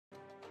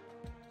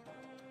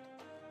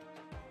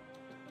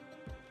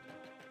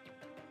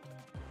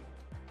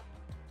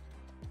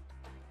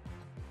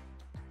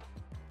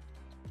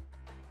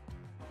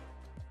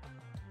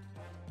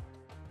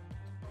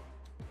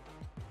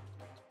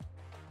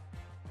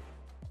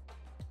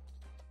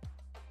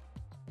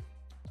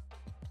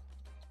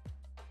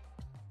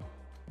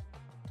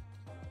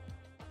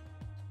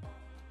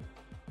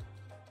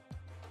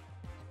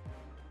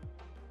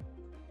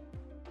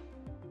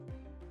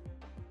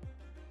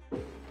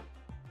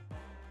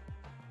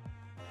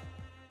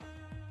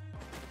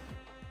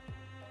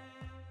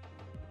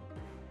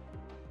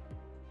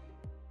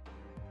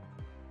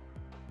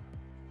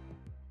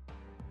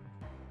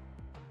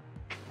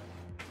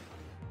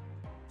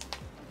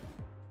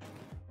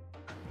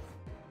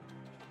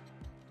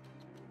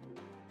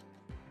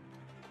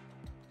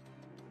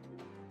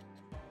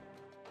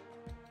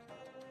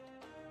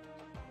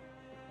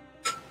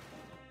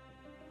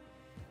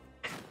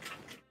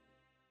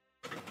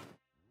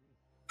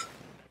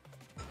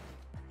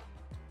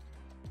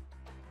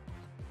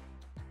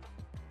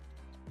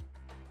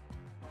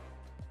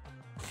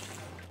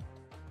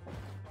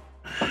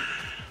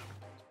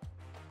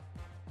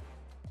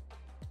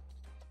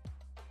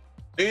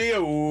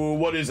Ew,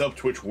 what is up,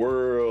 Twitch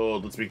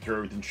world? Let's make sure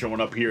everything's showing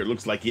up here. It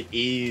looks like it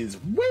is.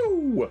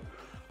 Woo!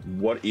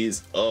 What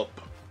is up?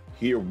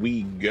 Here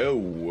we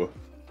go.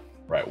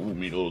 Right, we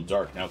made it a little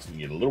dark. Now it's gonna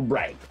get a little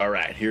bright. All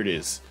right, here it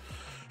is.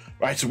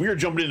 All right, so we are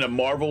jumping into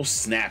Marvel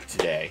Snap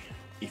today.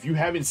 If you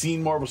haven't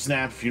seen Marvel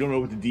Snap, if you don't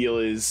know what the deal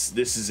is,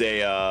 this is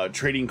a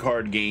trading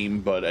card game,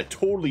 but a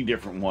totally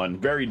different one.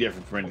 Very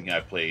different from anything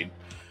I've played.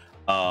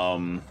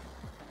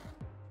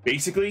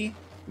 Basically,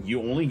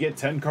 you only get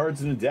 10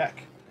 cards in a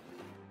deck.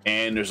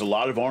 And there's a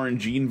lot of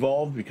RNG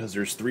involved because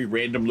there's 3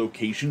 random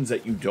locations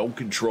that you don't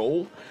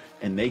control,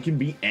 and they can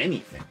be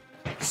anything.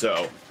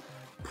 So,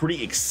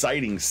 pretty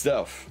exciting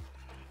stuff.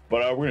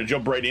 But we're going to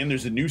jump right in.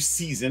 There's a new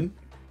season,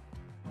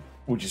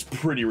 which is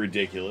pretty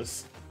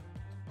ridiculous.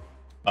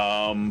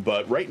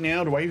 But right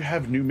now, do I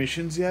have new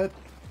missions yet?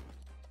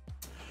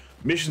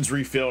 Missions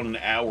refill in an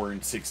hour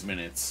and 6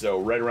 minutes.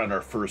 So right around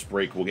our first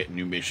break, we'll get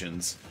new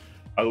missions.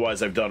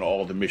 Otherwise, I've done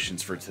all the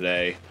missions for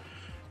today.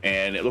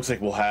 And it looks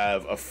like we'll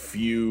have a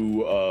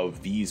few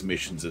of these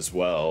missions as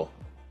well.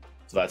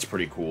 So that's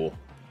pretty cool.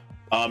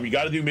 You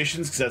got to do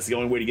missions because that's the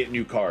only way to get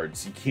new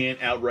cards. You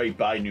can't outright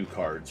buy new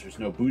cards. There's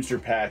no booster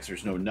packs.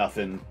 There's no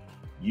nothing.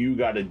 You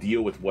got to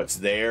deal with what's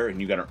there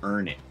and you got to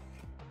earn it.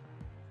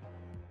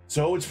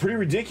 So it's pretty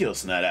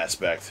ridiculous in that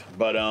aspect.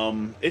 But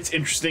it's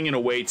interesting in a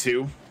way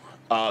too.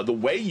 The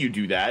way you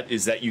do that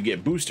is that you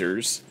get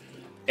boosters.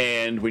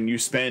 And when you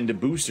spend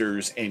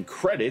boosters and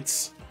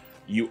credits,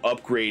 you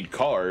upgrade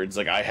cards.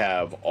 Like I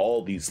have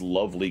all these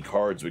lovely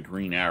cards with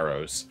green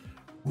arrows.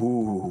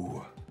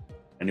 Ooh.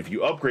 And if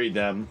you upgrade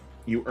them,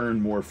 you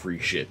earn more free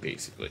shit,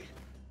 basically.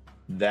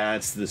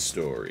 That's the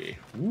story.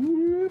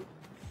 Whoop.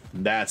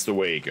 That's the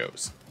way it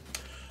goes.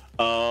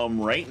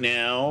 Right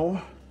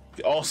now,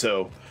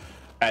 also,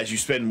 as you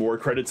spend more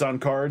credits on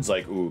cards,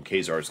 like, ooh,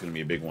 Kazar is going to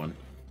be a big one.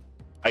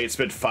 I can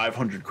spend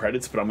 500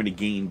 credits, but I'm going to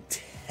gain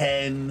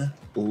 10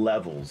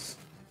 levels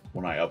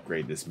when I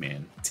upgrade this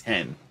man.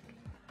 10.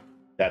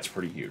 That's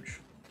pretty huge.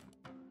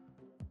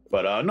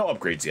 But no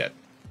upgrades yet.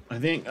 I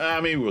think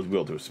maybe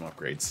we'll do some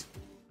upgrades.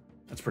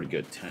 That's pretty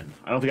good. 10.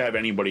 I don't think I have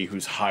anybody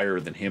who's higher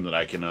than him that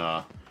I can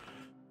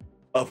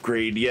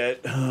upgrade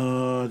yet.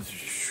 No,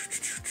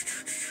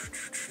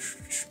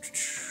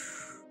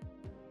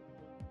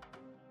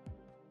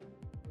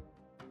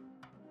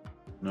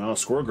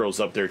 Squirrel Girl's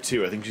up there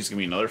too. I think she's gonna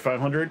be another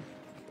 500.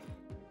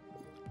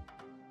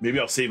 Maybe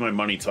I'll save my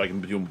money so I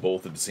can do them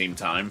both at the same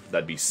time.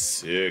 That'd be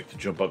sick to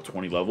jump up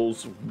 20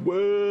 levels.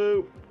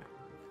 Whoa!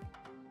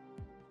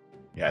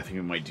 Yeah, I think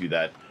we might do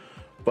that.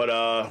 But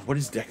what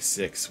is deck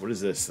 6? What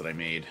is this that I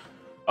made?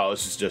 Oh,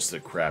 this is just a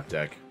crap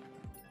deck.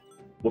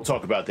 We'll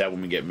talk about that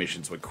when we get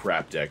missions, what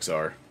crap decks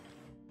are.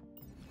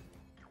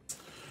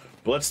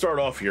 But let's start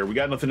off here. We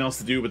got nothing else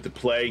to do but to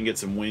play and get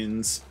some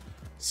wins.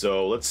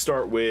 So let's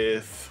start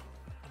with...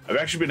 I've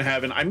actually been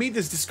having... I made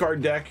this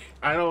discard deck.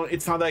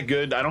 It's not that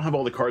good. I don't have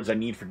all the cards I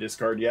need for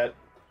discard yet.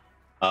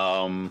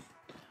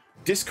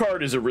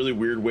 Discard is a really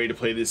weird way to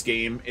play this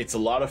game. It's a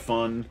lot of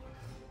fun.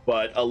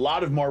 But a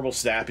lot of Marvel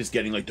Snap is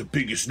getting like the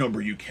biggest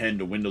number you can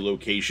to win the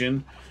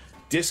location.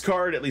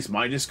 Discard, at least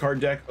my discard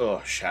deck.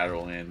 Oh,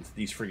 Shadowland.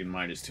 These freaking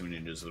 -2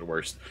 ninjas are the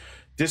worst.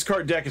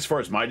 Discard deck, as far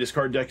as my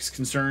discard deck is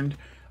concerned,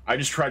 I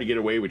just try to get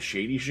away with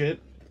shady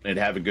shit and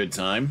have a good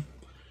time.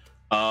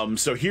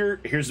 So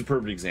here's the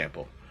perfect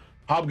example.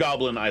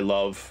 Hobgoblin, I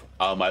love.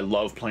 I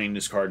love playing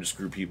this card to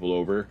screw people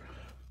over.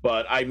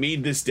 But I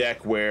made this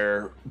deck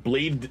where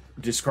Blade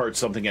discards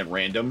something at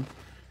random.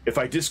 If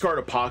I discard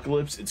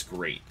Apocalypse, it's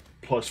great.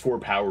 +4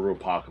 power to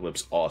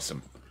Apocalypse,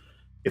 awesome.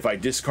 If I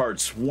discard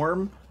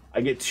Swarm,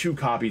 I get 2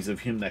 copies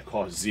of him that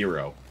cost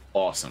 0,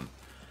 awesome.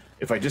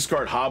 If I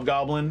discard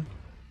Hobgoblin,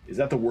 is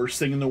that the worst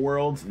thing in the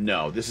world?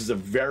 No, this is a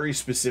very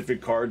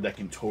specific card that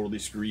can totally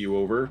screw you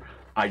over.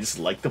 I just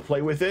like to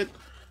play with it.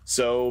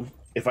 So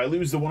if I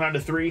lose the 1 out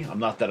of 3, I'm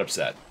not that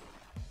upset.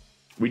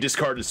 We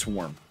discarded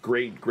Swarm.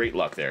 Great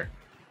luck there.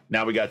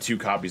 Now we got 2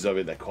 copies of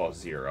it that cost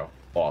 0.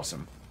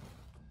 Awesome.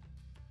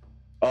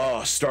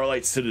 Oh,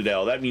 Starlight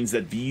Citadel. That means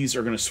that these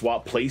are going to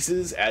swap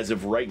places. As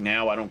of right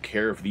now, I don't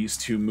care if these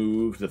 2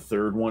 move. The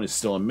third one is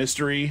still a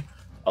mystery.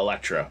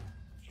 Elektra.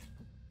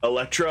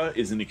 Elektra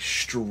is an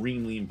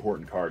extremely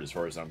important card as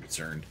far as I'm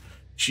concerned.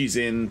 She's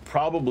in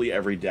probably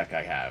every deck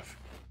I have.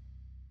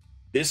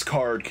 This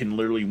card can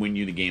literally win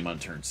you the game on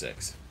turn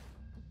 6.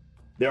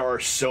 There are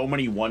so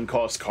many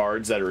 1-cost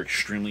cards that are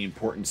extremely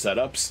important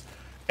setups,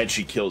 and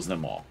she kills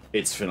them all.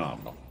 It's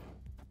phenomenal.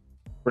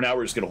 For now,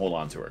 we're just going to hold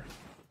on to her.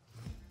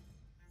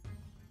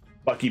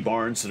 Bucky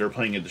Barnes, so they're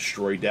playing a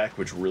destroy deck,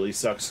 which really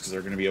sucks because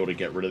they're going to be able to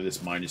get rid of this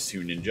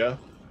 -2 ninja.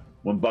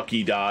 When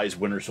Bucky dies,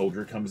 Winter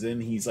Soldier comes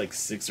in. He's like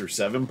 6 or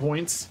 7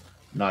 points.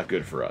 Not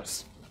good for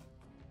us.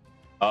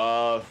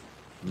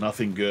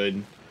 Nothing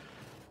good.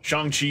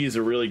 Shang-Chi is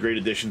a really great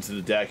addition to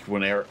the deck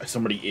when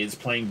somebody is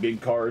playing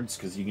big cards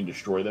because you can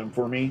destroy them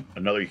for me.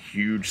 Another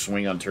huge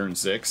swing on turn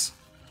 6.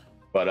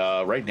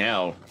 But right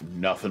now,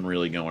 nothing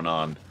really going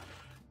on.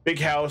 Big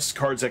House,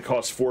 cards that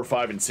cost 4,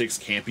 5, and 6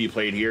 can't be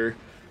played here.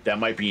 That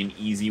might be an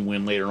easy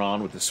win later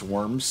on with the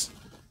Swarms.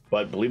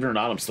 But believe it or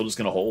not, I'm still just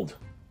going to hold.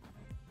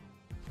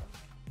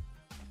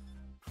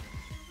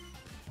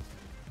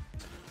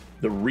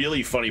 The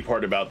really funny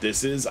part about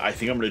this is I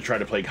think I'm going to try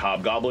to play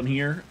Hobgoblin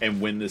here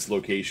and win this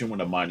location with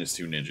a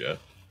 -2 ninja.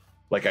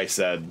 Like I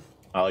said,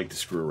 I like to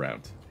screw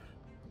around.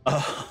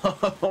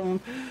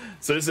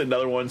 So this is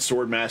another one.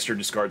 Swordmaster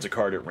discards a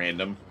card at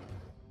random.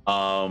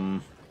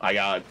 I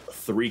got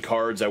 3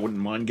 cards I wouldn't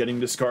mind getting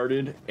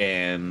discarded,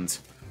 and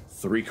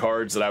 3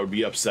 cards that I would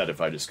be upset if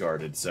I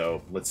discarded.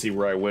 So let's see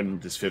where I win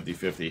with this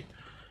 50-50.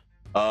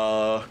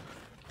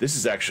 This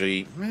is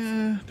actually, do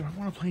I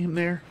want to play him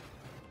there?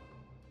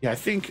 Yeah, I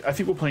think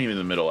we'll play him in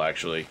the middle,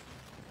 actually.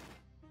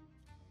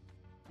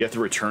 You have to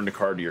return the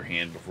card to your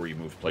hand before you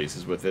move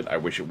places with it. I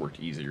wish it worked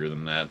easier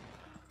than that.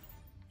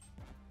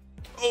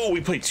 Oh, we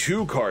played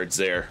 2 cards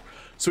there.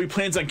 So he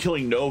plans on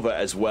killing Nova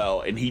as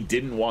well, and he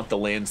didn't want the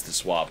lands to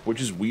swap, which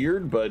is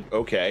weird, but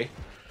okay.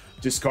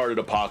 Discarded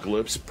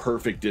Apocalypse,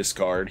 perfect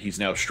discard. He's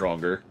now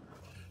stronger.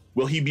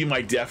 Will he be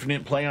my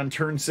definite play on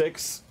turn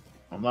 6?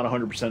 I'm not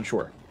 100%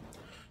 sure.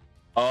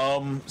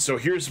 So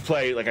here's the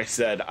play. Like I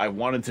said, I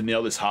wanted to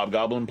nail this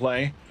Hobgoblin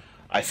play.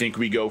 I think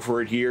we go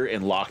for it here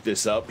and lock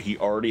this up. He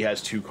already has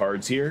 2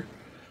 cards here.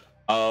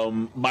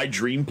 My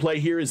dream play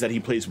here is that he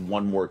plays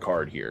 1 more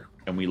card here,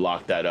 and we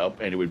lock that up,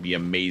 and it would be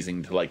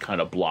amazing to like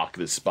kind of block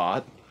this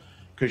spot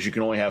because you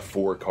can only have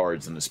 4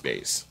 cards in the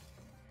space.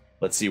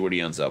 Let's see what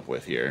he ends up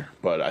with here,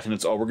 but I think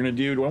that's all we're gonna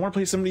do. Do I want to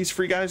play some of these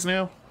free guys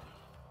now?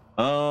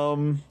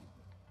 I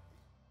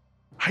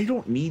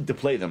don't need to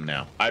play them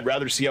now. I'd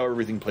rather see how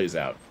everything plays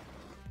out.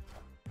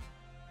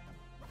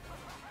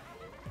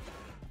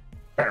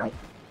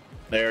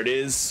 There it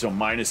is. So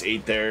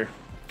 -8 there.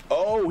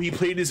 Oh, he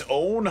played his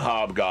own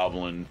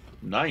Hobgoblin.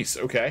 Nice.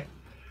 Okay.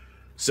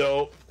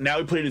 So now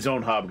he played his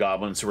own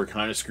Hobgoblin, so we're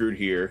kind of screwed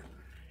here.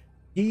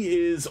 He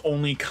is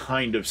only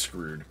kind of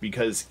screwed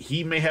because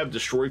he may have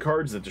destroy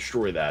cards that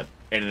destroy that,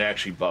 and it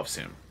actually buffs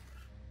him.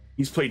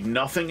 He's played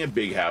nothing at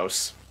Big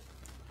House,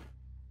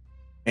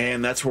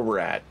 and that's where we're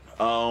at.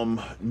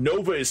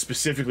 Nova is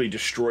specifically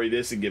destroy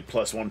this and give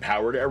 +1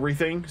 power to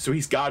everything, so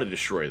he's got to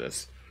destroy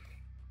this.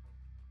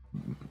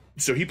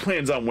 So he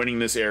plans on winning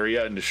this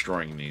area and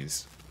destroying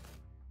these.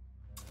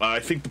 I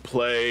think the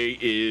play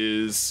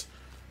is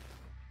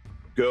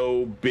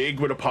go big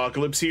with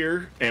Apocalypse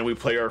here, and we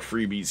play our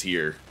freebies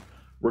here.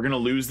 We're going to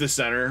lose the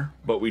center,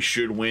 but we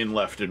should win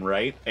left and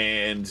right,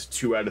 and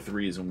 2 out of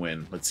 3 is a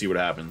win. Let's see what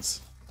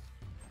happens.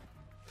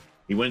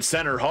 He went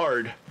center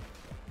hard.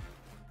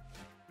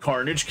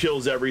 Carnage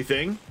kills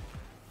everything.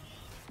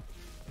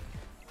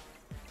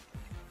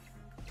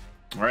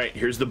 All right,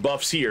 here's the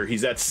buffs here.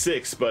 He's at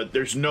 6, but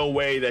there's no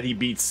way that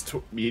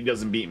he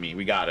doesn't beat me.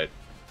 We got it.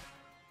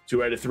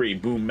 2 out of 3.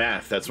 Boom,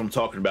 math. That's what I'm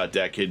talking about,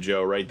 that kid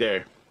Joe, right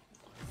there.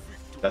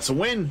 That's a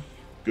win.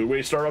 Good way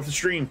to start off the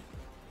stream.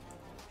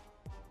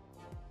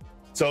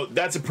 So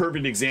that's a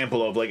perfect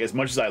example of, like, as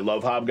much as I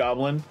love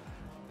Hobgoblin,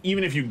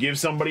 even if you give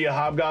somebody a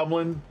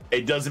Hobgoblin,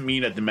 it doesn't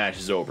mean that the match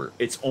is over.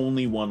 It's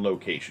only 1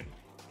 location.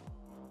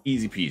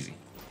 Easy peasy.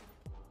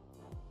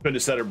 Couldn't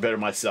have said it better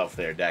myself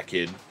there, that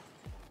kid.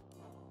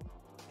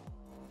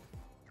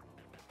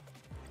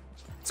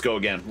 Let's go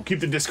again. We'll keep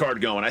the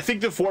discard going. I think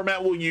the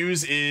format we'll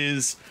use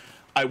is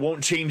I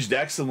won't change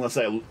decks unless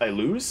I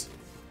lose.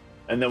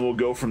 And then we'll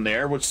go from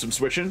there with some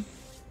switching.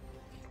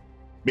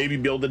 Maybe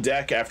build a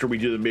deck after we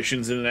do the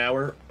missions in an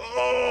hour.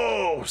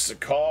 Oh,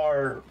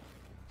 Sakar.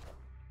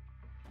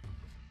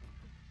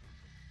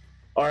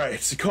 All right,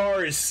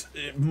 Sakar is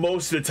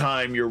most of the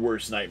time your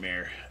worst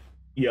nightmare.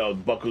 Yo,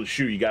 buckle the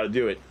shoe, you got to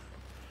do it.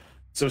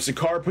 So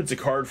Sakar puts a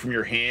card from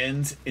your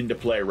hand into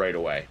play right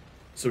away.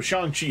 So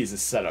Shang-Chi is a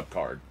setup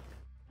card.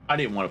 I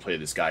didn't want to play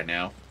this guy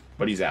now,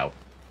 but he's out.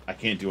 I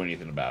can't do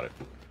anything about it.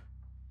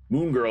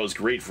 Moon Girl is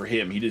great for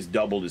him. He just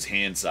doubled his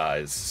hand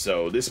size,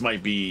 so this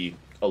might be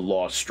a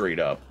loss straight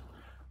up.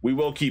 We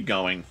will keep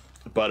going,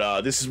 but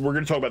we're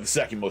going to talk about the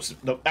second most,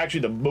 actually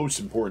the most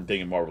important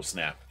thing in Marvel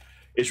Snap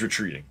is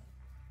retreating.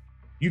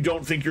 You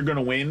don't think you're going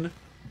to win?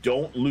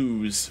 Don't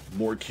lose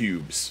more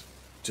cubes.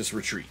 Just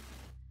retreat.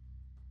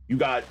 You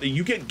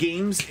get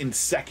games in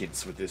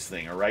seconds with this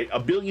thing, all right?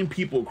 1 billion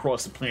people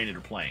across the planet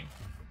are playing.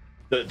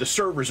 The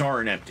servers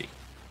aren't empty.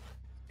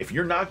 If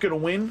you're not going to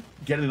win,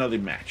 get another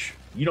match.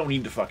 You don't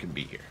need to fucking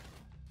be here.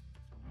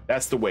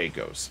 That's the way it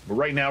goes. But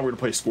right now, we're going to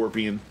play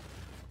Scorpion.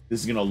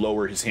 This is going to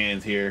lower his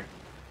hand here.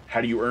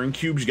 How do you earn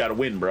cubes? You got to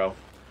win, bro.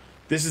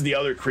 This is the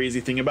other crazy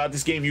thing about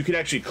this game. You can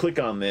actually click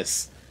on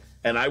this,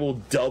 and I will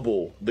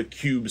double the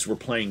cubes we're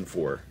playing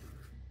for.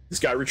 This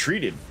guy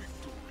retreated.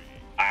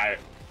 I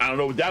don't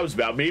know what that was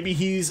about. Maybe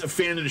he's a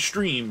fan of the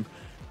stream,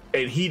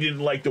 and he didn't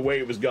like the way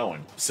it was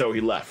going, so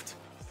he left.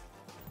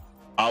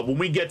 When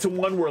we get to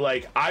one where,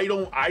 like,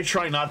 I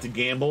try not to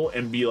gamble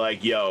and be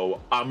like,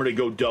 yo, I'm gonna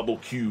go double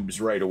cubes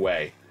right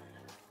away,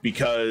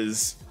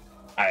 because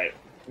I'm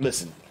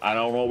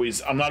not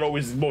always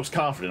the most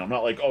confident. I'm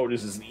not like, oh,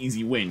 this is an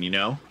easy win, you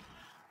know.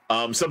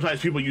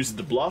 Sometimes people use it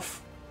to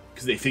bluff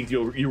because they think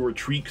you'll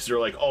retreat because they're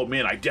like, oh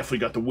man, I definitely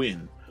got the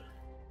win.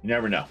 You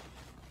never know.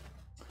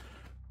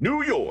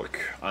 New York.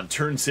 On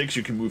turn 6,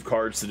 you can move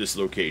cards to this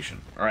location.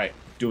 All right,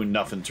 doing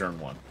nothing turn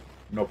 1.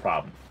 No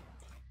problem.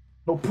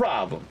 No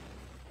problem.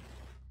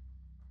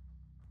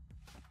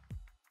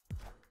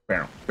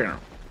 Bam, bam.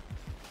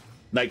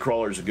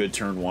 Nightcrawler is a good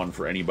turn 1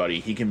 for anybody.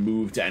 He can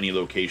move to any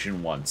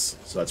location once,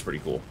 so that's pretty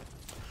cool.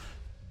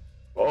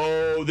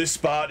 Oh, this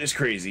spot is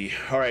crazy.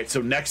 All right,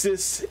 so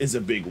Nexus is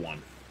a big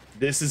one.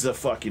 This is a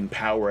fucking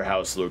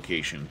powerhouse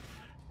location.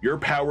 Your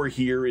power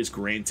here is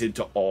granted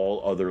to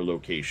all other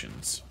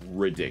locations.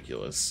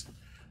 Ridiculous.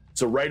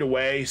 So right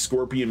away,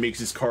 Scorpion makes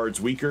his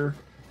cards weaker.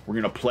 We're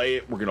going to play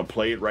it. We're going to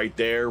play it right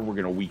there. We're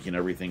going to weaken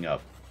everything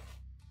up.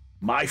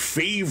 My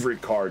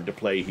favorite card to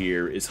play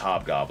here is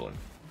Hobgoblin,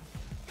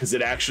 because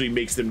it actually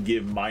makes them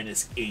give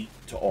 -8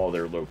 to all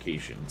their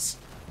locations.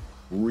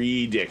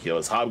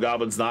 Ridiculous.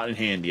 Hobgoblin's not in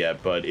hand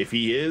yet, but if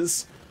he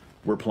is,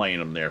 we're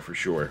playing him there for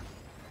sure.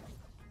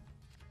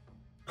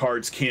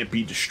 Cards can't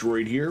be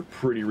destroyed here.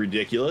 Pretty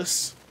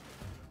ridiculous.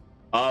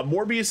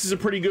 Morbius is a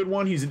pretty good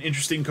one. He's an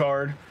interesting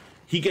card.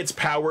 He gets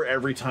power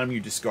every time you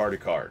discard a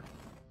card.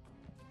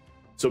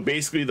 So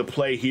basically the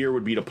play here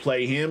would be to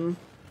play him.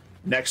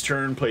 Next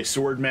turn, play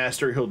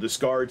Swordmaster. He'll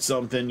discard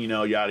something, you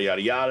know, yada,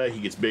 yada, yada. He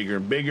gets bigger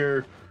and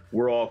bigger.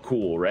 We're all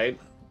cool, right?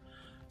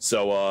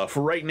 So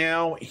for right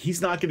now, he's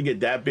not going to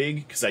get that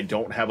big because I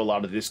don't have a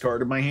lot of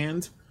discard in my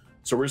hand.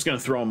 So we're just going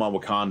to throw him on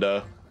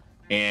Wakanda.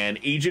 And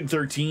Agent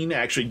 13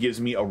 actually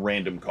gives me a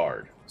random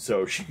card.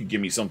 So she could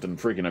give me something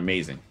freaking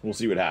amazing. We'll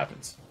see what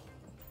happens.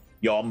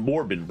 Yo, I'm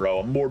morbing, bro.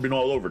 I'm morbing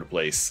all over the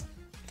place.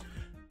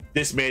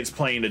 This man's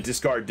playing a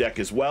discard deck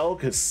as well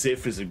because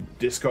Sif is a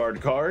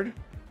discard card.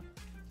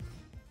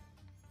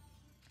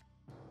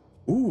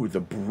 Ooh, the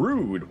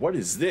Brood. What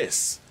is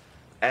this?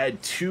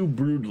 Add 2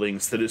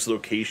 Broodlings to this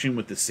location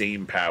with the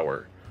same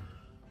power.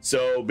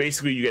 So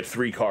basically you get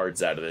 3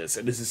 cards out of this,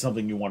 and this is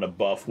something you want to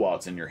buff while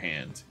it's in your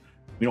hand.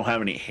 We don't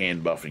have any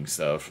hand buffing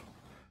stuff.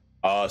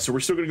 So we're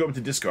still going to go with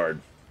the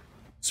discard.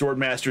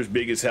 Swordmaster's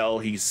big as hell.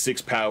 He's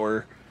 6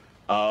 power.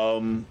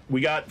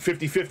 We got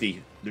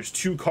 50-50. There's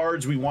 2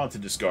 cards we want to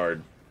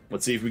discard.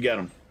 Let's see if we get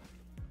them.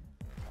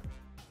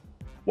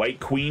 White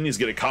Queen is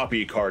going to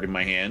copy a card in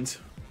my hand.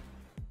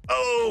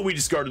 Oh, we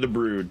discarded the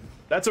Brood.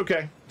 That's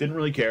okay. Didn't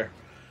really care.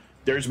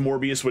 There's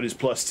Morbius with his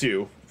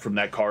 +2 from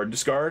that card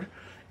discard.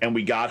 And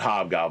we got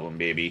Hobgoblin,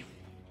 baby.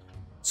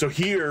 So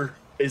here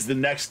is the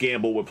next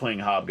gamble with playing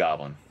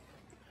Hobgoblin.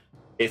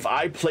 If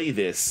I play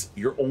this,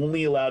 you're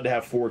only allowed to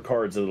have 4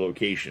 cards of the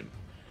location.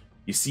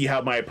 You see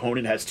how my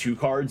opponent has 2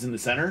 cards in the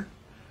center?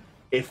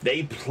 If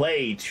they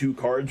play 2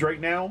 cards right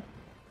now,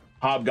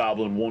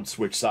 Hobgoblin won't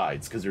switch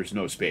sides because there's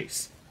no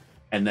space.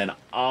 And then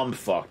I'm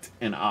fucked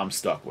and I'm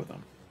stuck with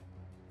him.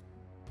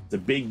 It's a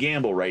big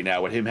gamble right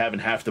now with him having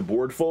half the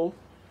board full,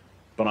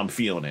 but I'm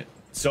feeling it.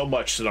 So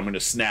much that I'm going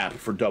to snap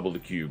for double the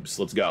cubes.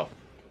 Let's go.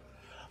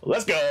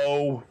 Let's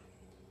go.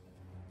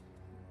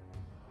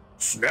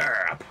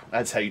 Snap.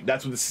 That's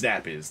what the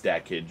snap is,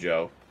 that kid,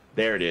 Joe.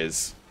 There it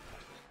is.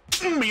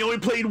 We only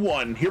played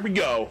 1. Here we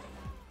go.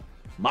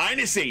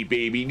 -8,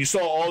 baby. And you saw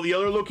all the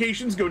other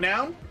locations go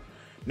down?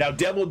 Now,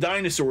 Devil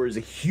Dinosaur is a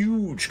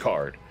huge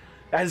card.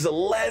 That is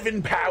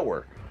 11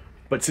 power.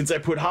 But since I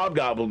put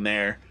Hobgoblin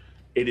there,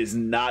 it is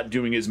not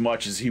doing as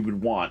much as he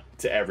would want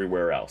to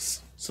everywhere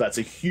else. So that's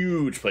a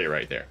huge play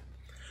right there.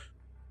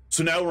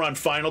 So now we're on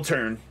final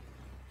turn.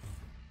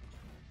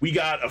 We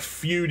got a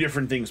few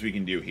different things we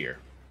can do here.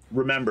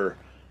 Remember,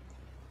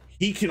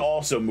 he can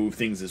also move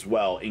things as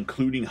well,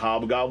 including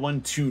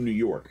Hobgoblin to New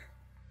York.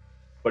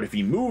 But if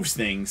he moves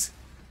things,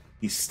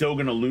 he's still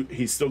gonna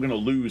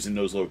lose in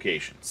those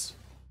locations.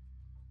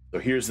 So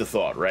here's the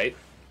thought, right?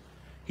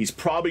 He's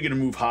probably gonna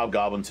move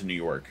Hobgoblin to New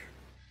York,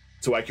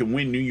 so I can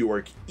win New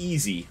York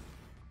easy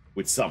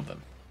with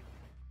something.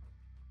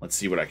 Let's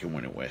see what I can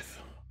win it with.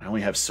 I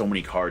only have so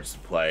many cards to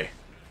play.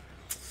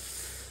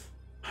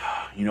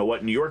 You know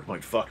what? New York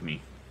might fuck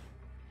me.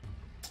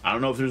 I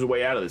don't know if there's a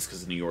way out of this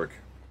because of New York.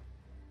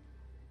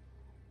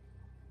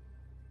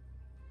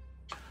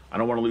 I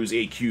don't want to lose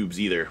 8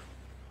 cubes either.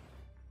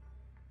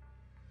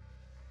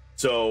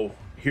 So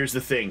here's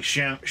the thing.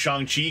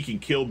 Shang-Chi can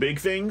kill big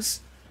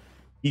things.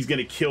 He's going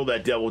to kill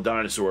that Devil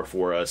Dinosaur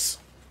for us.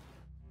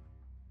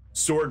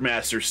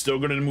 Swordmaster's still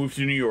going to move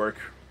to New York.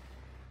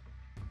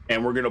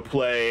 And we're going to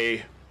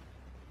play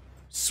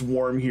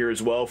Swarm here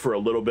as well for a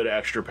little bit of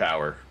extra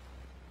power.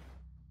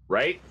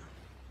 Right?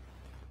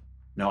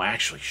 No,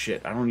 actually,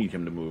 shit. I don't need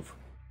him to move.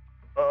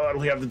 Oh, I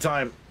don't have the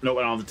time. No,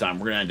 I don't have the time.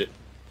 We're going to end it.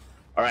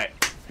 All right,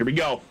 here we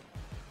go.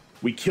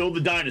 We killed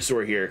the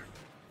dinosaur here.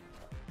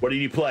 What did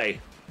he play?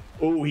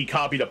 Oh, he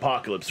copied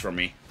Apocalypse from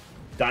me.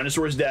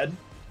 Dinosaur's dead.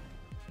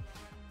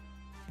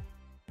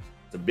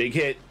 It's a big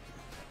hit.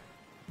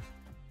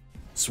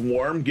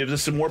 Swarm gives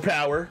us some more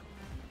power.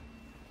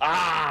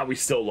 Ah, we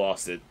still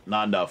lost it.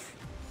 Not enough.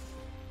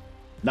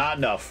 Not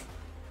enough.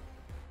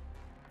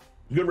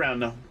 Good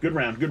round, though. Good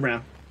round. Good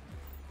round.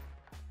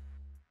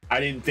 I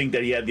didn't think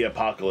that he had the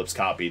Apocalypse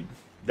copied.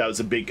 That was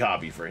a big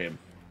copy for him.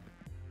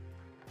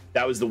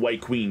 That was the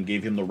White Queen.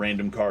 Gave him the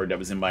random card that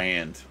was in my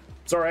hand.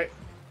 It's all right.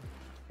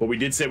 But we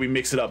did say we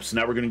mix it up, so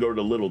now we're going to go to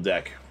the little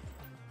deck.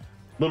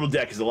 Little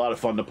deck is a lot of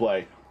fun to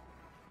play.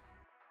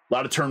 A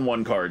lot of turn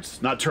 1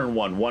 cards. Not turn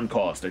 1. 1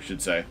 cost, I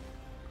should say.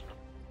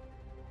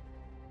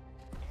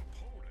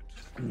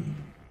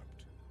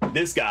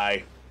 This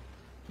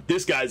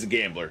guy's a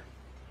gambler.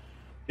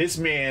 This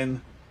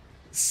man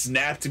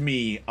snapped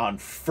me on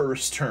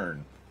first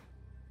turn.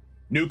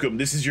 Nukem,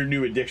 this is your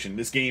new addiction.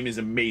 This game is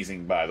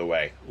amazing, by the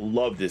way.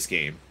 Love this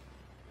game.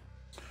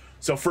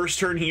 So first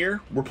turn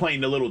here, we're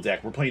playing the little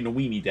deck. We're playing the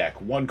weenie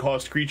deck. 1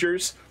 cost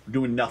creatures. We're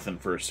doing nothing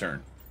first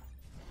turn.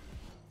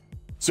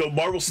 So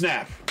Marvel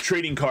Snap,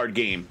 trading card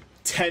game.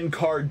 10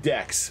 card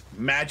decks.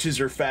 Matches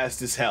are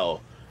fast as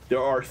hell.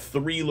 There are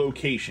 3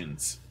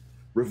 locations.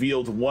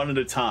 Revealed 1 at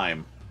a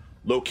time.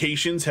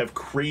 Locations have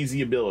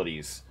crazy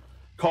abilities.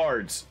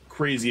 Cards,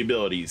 crazy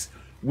abilities.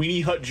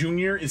 Weenie Hut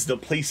Jr. is the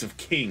place of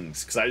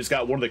kings, because I just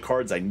got one of the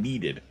cards I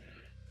needed.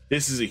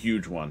 This is a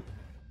huge one.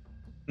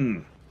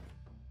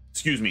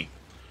 Excuse me.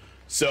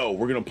 So,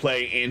 we're going to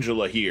play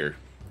Angela here.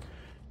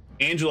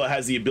 Angela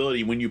has the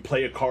ability, when you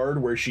play a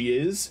card where she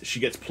is, she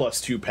gets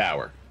 +2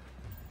 power.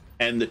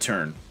 End the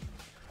turn.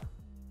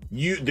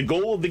 The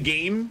goal of the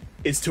game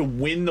is to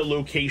win the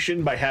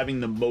location by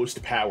having the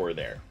most power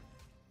there.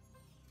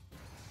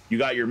 You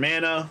got your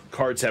mana,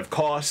 cards have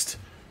cost.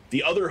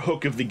 The other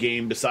hook of the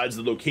game, besides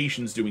the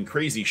locations doing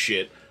crazy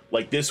shit,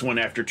 like this one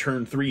after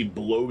turn 3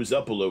 blows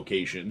up a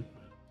location,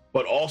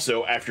 but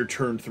also after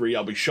turn 3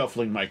 I'll be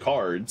shuffling my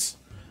cards,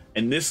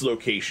 and this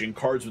location,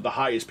 cards with the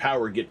highest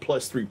power get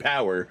 +3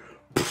 power,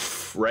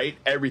 right?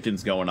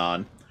 Everything's going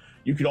on.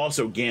 You can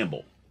also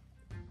gamble.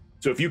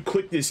 So if you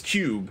click this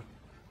cube,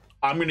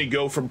 I'm going to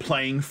go from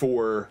playing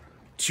for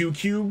 2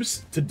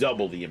 cubes to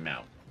double the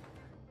amount.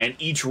 And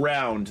each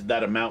round,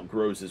 that amount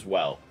grows as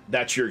well.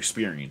 That's your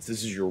experience.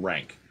 This is your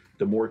rank.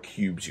 The more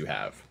cubes you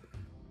have.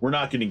 We're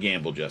not going to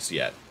gamble just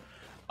yet.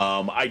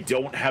 I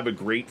don't have a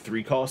great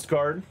 3-cost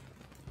card.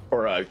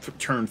 Or a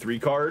turn 3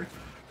 card.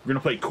 We're going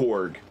to play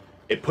Korg.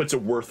 It puts a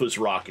worthless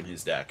rock in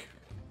his deck.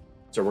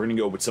 So we're going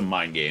to go with some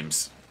mind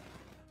games.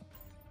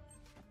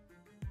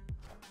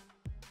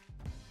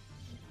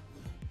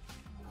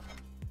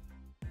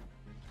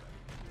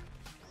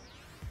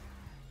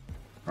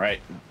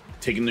 Alright.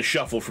 Taking the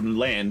shuffle from the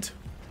land.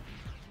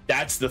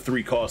 That's the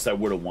 3 cost I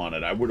would have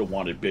wanted. I would have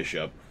wanted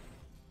Bishop.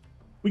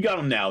 We got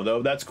him now,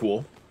 though. That's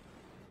cool.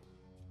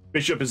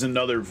 Bishop is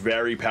another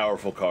very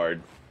powerful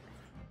card.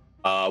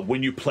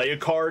 When you play a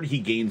card, he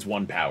gains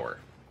 1 power.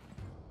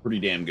 Pretty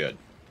damn good.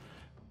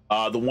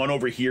 The one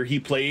over here he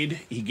played,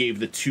 he gave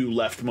the 2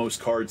 leftmost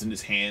cards in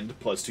his hand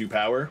 +2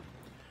 power.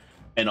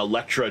 And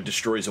Electra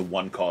destroys a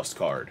 1-cost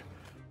card.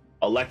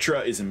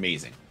 Electra is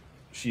amazing.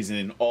 She's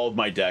in all of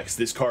my decks.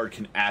 This card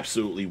can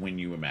absolutely win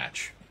you a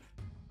match.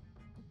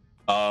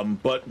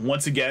 But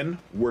once again,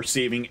 we're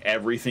saving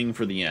everything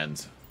for the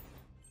end.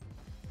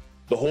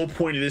 The whole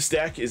point of this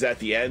deck is at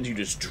the end, you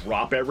just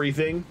drop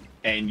everything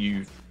and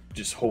you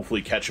just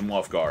hopefully catch him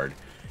off guard.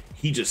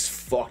 He just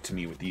fucked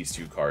me with these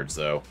 2 cards,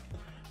 though.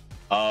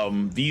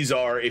 These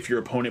are, if your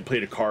opponent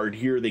played a card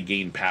here, they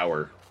gain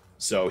power.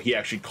 So he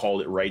actually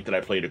called it right that I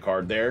played a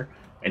card there,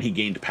 and he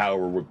gained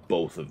power with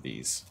both of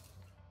these.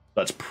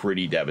 That's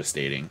pretty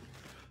devastating.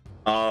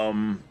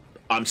 I'm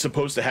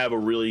supposed to have a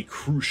really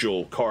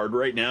crucial card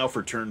right now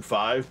for turn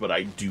 5, but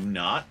I do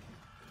not.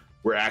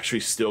 We're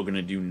actually still going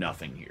to do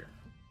nothing here.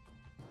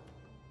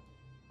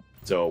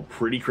 So,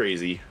 pretty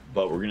crazy,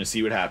 but we're going to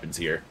see what happens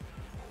here.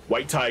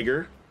 White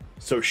Tiger.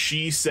 So,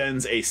 she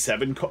sends a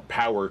 7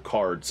 power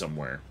card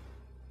somewhere.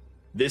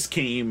 This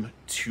came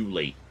too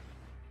late.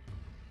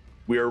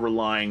 We are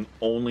relying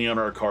only on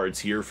our cards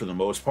here for the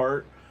most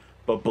part.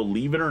 But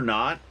believe it or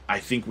not, I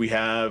think we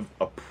have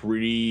a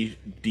pretty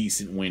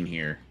decent win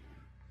here.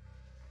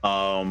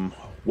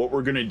 What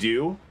we're going to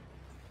do,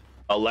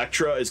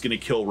 Electra is going to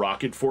kill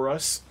Rocket for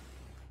us.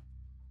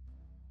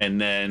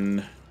 And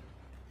then...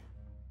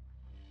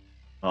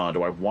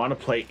 do I want to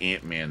play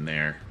Ant-Man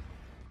there?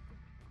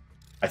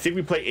 I think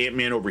we play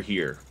Ant-Man over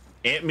here.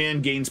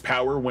 Ant-Man gains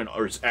power when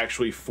there's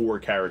actually 4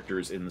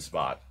 characters in the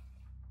spot.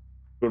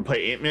 We're going to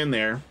play Ant-Man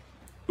there,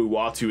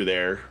 Uatu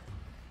there,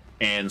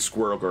 and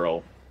Squirrel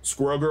Girl.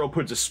 Squirrel Girl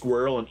puts a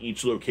squirrel in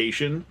each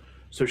location,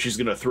 so she's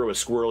going to throw a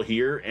squirrel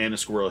here and a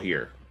squirrel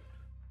here.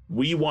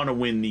 We want to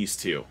win these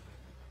 2.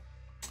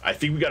 I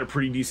think we got a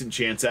pretty decent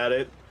chance at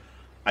it.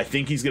 I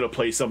think he's going to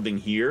play something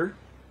here.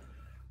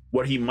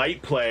 What he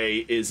might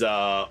play is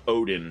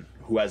Odin,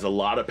 who has a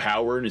lot of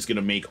power and is going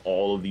to make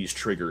all of these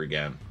trigger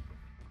again.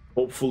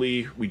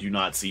 Hopefully, we do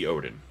not see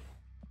Odin.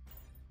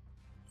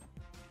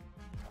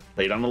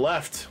 Played on the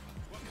left.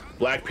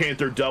 Black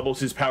Panther doubles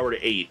his power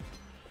to 8.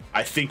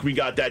 I think we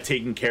got that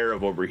taken care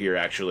of over here,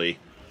 actually.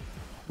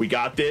 We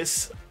got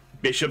this.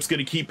 Bishop's going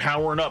to keep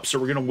powering up, so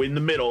we're going to win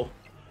the middle.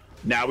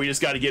 Now we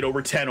just got to get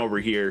over 10 over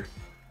here.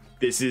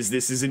 This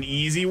is an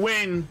easy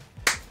win.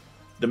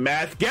 The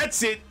math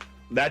gets it.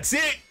 That's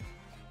it.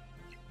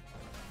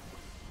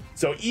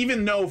 So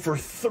even though for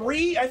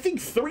 3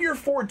 or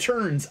 4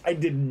 turns, I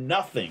did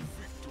nothing.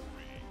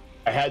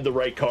 I had the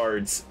right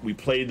cards. We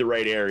played the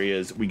right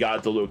areas. We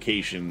got the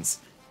locations.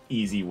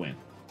 Easy win.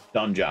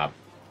 Done job.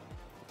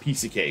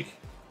 Piece of cake.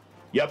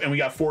 Yep, and we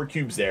got 4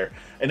 cubes there.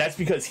 And that's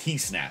because he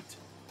snapped.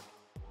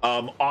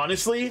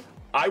 Honestly,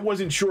 I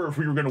wasn't sure if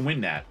we were going to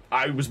win that.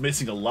 I was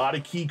missing a lot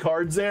of key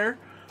cards there.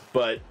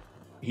 But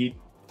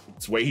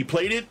it's the way he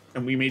played it,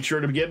 and we made sure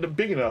to get it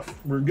big enough.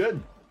 We're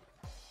good.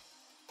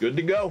 Good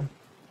to go.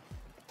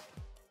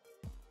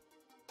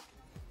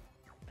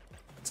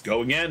 Let's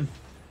go again.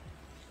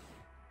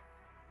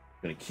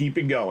 Gonna keep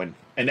it going.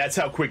 And that's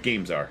how quick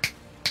games are.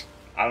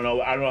 I don't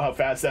know how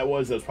fast that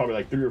was. That was probably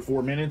like 3 or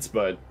 4 minutes,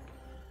 but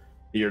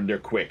they're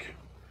quick.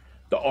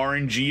 The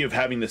RNG of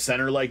having the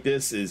center like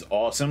this is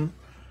awesome.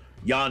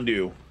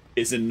 Yondu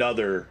is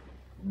another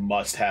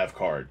must-have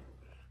card.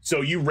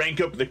 So you rank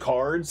up the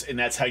cards, and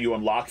that's how you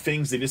unlock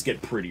things. They just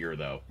get prettier,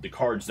 though. The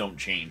cards don't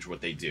change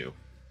what they do.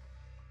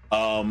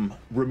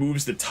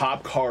 Removes the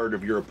top card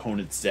of your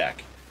opponent's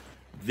deck.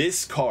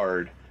 This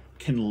card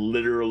can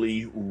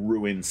literally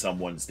ruin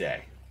someone's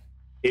day.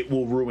 It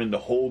will ruin the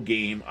whole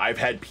game. I've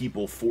had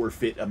people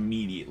forfeit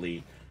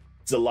immediately.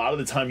 It's a lot of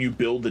the time you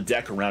build the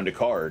deck around a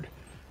card,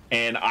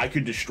 and I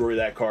could destroy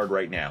that card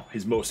right now.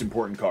 His most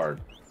important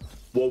card.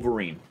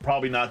 Wolverine.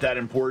 Probably not that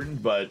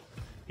important, but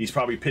he's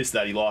probably pissed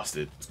that he lost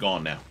it. It's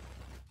gone now.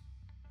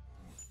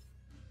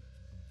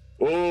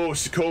 Oh,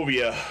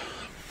 Sokovia.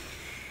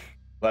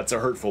 That's a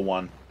hurtful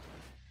one.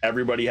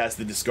 Everybody has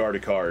to discard a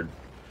card.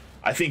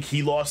 I think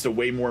he lost a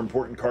way more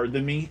important card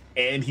than me,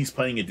 and he's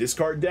playing a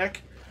discard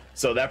deck,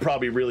 so that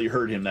probably really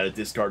hurt him that it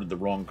discarded the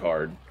wrong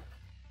card.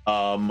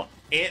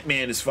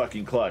 Ant-Man is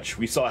fucking clutch.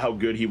 We saw how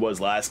good he was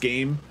last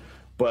game,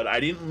 but I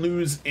didn't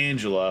lose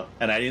Angela,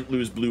 and I didn't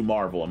lose Blue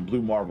Marvel, and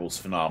Blue Marvel's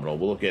phenomenal.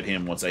 We'll look at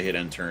him once I hit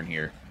end turn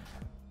here.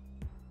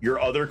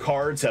 Your other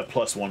cards have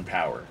 +1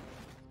 power.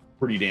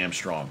 Pretty damn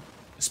strong,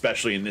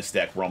 especially in this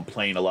deck where I'm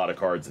playing a lot of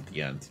cards at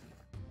the end.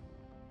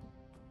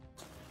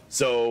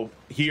 So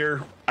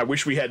here, I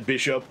wish we had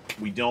Bishop.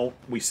 We don't.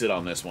 We sit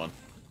on this one.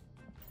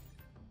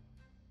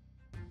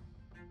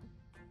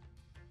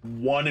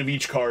 One of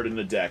each card in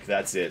the deck.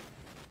 That's it.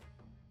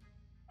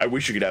 I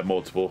wish you could have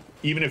multiple.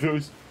 Even if it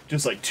was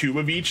just like 2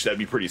 of each, that'd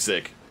be pretty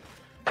sick.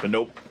 But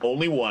nope,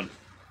 only one.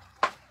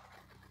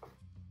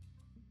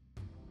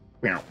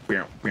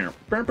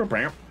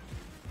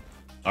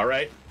 All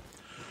right.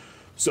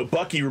 So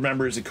Bucky,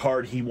 remember, is a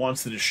card he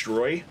wants to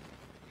destroy.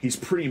 He's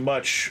pretty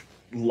much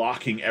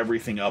locking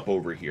everything up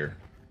over here,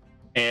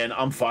 and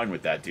I'm fine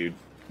with that, dude.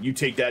 You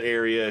take that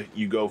area,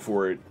 you go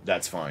for it,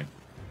 that's fine.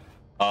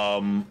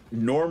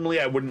 Normally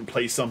I wouldn't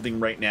play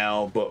something right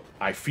now, but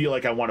I feel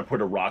like I want to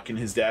put a rock in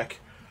his deck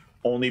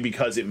only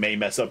because it may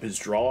mess up his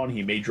draw, and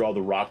he may draw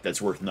the rock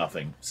that's worth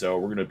nothing. So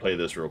we're gonna play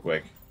this real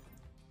quick.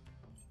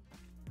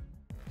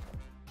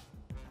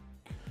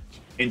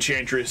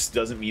 Enchantress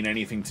doesn't mean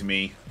anything to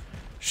me.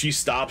 She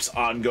stops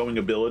ongoing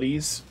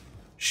abilities.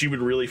 She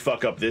would really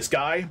fuck up this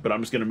guy, but I'm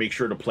just going to make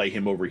sure to play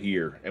him over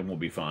here, and we'll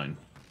be fine.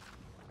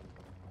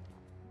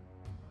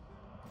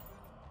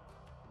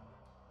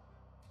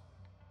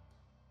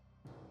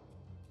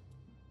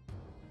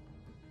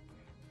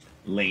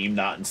 Lame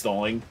not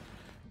installing.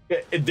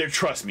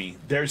 Trust me,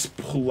 there's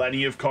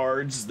plenty of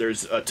cards.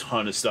 There's a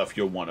ton of stuff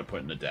you'll want to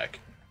put in the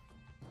deck.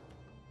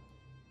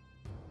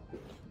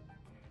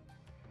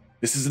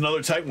 This is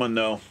another tight one,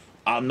 though.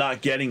 I'm not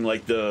getting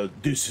like the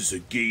this is a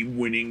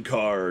game-winning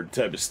card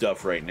type of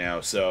stuff right now.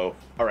 So,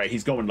 all right,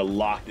 he's going to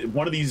lock.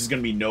 One of these is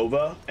going to be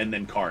Nova and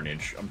then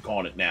Carnage. I'm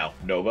calling it now.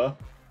 Nova,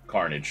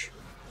 Carnage.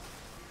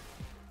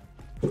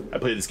 I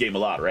play this game a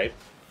lot, right?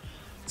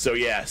 So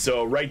yeah,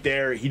 so right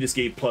there, he just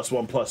gave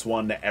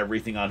 +1/+1 to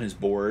everything on his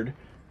board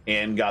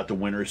and got the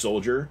Winter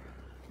Soldier.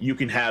 You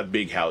can have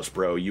Big House,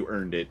 bro. You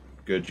earned it.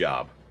 Good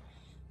job.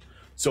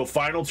 So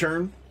final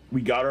turn,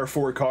 we got our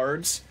 4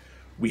 cards.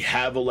 We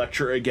have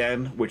Elektra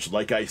again, which,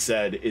 like I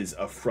said, is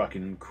a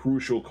fucking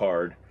crucial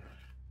card.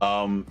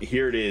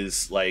 Here it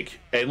is, like,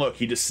 and look,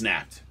 he just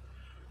snapped.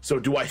 So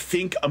do I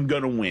think I'm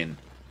gonna win?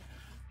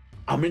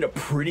 I'm in a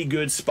pretty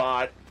good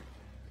spot.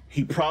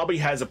 He probably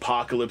has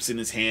Apocalypse in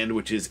his hand,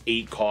 which is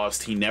 8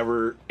 cost. He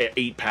never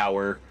 8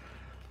 power.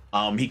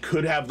 He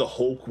could have the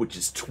Hulk, which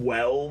is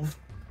 12,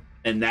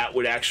 and that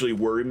would actually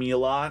worry me a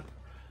lot.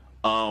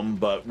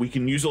 But we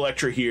can use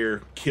Elektra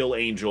here, kill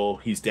Angel.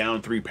 He's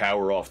down 3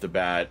 power off the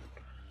bat.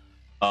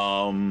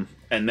 And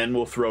then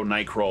we'll throw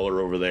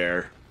Nightcrawler over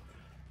there.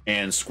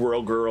 And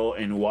Squirrel Girl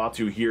and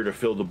Uatu here to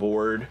fill the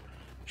board.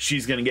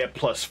 She's going to get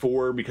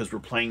 +4 because we're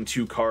playing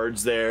 2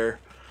 cards there.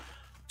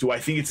 Do I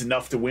think it's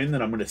enough to win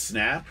that I'm going to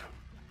snap?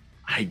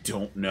 I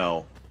don't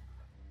know.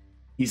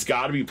 He's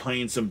got to be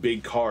playing some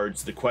big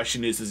cards. The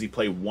question is, does he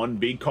play 1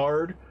 big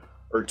card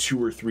or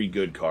 2 or 3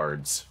 good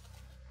cards?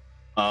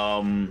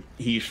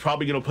 He's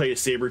probably going to play a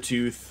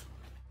Sabretooth.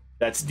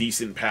 That's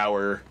decent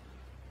power.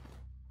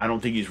 I don't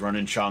think he's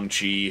running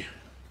Shang-Chi.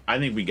 I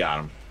think we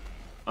got him.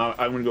 I'm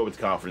going to go with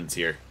confidence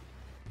here.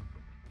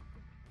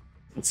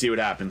 Let's see what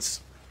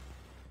happens.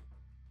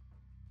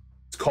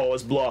 Let's call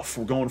his bluff.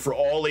 We're going for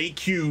all 8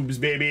 cubes,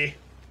 baby.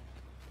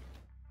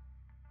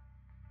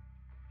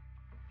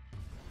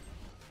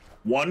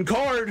 1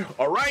 card.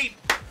 All right.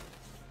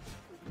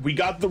 We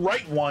got the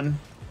right one.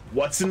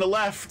 What's in the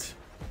left?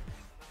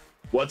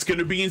 What's going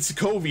to be in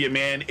Sokovia,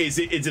 man? Is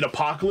it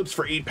Apocalypse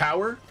for 8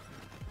 power?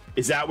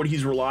 Is that what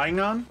he's relying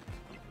on?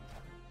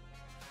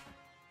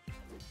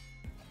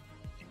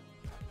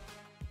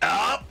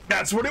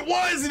 That's what it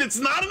was, and it's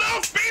not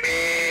enough,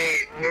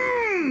 baby!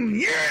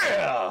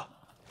 Yeah!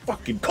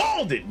 Fucking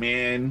called it,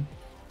 man.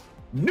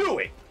 Knew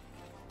it.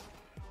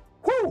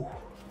 Whew.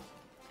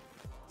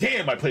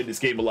 Damn, I played this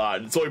game a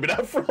lot. It's only been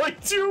out for like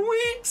 2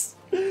 weeks.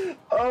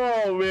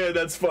 Oh, man,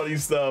 that's funny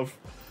stuff.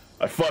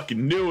 I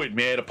fucking knew it,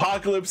 man.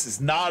 Apocalypse is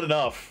not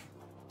enough.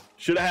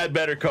 Should have had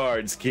better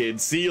cards,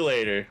 kids. See you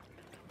later.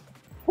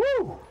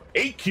 Woo!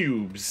 8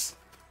 cubes.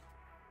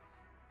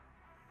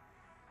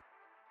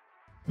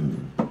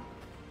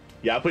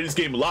 Yeah, I played this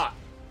game a lot.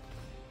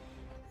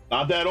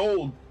 Not that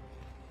old.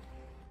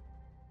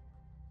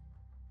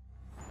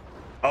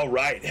 All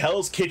right,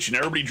 Hell's Kitchen.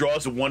 Everybody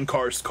draws a one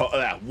cost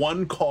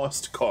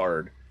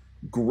card.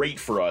 Great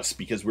for us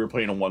because we're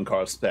playing a one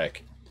cost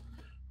deck.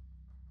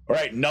 All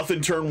right,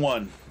 nothing turn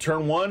one.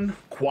 Turn one,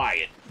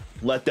 quiet.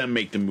 Let them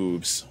make the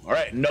moves. All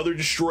right, another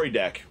destroy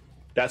deck.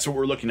 That's what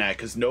we're looking at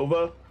because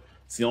Nova,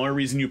 it's the only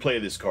reason you play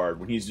this card.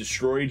 When he's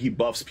destroyed, he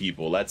buffs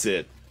people. That's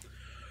it.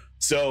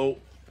 So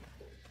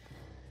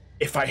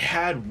if I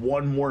had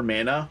one more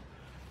mana,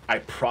 I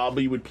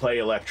probably would play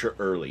Electra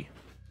early.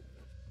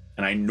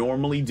 And I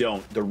normally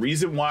don't. The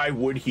reason why I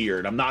would here,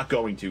 and I'm not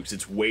going to because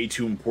it's way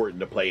too important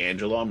to play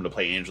Angela. I'm going to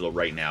play Angela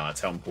right now.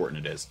 That's how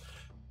important it is.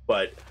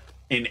 But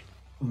in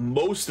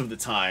most of the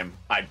time,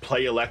 I'd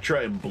play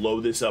Electra and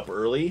blow this up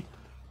early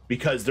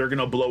because they're going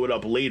to blow it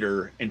up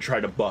later and try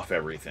to buff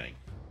everything.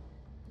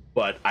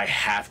 But I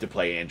have to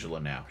play Angela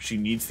now. She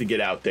needs to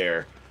get out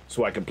there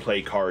so I can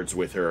play cards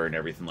with her and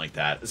everything like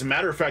that. As a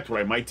matter of fact,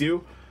 what I might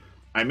do,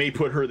 I may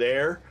put her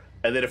there,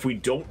 and then if we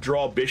don't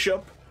draw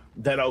Bishop,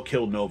 then I'll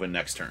kill Nova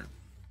next turn.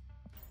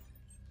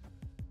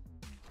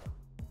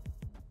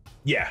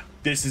 Yeah,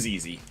 this is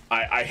easy.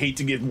 I hate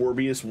to give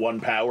Morbius 1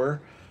 power,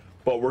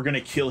 but we're going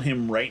to kill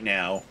him right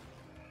now.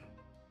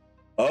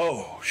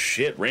 Oh,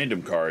 shit,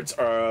 random cards.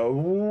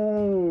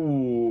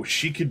 Ooh,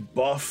 she could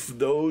buff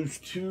those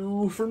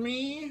 2 for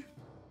me?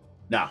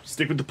 Nah,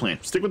 stick with the plan.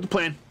 Stick with the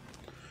plan.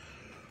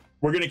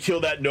 We're going to kill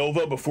that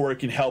Nova before it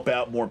can help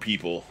out more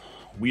people.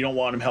 We don't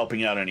want him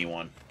helping out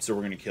anyone, so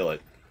we're going to kill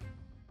it.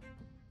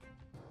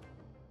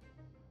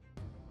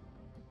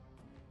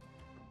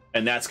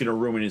 And that's going to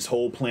ruin his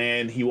whole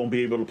plan. He won't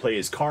be able to play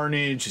his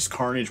Carnage. His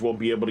Carnage won't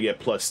be able to get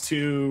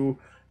 +2.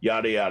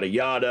 Yada, yada,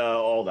 yada.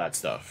 All that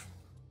stuff.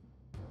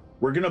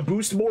 We're going to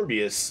boost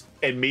Morbius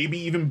and maybe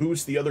even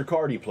boost the other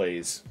card he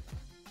plays.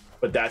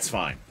 But that's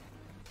fine.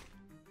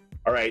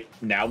 All right,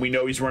 now we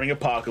know he's running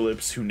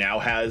Apocalypse, who now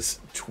has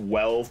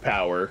 12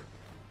 power.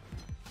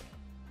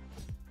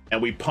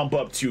 And we pump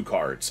up 2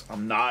 cards.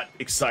 I'm not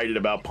excited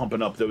about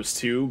pumping up those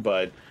 2,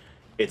 but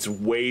it's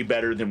way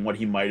better than what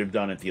he might have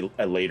done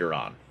at later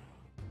on.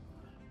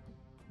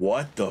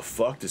 What the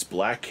fuck does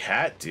Black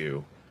Cat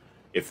do?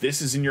 If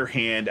this is in your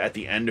hand at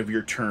the end of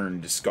your turn,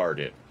 discard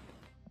it.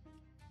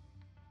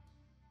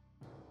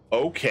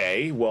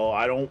 Okay, well,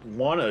 I don't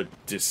want to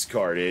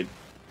discard it.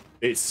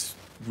 It's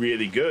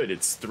really good.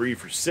 It's 3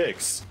 for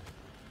 6.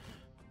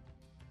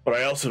 But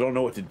I also don't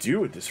know what to do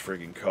with this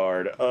friggin'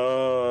 card.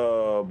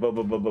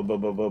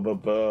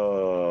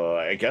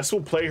 I guess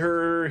we'll play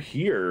her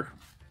here.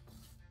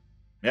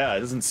 Yeah, it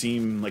doesn't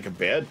seem like a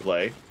bad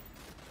play.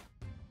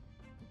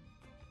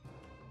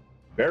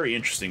 Very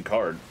interesting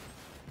card.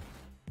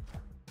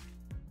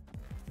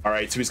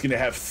 Alright, so he's going to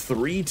have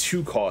 3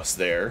 2 costs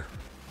there.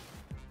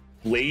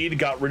 Blade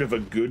got rid of a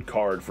good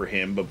card for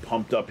him, but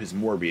pumped up his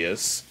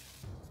Morbius.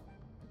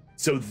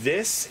 So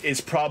this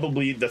is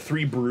probably the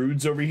 3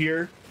 Broods over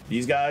here.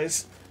 These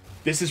guys.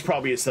 This is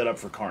probably a setup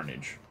for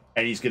Carnage.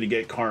 And he's going to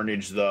get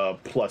Carnage the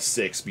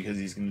 +6 because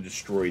he's going to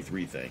destroy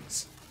 3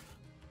 things.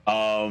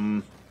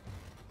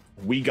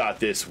 We got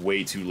this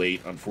way too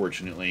late,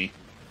 unfortunately.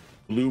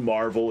 Blue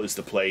Marvel is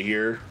the play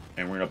here,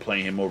 and we're going to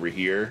play him over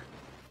here.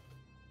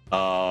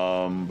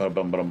 Yeah,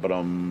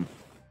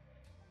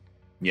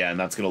 and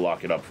that's going to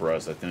lock it up for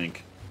us, I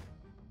think.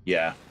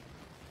 Yeah.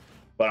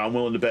 But I'm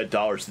willing to bet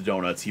dollars to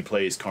donuts he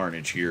plays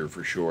Carnage here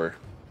for sure.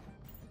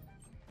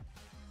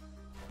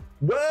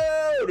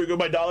 Whoa! There go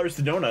my dollars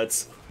to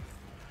donuts.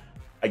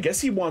 I guess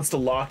he wants to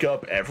lock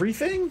up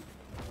everything?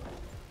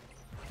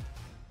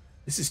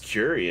 This is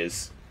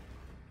curious.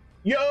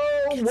 Yo,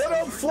 what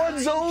up, Flood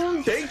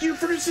Zone? Thank you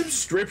for the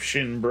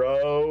subscription,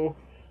 bro.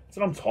 That's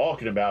what I'm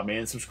talking about,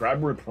 man.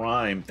 Subscriber with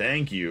Prime.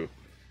 Thank you.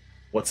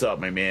 What's up,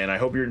 my man? I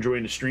hope you're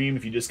enjoying the stream.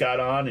 If you just got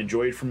on,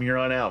 enjoy it from here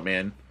on out,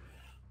 man.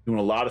 Doing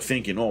a lot of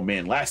thinking. Oh,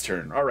 man, last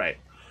turn. All right.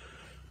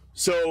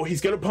 So he's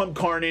going to pump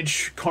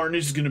Carnage.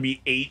 Carnage is going to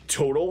be 8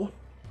 total.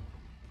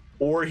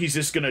 Or he's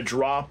just going to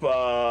drop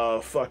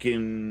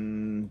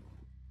fucking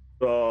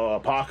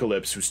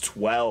Apocalypse, who's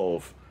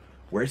 12.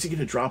 Where's he going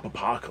to drop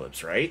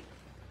Apocalypse, right?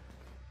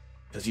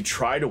 Does he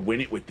try to win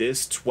it with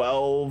this?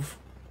 12,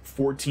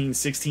 14,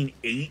 16,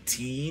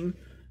 18?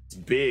 It's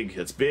big.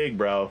 That's big,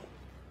 bro.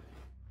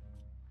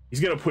 He's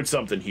going to put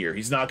something here.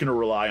 He's not going to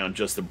rely on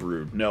just the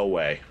Brood. No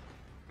way.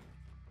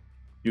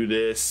 Do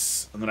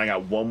this. And then I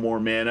got 1 more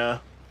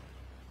mana.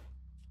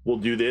 We'll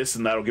do this,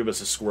 and that'll give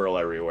us a squirrel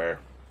everywhere.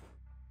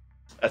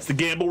 That's the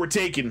gamble we're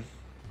taking.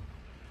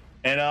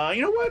 And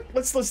you know what?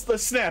 Let's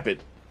snap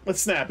it.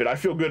 Let's snap it. I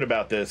feel good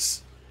about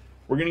this.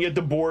 We're going to get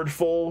the board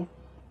full.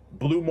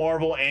 Blue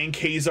Marvel and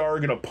Kazar are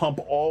going to pump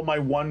all my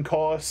 1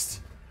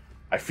 cost.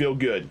 I feel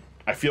good.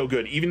 I feel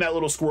good. Even that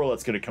little squirrel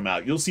that's going to come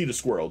out. You'll see the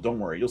squirrel. Don't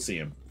worry. You'll see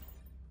him.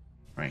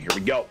 All right, here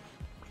we go.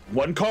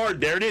 1 card.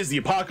 There it is, the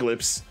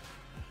Apocalypse.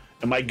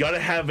 Am I going to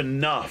have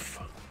enough?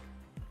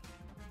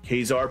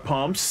 Kazar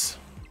pumps.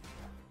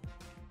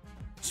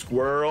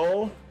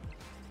 Squirrel.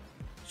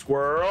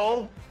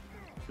 Squirrel.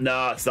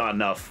 Nah, it's not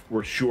enough.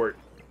 We're short.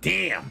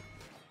 Damn.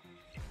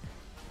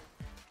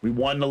 We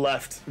won the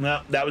left.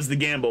 No, that was the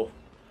gamble.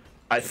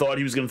 I thought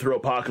he was going to throw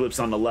Apocalypse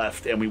on the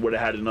left, and we would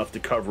have had enough to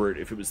cover it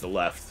if it was the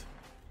left.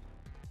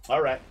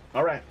 All right.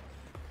 All right.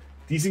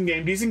 Decent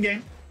game. Decent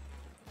game.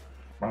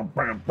 All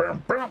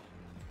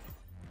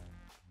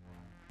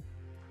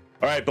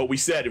right, but we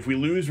said if we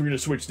lose, we're going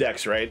to switch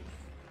decks, right?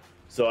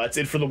 So that's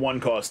it for the 1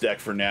 cost deck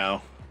for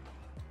now.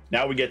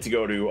 Now we get to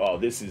go to... Oh,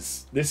 this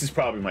is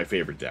probably my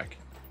favorite deck.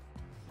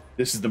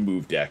 This is the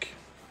move deck.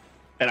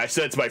 And I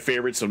said it's my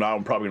favorite, so now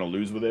I'm probably going to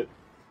lose with it.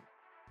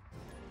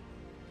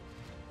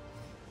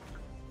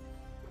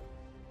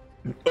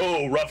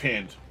 Oh, rough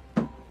hand.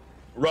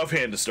 Rough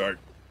hand to start.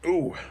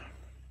 Ooh.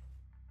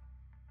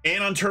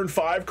 And on turn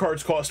 5,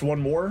 cards cost 1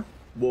 more.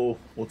 We'll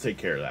take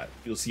care of that.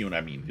 You'll see what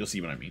I mean. You'll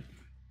see what I mean.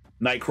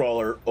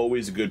 Nightcrawler,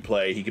 always a good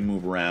play. He can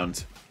move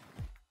around.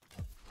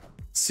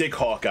 Sick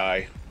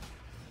Hawkeye.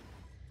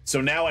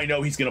 So now I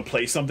know he's going to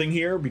play something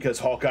here because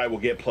Hawkeye will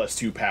get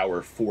 +2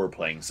 power for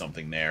playing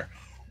something there.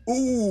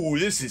 Ooh,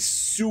 this is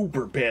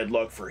super bad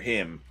luck for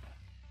him.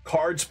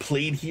 Cards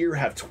played here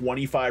have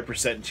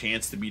 25%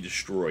 chance to be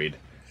destroyed.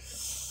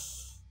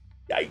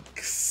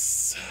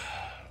 Yikes.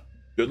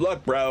 Good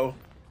luck, bro.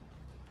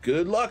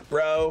 Good luck,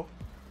 bro.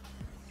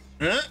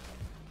 Huh?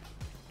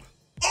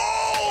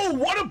 Oh,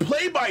 what a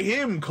play by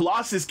him.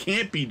 Colossus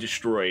can't be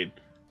destroyed.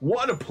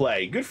 What a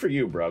play. Good for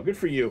you, bro. Good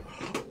for you.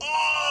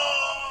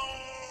 Oh!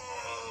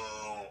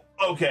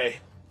 Okay,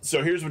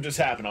 so here's what just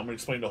happened. I'm going to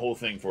explain the whole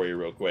thing for you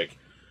real quick.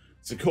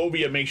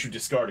 Sokovia makes you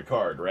discard a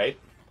card, right?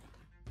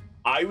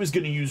 I was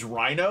going to use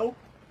Rhino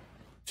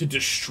to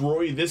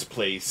destroy this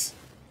place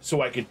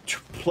so I could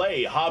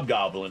play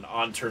Hobgoblin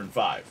on turn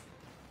 5.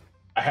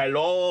 I had it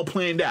all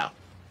planned out.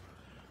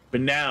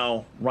 But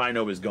now,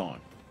 Rhino is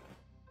gone.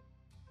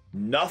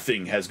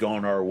 Nothing has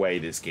gone our way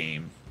this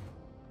game.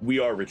 We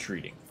are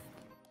retreating.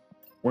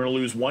 We're going to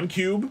lose 1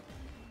 cube.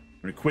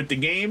 We're going to quit the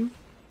game.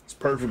 It's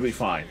perfectly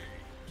fine.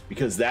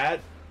 Because that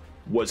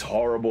was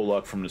horrible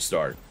luck from the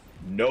start.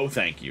 No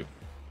thank you.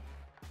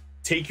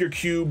 Take your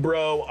cube,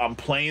 bro. I'm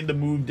playing the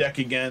move deck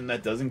again.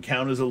 That doesn't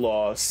count as a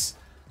loss.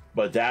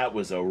 But that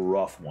was a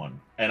rough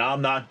one. And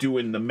I'm not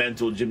doing the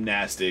mental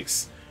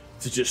gymnastics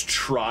to just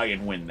try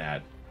and win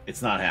that.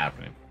 It's not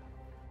happening.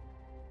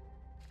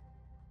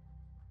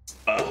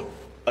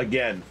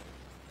 Again,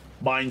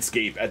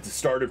 Mindscape at the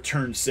start of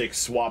turn 6,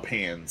 swap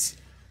hands.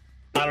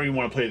 I don't even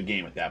want to play the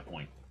game at that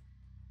point.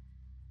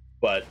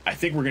 But I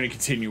think we're going to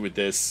continue with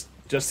this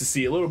just to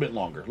see a little bit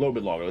longer.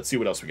 Let's see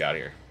what else we got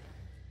here.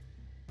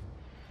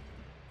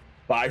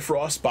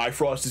 Bifrost.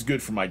 Bifrost is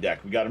good for my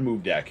deck. We got a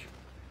move deck.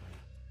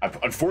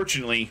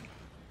 Unfortunately,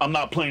 I'm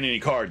not playing any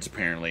cards,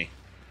 apparently.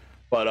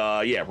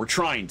 But, yeah, we're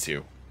trying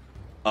to.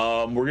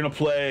 We're going to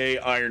play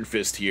Iron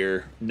Fist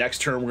here.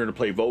 Next turn, we're going to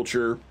play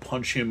Vulture.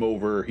 Punch him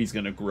over. He's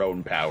going to grow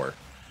in power.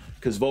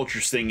 Because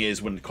Vulture's thing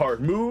is when the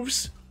card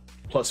moves,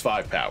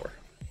 +5 power.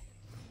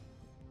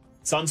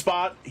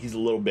 Sunspot, he's a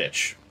little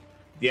bitch.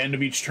 The end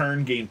of each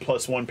turn, gain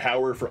 +1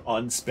 power for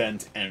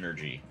unspent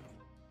energy.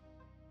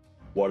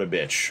 What a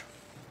bitch.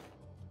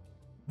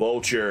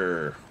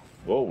 Vulture.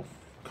 Whoa.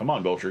 Come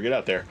on, Vulture. Get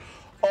out there.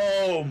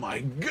 Oh, my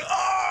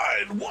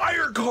God. Why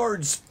are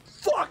cards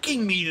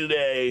fucking me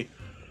today?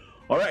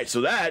 All right,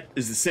 so that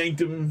is the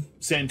Sanctum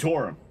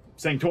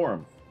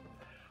Sanctorum,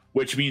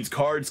 which means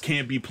cards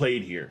can't be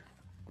played here.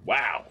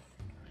 Wow.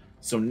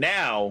 So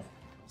now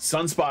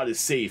Sunspot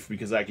is safe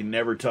because I can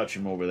never touch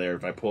him over there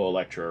if I pull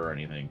Electra or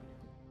anything.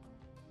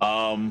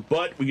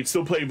 But we can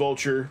still play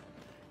Vulture.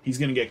 He's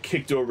going to get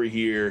kicked over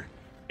here,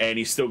 and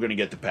he's still going to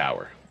get the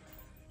power.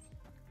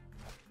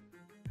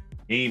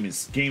 Game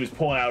is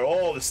pulling out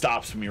all the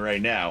stops for me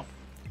right now.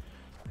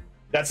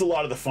 That's a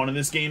lot of the fun in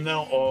this game,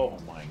 though. Oh,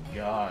 my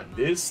God.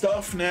 This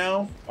stuff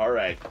now? All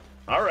right.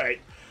 All right.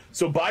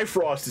 So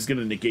Bifrost is going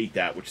to negate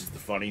that, which is the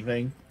funny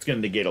thing. It's going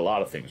to negate a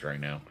lot of things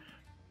right now.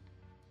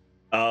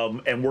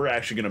 And we're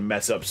actually going to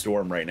mess up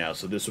Storm right now,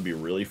 so this will be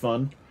really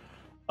fun.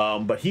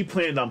 But he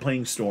planned on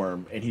playing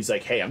Storm, and he's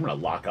like, hey, I'm going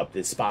to lock up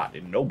this spot,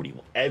 and nobody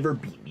will ever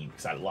beat me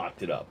because I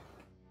locked it up.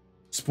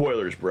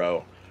 Spoilers,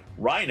 bro.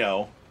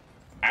 Rhino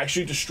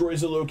actually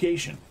destroys the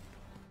location.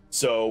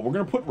 So we're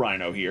going to put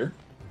Rhino here.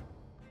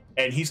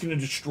 And he's going to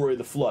destroy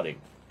the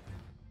flooding.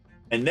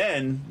 And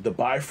then the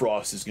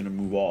Bifrost is going to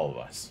move all of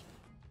us.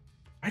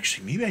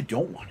 Actually, maybe I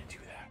don't want to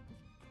do that.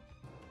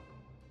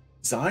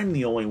 Because I'm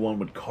the only one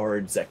with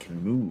cards that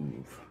can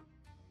move.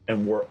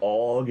 And we're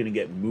all going to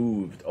get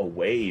moved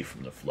away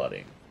from the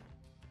flooding.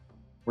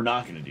 We're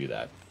not going to do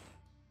that.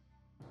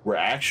 We're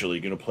actually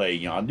going to play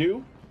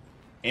Yondu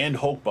and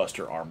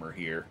Hulkbuster armor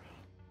here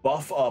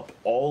buff up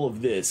all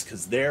of this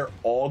because they're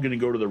all going to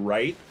go to the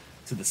right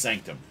to the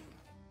Sanctum.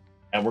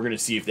 And we're going to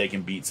see if they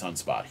can beat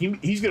Sunspot.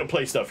 He's going to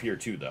play stuff here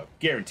too, though.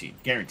 Guaranteed.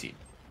 Guaranteed.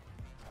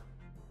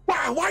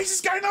 Wow, why is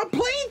this guy not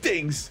playing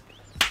things?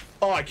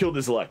 Oh, I killed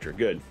this Electra.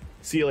 Good.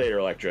 See you later,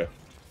 Electra.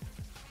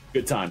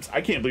 Good times.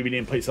 I can't believe he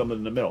didn't play something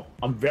in the middle.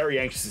 I'm very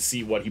anxious to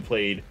see what he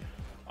played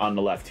on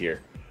the left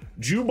here.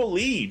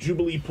 Jubilee.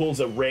 Jubilee pulls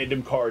a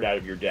random card out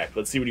of your deck.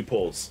 Let's see what he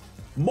pulls.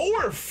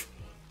 Morph!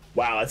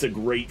 Wow, that's a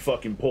great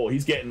fucking pull.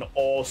 He's getting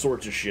all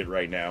sorts of shit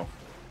right now.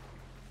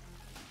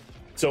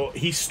 So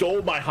he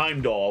stole my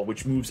Heimdall,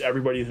 which moves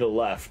everybody to the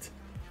left.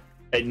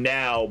 And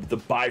now the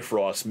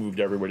Bifrost moved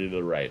everybody to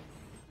the right.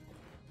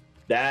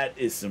 That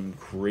is some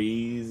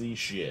crazy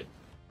shit.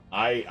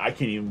 I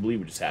can't even believe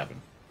what just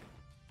happened.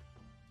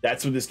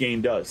 That's what this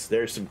game does.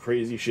 There's some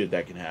crazy shit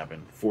that can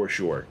happen, for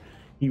sure.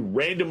 He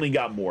randomly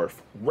got Morph,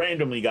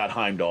 randomly got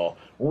Heimdall,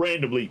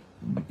 randomly,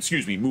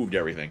 moved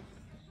everything.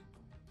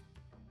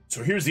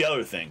 So here's the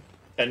other thing.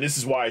 And this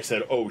is why I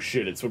said, oh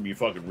shit, it's going to be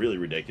fucking really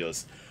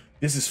ridiculous.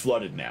 This is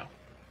flooded now.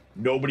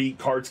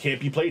 Cards can't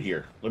be played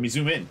here. Let me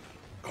zoom in.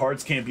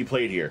 Cards can't be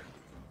played here.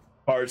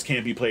 Cards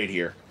can't be played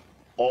here.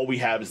 All we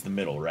have is the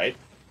middle, right?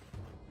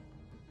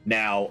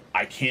 Now,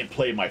 I can't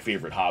play my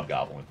favorite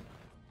Hobgoblin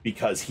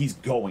because he's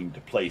going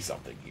to play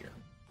something here.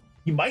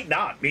 He might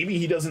not. Maybe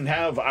he doesn't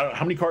have...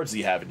 how many cards does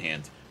he have in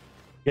hand?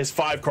 He has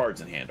 5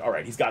 cards in hand. All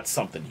right, he's got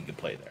something he can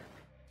play there.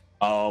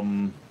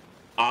 I'm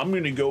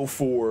going to go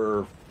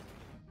for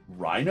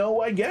Rhino,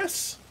 I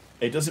guess.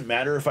 It doesn't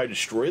matter if I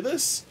destroy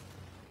this.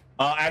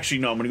 Actually,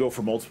 no, I'm going to go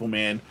for multiple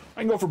man.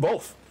 I can go for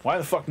both. Why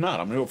the fuck not?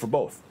 I'm going to go for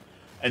both.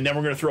 And then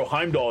we're going to throw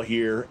Heimdall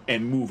here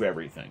and move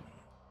everything.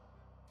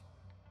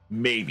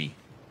 Maybe.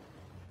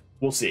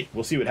 We'll see.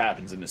 We'll see what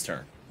happens in this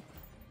turn.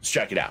 Let's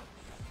check it out.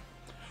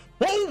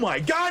 Oh my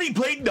god, he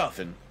played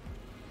nothing.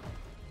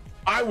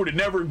 I would have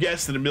never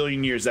guessed in a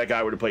million years that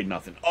guy would have played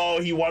nothing.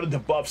 Oh, he wanted to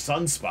buff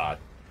Sunspot.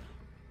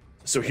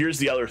 So here's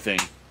the other thing.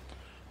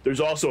 There's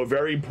also a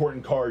very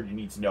important card you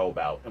need to know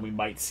about, and we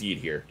might see it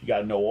here. You got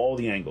to know all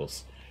the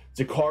angles. It's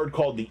a card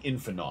called the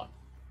Infinaut.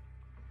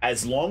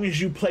 As long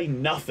as you play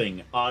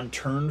nothing on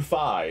turn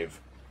 5,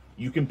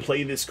 you can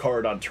play this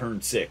card on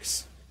turn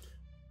 6.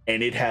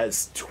 And it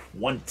has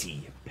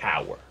 20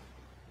 power.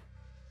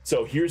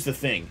 So here's the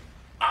thing.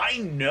 I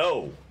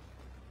know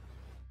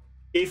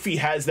if he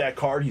has that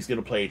card, he's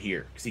going to play it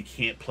here because he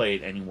can't play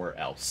it anywhere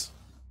else.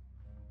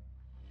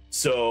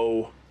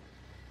 So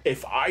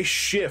if I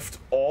shift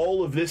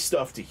all of this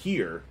stuff to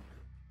here,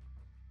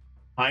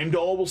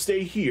 Heimdall will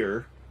stay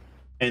here,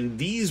 and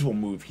these will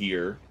move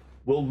here.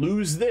 We'll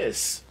lose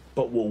this,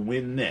 but we'll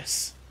win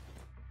this.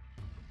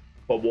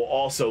 But we'll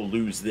also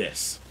lose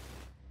this.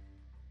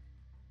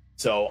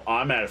 So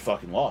I'm at a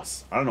fucking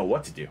loss. I don't know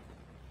what to do.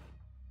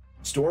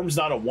 Storm's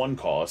not a 1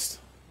 cost.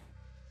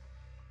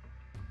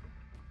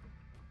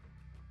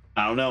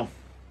 I don't know.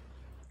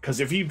 Because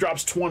if he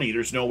drops 20,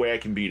 there's no way I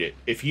can beat it.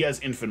 If he has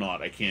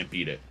Infinaut, I can't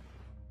beat it.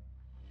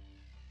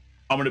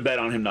 I'm going to bet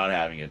on him not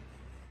having it.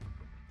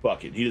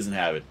 Fuck it. He doesn't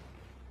have it.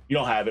 You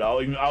don't have it.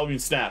 I'll even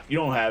snap. You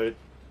don't have it.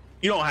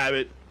 You don't have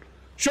it.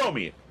 Show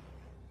me it.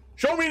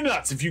 Show me the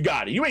nuts if you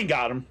got it. You ain't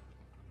got him.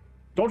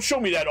 Don't show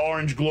me that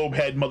orange globe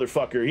head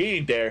motherfucker. He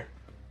ain't there.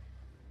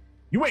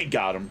 You ain't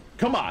got him.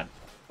 Come on.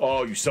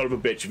 Oh, you son of a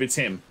bitch. If it's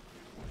him.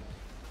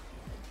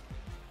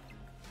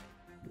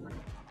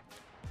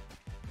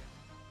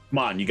 Come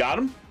on. You got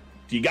him?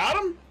 Do you got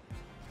him?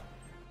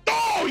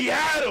 Oh, you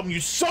had him. You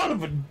son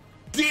of a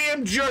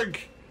damn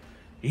jerk.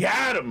 You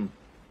had him.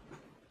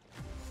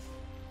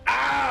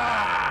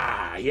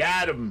 Ah, you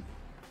had him.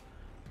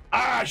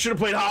 Ah, I should have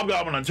played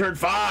Hobgoblin on turn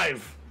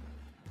 5.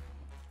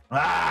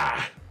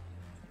 Ah.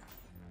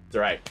 It's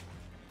all right.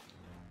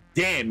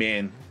 Damn,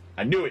 man.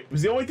 I knew it. It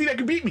was the only thing that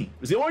could beat me.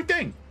 It was the only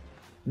thing.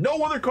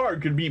 No other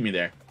card could beat me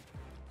there.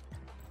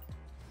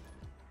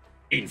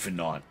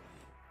 Infinaut.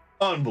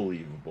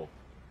 Unbelievable.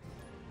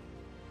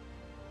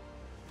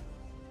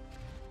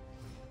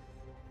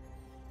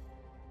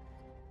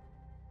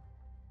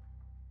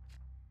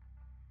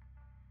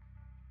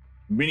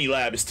 Mini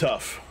Lab is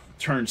tough.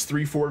 Turns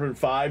 3, 4, and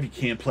 5. You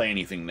can't play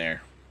anything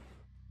there.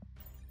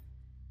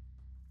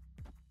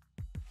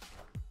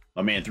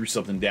 My man threw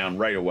something down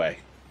right away.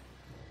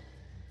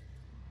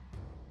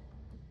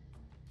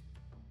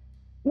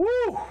 Woo!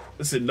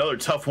 This is another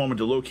tough one with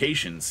the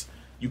locations.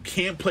 You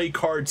can't play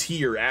cards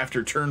here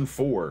after turn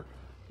 4.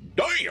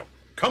 Damn!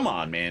 Come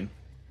on, man.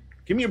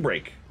 Give me a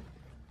break.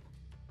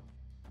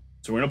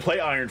 So we're going to play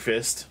Iron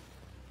Fist.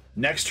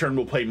 Next turn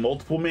we'll play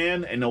Multiple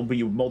Man, and there'll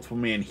be Multiple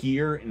Man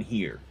here and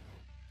here.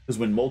 Because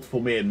when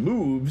Multiple Man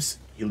moves,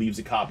 he leaves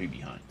a copy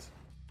behind.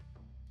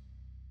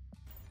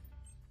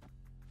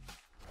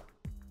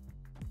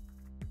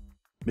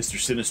 Mr.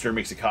 Sinister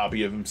makes a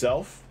copy of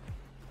himself.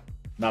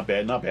 Not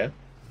bad, not bad.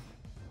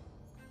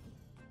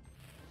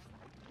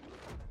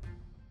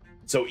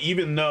 So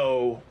even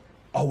though...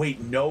 Oh, wait,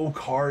 no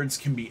cards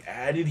can be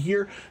added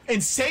here?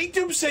 And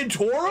Sanctum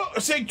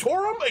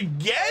Sanctorum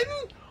again?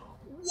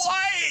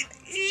 What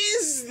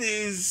is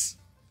this?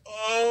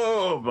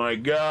 Oh, my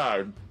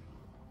God.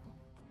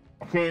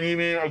 I can't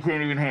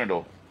even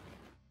handle.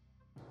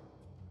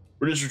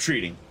 We're just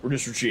retreating.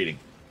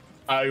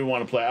 I don't even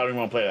want to play. I don't even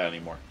want to play that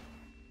anymore.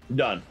 I'm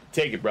done.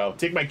 Take it, bro.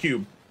 Take my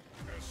cube.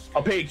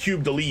 I'll pay a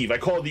cube to leave. I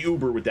called the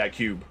Uber with that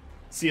cube.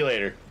 See you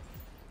later.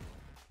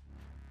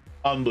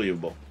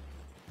 Unbelievable.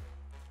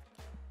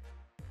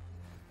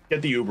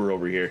 Get the Uber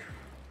over here.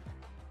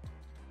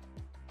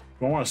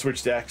 Do I want to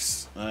switch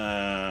decks? No,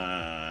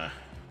 I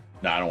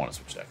don't want to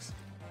switch decks.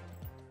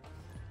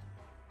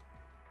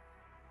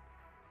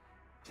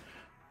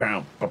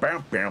 Bam,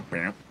 bam, bam,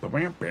 bam,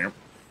 bam, bam.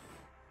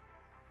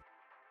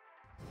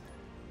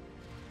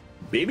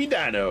 Baby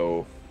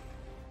Dino.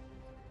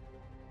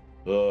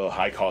 Ugh,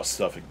 high cost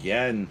stuff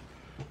again.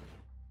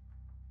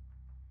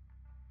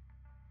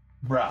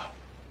 Bruh.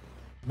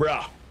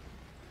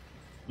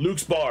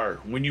 Luke's Bar.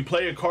 When you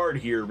play a card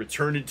here,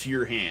 return it to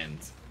your hand.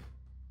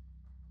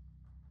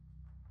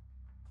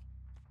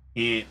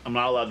 And I'm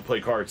not allowed to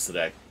play cards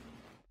today.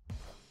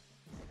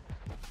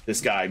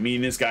 Me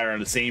and this guy are on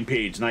the same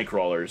page,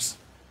 Nightcrawlers.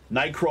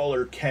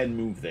 Nightcrawler can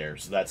move there,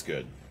 so that's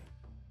good.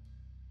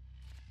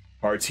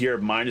 Cards here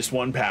have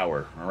 -1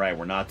 power. Alright,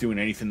 we're not doing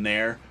anything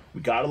there.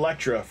 We got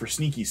Electra for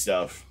sneaky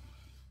stuff.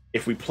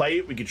 If we play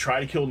it, we could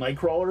try to kill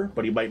Nightcrawler,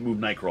 but he might move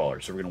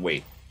Nightcrawler, so we're gonna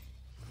wait.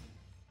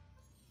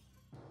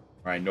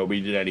 Alright,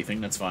 nobody did anything.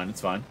 That's fine,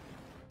 it's fine.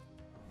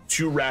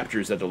 2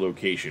 raptors at the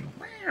location.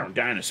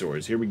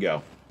 Dinosaurs, here we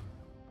go.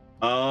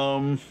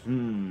 The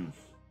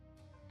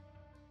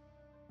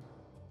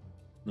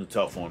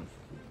tough one.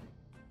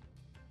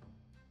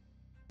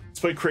 Let's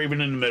play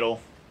Kraven in the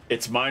middle.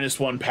 It's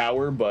 -1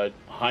 power, but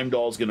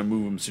Heimdall's gonna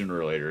move him sooner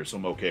or later, so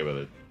I'm okay with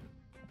it.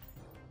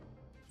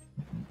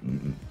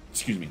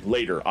 Excuse me,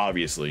 later,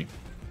 obviously.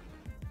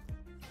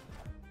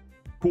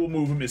 Cool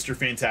move, Mr.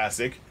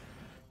 Fantastic.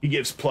 He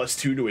gives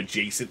 +2 to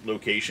adjacent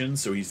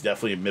locations, so he's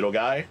definitely a middle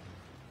guy.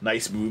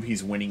 Nice move.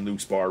 He's winning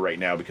Luke's Bar right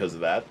now because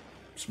of that.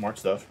 Smart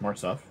stuff, smart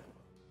stuff.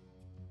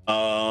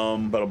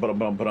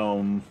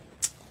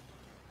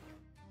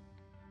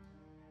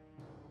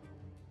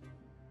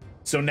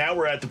 So now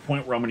we're at the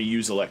point where I'm going to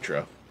use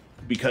Electra.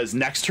 Because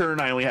next turn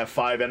I only have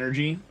 5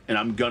 energy, and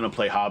I'm going to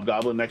play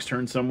Hobgoblin next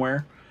turn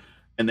somewhere.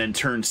 And then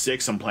turn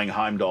 6, I'm playing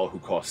Heimdall, who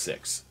costs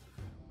 6.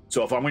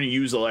 So if I'm going to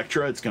use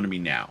Electra, it's going to be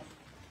now.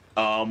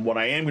 What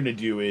I am going to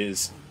do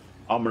is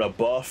I'm going to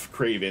buff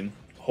Kraven.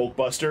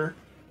 Hulkbuster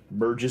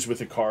merges with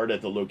a card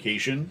at the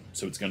location,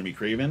 so it's going to be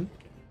Kraven.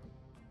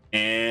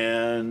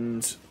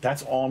 And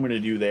that's all I'm going to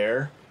do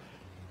there.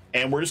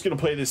 And we're just going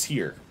to play this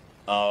here.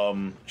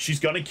 She's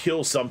going to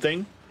kill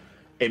something.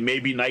 It may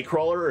be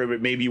Nightcrawler, or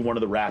it may be one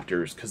of the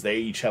Raptors, because they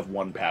each have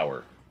 1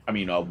 power. I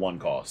mean, 1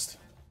 cost.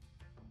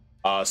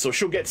 So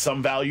she'll get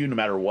some value no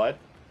matter what.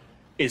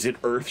 Is it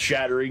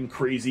earth-shattering,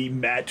 crazy,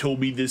 Matt told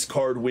me this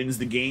card wins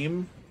the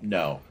game?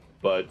 No,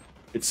 but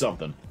it's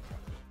something.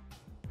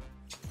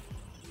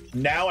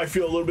 Now I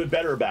feel a little bit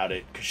better about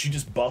it, because she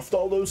just buffed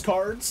all those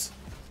cards,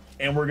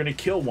 and we're going to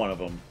kill one of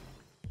them.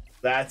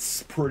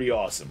 That's pretty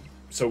awesome.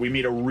 So we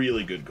made a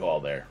really good call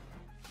there.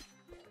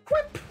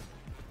 Whip!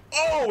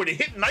 Oh, and it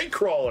hit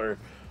Nightcrawler.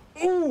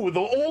 Ooh, the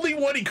only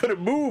one he could have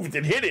moved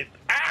and hit it.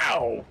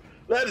 Ow!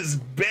 That is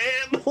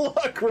bad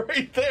luck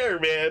right there,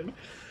 man.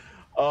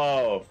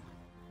 Oh.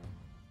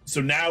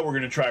 So now we're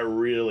going to try a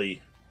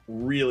really,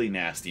 really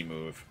nasty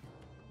move.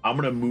 I'm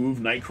going to move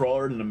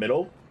Nightcrawler in the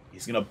middle.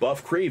 He's going to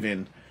buff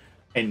Kraven.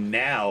 And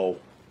now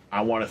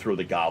I want to throw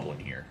the Goblin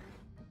here.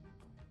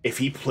 If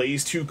he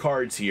plays 2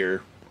 cards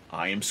here,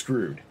 I am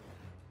screwed.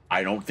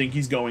 I don't think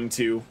he's going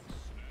to.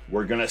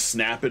 We're going to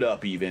snap it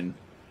up even.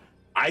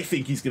 I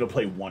think he's going to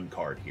play 1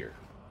 card here.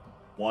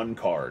 1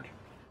 card.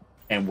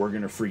 And we're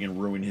going to freaking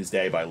ruin his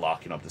day by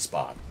locking up the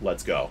spot.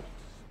 Let's go.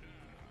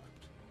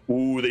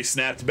 Ooh, they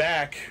snapped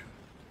back.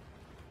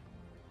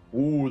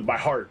 Ooh, my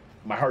heart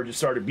just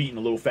started beating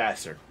a little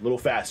faster. A little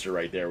faster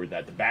right there with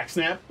that. The back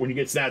snap, when you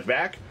get snapped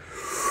back.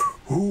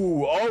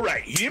 Ooh, all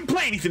right. He didn't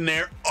play anything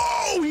there.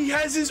 Oh, he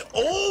has his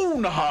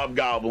own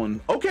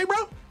Hobgoblin. Okay,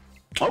 bro.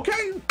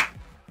 Okay.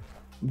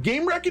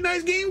 Game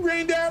recognized game,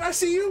 Granddad. I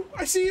see you.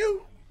 I see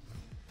you.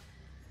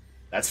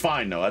 That's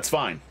fine, though. That's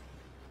fine.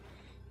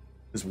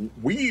 Because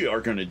we are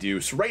going to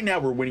do... So right now,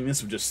 we're winning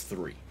this with just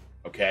 3.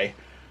 Okay?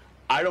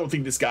 I don't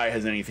think this guy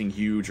has anything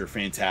huge or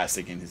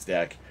fantastic in his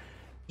deck.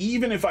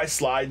 Even if I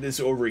slide this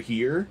over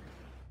here,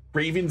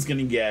 Raven's going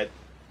to get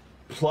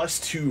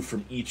 +2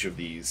 from each of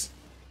these.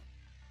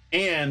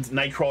 And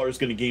Nightcrawler is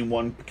going to gain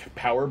 1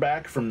 power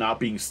back from not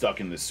being stuck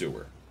in the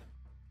sewer.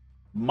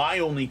 My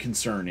only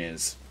concern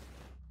is...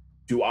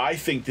 Do I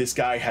think this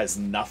guy has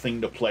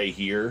nothing to play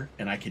here,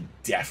 and I could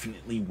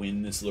definitely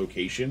win this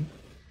location?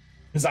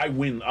 Because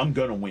I'm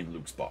gonna win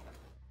Luke's Bar.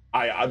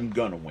 I'm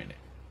gonna win it.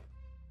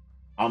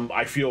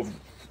 I feel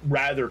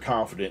rather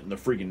confident in the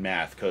friggin'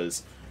 math,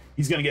 because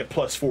he's gonna get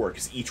 +4,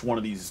 because each one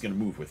of these is gonna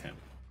move with him.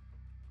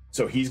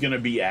 So he's gonna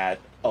be at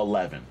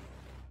 11.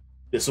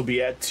 This will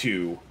be at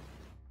 2,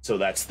 so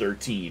that's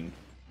 13.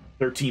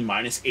 13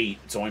 minus 8,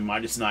 it's only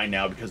 -9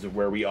 now because of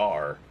where we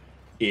are,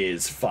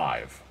 is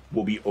 5.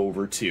 Will be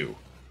over 2.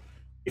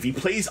 If he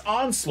plays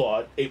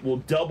Onslaught, it will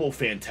double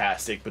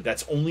Fantastic, but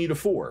that's only to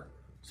 4.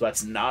 So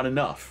that's not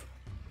enough.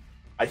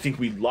 I think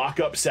we lock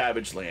up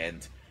Savage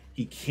Land.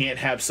 He can't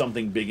have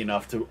something big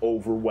enough to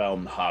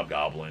overwhelm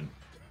Hobgoblin,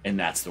 and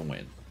that's the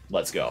win.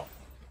 Let's go.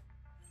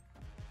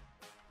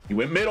 He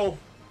went middle.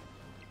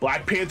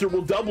 Black Panther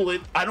will double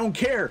it. I don't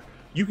care.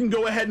 You can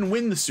go ahead and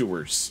win the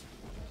sewers.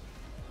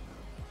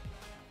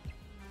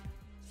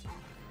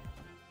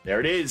 There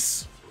it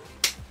is.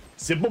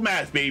 Simple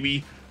math,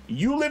 baby.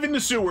 You live in the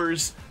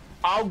sewers.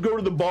 I'll go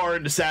to the bar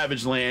in the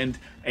Savage Land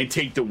and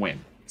take the win.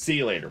 See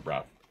you later,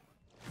 bro.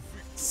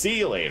 See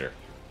you later.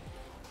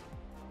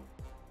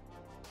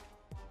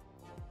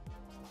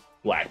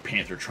 Black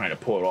Panther trying to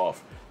pull it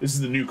off. This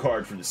is the new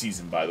card for the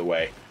season, by the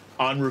way.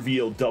 On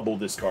reveal, double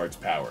this card's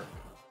power.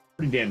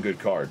 Pretty damn good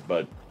card,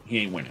 but he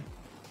ain't winning.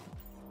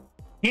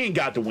 He ain't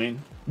got the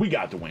win. We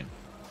got the win.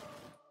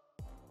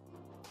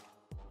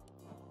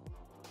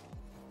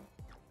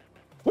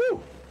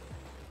 Woo!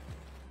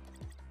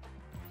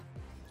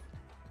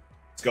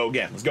 Let's go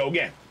again. Let's go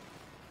again.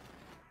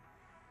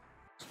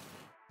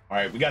 All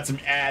right, we got some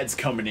ads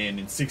coming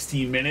in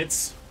 16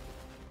 minutes.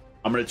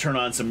 I'm going to turn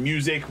on some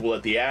music. We'll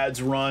let the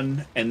ads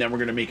run, and then we're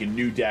going to make a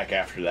new deck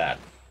after that.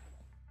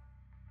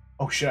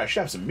 Oh, shit, I should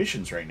have some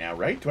missions right now,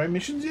 right? Do I have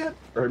missions yet?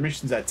 Or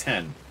missions at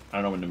 10? I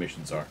don't know when the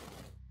missions are.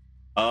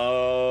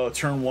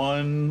 Turn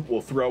 1,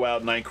 we'll throw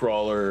out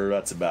Nightcrawler.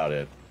 That's about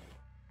it.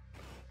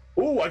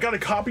 Oh, I got a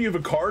copy of a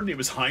card, and it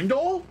was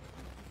Heimdall?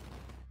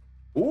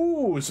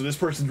 Ooh, so this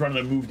person's running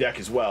a move deck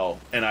as well,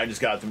 and I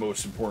just got the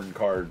most important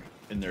card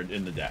in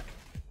the deck.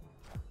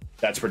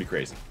 That's pretty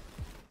crazy.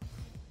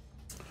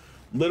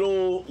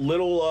 Little,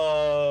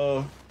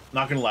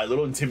 not gonna lie,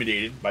 little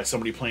intimidated by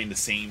somebody playing the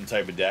same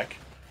type of deck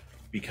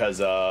because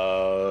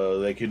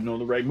they could know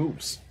the right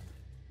moves.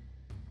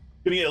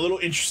 Gonna get a little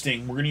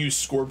interesting. We're gonna use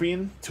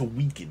Scorpion to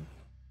weaken.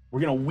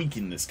 We're gonna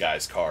weaken this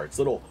guy's cards.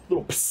 Little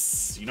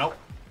psst, you know?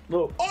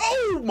 Little.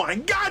 Oh my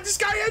God! This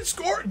guy had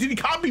Did he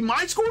copy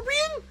my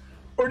Scorpion,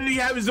 or did he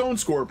have his own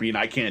Scorpion?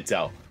 I can't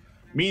tell.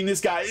 Me and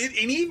this guy,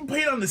 and he even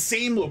played on the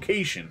same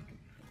location.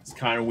 It's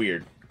kind of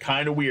weird.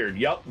 Kind of weird.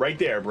 Yup, right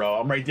there, bro.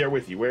 I'm right there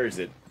with you. Where is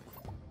it?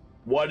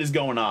 What is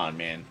going on,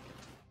 man?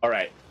 All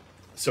right.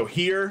 So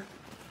here,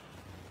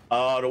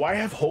 do I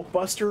have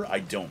Hulkbuster? I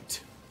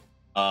don't.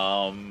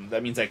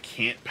 That means I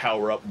can't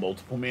power up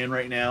Multiple Man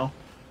right now,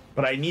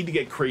 but I need to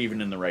get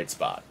Kraven in the right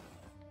spot.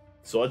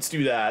 So let's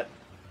do that,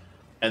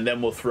 and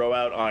then we'll throw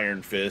out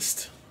Iron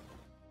Fist,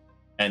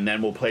 and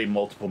then we'll play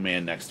Multiple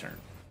Man next turn.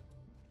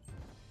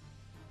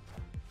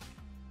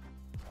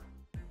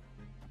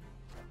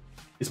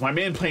 Is my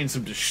man playing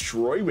some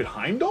Destroy with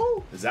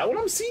Heimdall? Is that what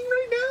I'm seeing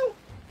right now?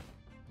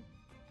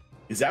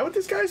 Is that what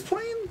this guy's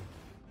playing?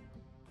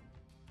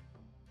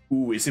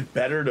 Ooh, is it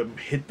better to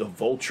hit the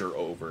Vulture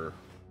over?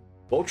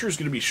 Vulture's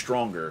going to be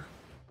stronger.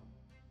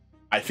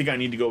 I think I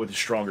need to go with the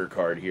stronger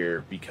card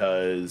here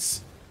because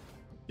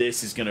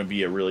this is going to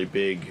be a really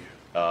big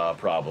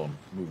problem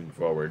moving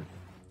forward.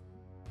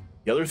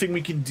 The other thing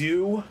we can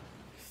do...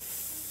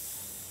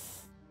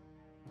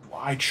 Do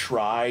I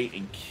try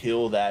and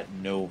kill that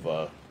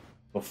Nova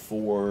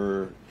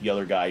before the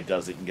other guy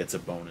does it and gets a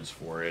bonus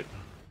for it?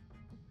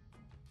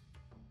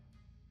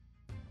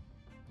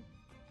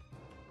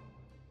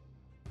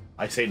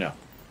 I say no.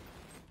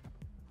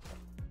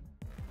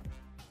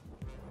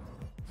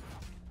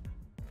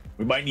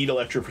 We might need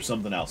Electro for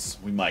something else.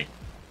 We might.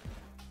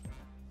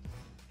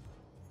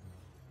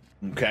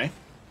 Okay.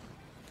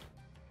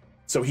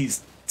 So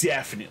he's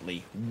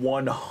definitely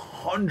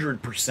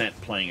 100%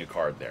 playing a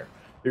card there.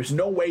 There's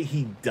no way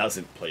he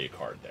doesn't play a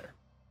card there.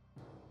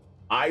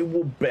 I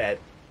will bet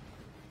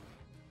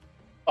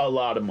a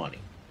lot of money.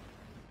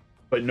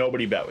 But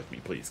nobody bet with me,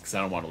 please, because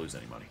I don't want to lose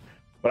any money.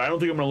 But I don't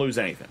think I'm going to lose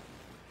anything.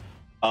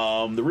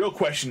 The real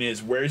question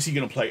is, where is he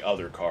going to play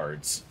other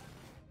cards?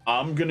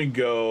 I'm going to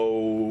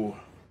go...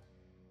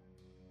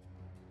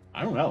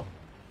 I don't know.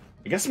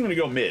 I guess I'm going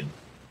to go mid.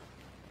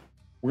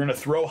 We're going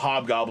to throw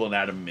Hobgoblin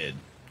at him mid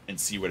and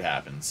see what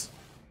happens.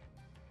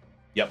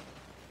 Yep.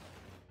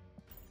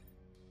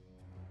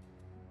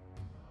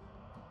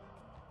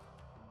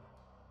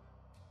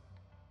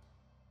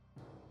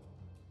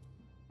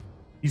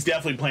 He's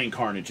definitely playing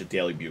Carnage at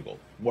Daily Bugle.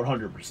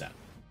 100%.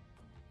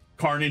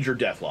 Carnage or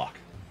Deathlock.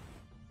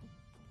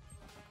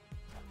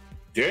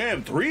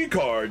 Damn, 3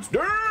 cards.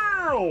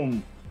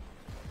 Damn!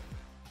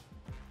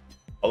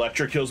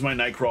 Electra kills my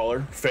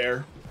Nightcrawler.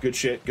 Fair. Good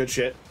shit. Good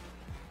shit.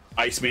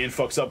 Iceman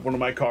fucks up one of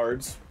my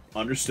cards.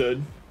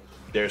 Understood.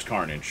 There's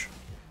Carnage.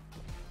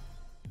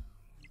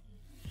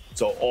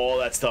 So all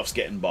that stuff's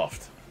getting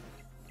buffed.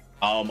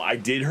 I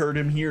did hurt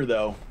him here,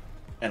 though.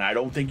 And I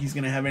don't think he's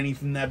going to have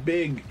anything that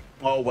big.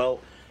 Oh, well,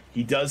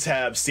 he does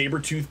have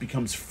Sabretooth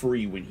becomes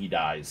free when he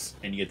dies.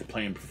 And you get to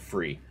play him for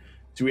free.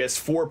 So he has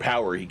 4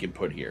 power he can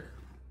put here.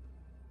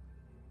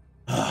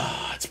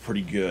 That's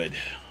pretty good.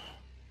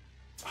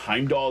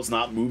 Heimdall's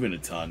not moving a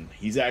ton.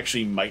 He's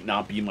actually might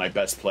not be my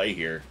best play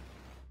here.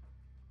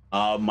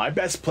 My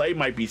best play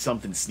might be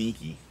something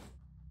sneaky.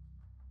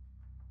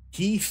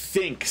 He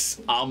thinks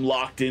I'm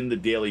locked in the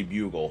Daily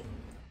Bugle.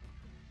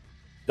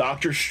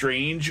 Doctor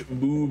Strange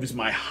moves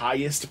my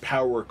highest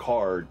power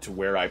card to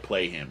where I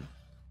play him.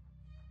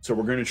 So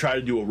we're going to try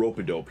to do a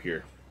rope-a-dope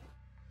here.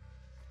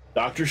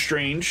 Doctor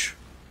Strange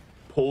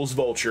pulls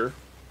Vulture,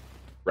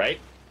 right?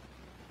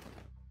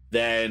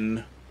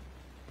 Then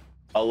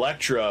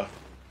Elektra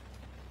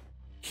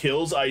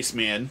kills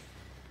Iceman.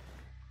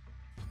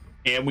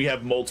 And we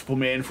have Multiple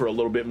Man for a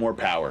little bit more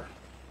power.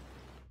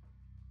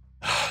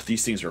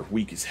 These things are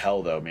weak as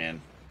hell, though,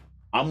 man.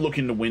 I'm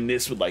looking to win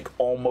this with, like,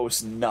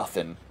 almost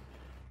nothing.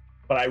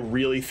 But I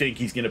really think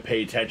he's going to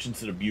pay attention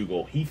to the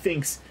bugle. He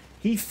thinks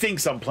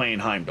I'm playing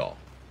Heimdall.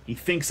 He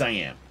thinks I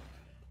am.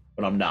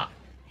 But I'm not.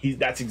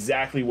 That's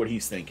exactly what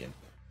he's thinking.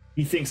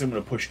 He thinks I'm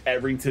going to push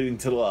everything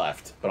to the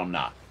left, but I'm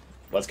not.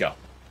 Let's go.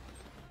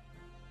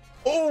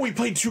 Oh, we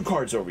played 2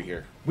 cards over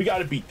here. We got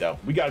to beat, though.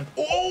 We got to...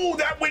 Oh,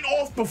 that went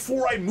off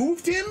before I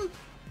moved him?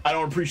 I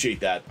don't appreciate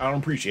that. I don't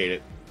appreciate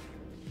it.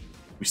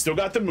 We still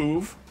got the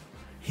move.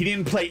 He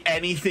didn't play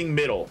anything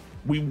middle.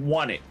 We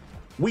won it.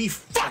 We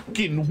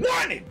fucking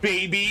won it,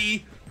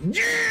 baby!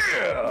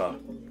 Yeah!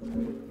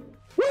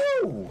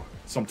 Woo!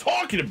 That's what I'm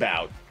talking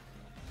about.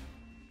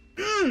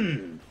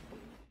 There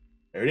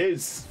it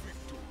is.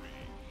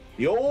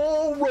 The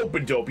old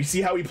rope-a-dope. You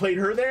see how he played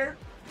her there?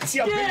 You see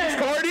how big this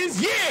card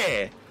is?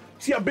 Yeah!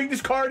 See how big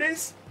this card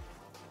is?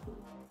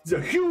 It's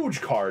a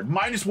huge card.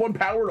 -1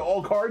 power to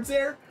all cards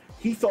there.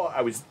 He thought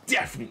I was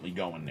definitely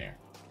going there.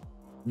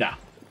 Nah,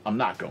 I'm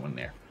not going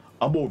there.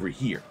 I'm over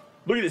here.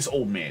 Look at this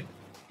old man.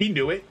 He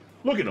knew it.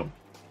 Look at him.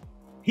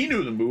 He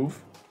knew the move.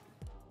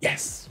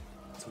 Yes.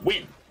 It's a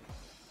win.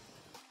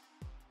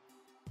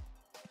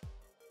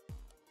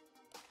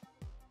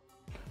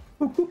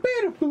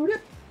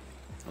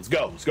 Let's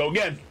go. Let's go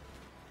again.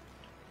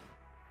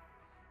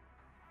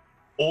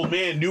 Old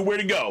man knew where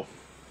to go.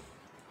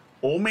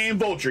 Old man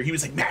Vulture. He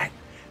was like,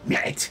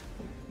 Matt,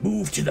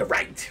 move to the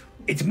right.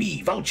 It's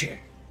me, Vulture.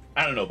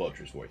 I don't know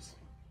Vulture's voice.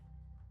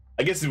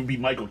 I guess it would be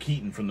Michael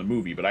Keaton from the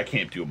movie, but I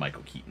can't do a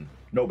Michael Keaton.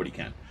 Nobody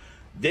can.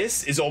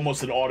 This is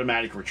almost an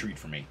automatic retreat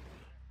for me.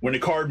 When a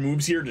card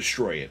moves here,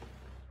 destroy it.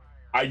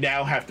 I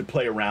now have to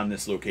play around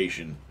this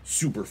location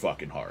super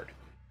fucking hard.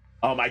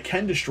 I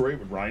can destroy it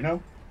with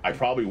Rhino. I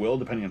probably will,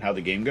 depending on how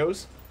the game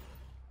goes.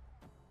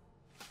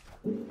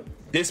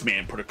 This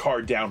man put a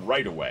card down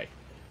right away.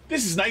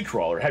 This is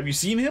Nightcrawler. Have you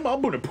seen him?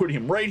 I'm going to put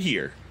him right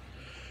here.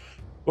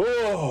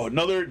 Oh,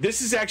 another...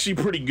 This is actually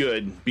pretty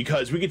good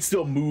because we could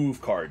still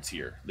move cards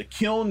here. The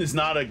Kiln is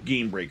not a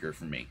game breaker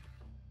for me.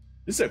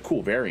 This is a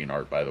cool variant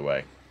art, by the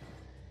way.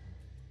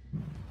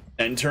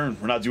 End turn.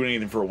 We're not doing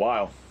anything for a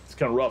while. It's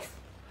kind of rough.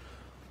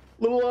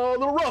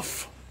 Little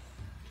rough.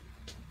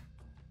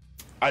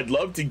 I'd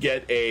love to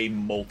get a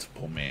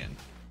Multiple Man.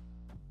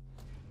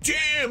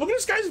 Damn, look at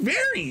this guy's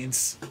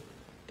variants.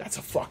 That's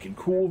a fucking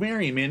cool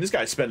variant, man. This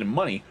guy's spending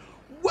money.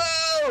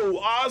 Whoa,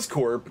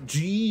 Oscorp.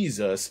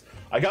 Jesus.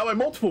 I got my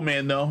Multiple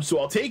Man, though, so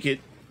I'll take it.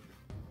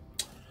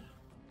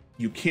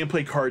 You can't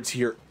play cards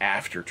here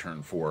after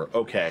turn 4.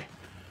 Okay.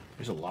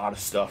 There's a lot of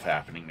stuff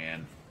happening,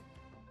 man.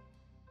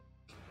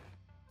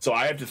 So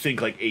I have to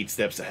think like 8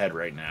 steps ahead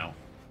right now.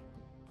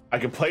 I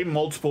can play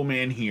Multiple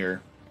Man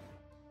here.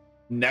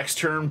 Next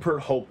turn,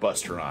 put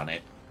Hulkbuster on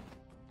it.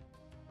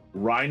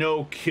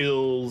 Rhino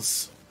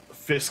kills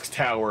Fisk's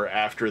Tower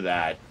after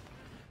that.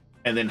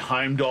 And then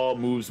Heimdall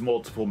moves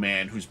Multiple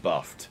Man, who's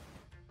buffed.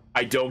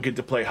 I don't get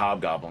to play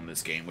Hobgoblin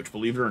this game, which,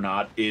 believe it or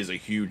not, is a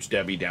huge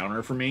Debbie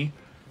Downer for me.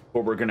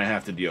 But we're going to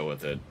have to deal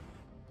with it.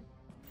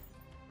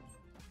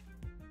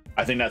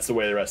 I think that's the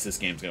way the rest of this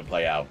game's going to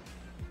play out.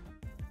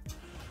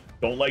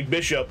 Don't like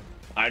Bishop.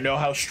 I know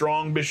how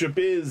strong Bishop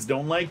is.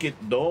 Don't like it.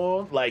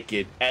 Don't like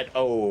it at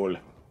all.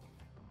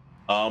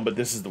 But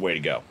this is the way to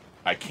go.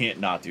 I can't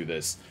not do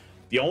this.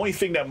 The only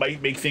thing that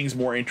might make things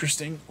more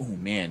interesting... Oh,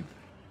 man.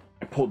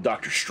 I pulled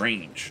Doctor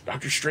Strange.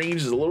 Doctor Strange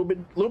is a little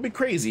bit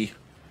crazy.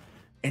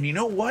 And you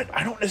know what?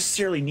 I don't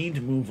necessarily need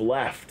to move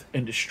left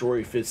and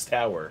destroy Fisk's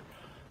Tower.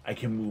 I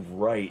can move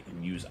right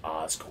and use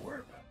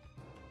Oscorp.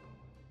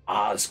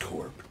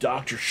 Oscorp.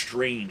 Doctor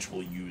Strange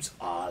will use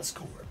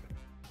Oscorp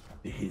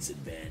to his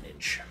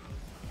advantage.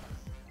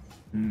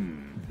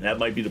 That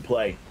might be the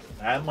play.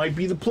 That might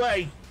be the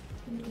play.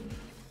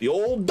 The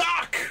old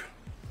Doc.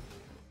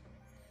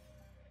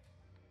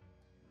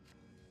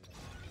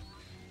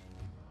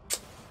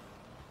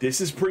 This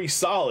is pretty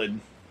solid.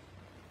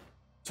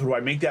 So do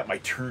I make that my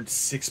turn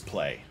 6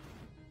 play?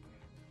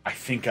 I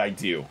think I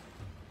do.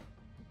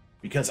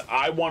 Because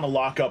I want to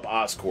lock up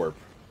Oscorp.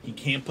 He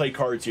can't play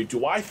cards here.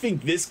 Do I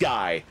think this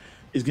guy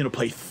is going to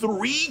play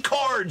 3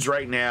 cards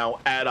right now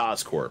at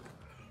Oscorp?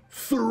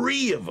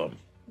 3 of them.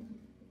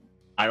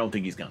 I don't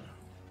think he's going to.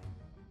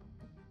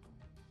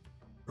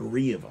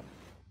 3 of them.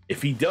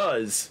 If he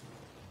does,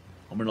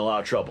 I'm in a lot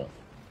of trouble.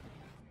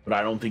 But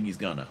I don't think he's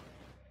going to.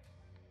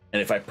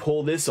 And if I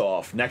pull this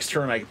off, next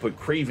turn I can put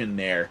Kraven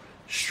there,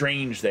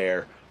 Strange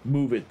there,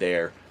 move it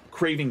there.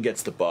 Kraven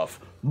gets the buff.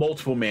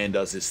 Multiple Man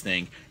does his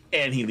thing.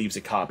 And he leaves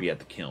a copy at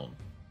the Kiln.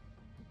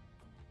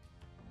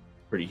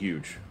 Pretty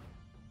huge.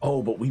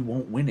 Oh, but we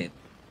won't win it.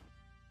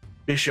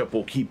 Bishop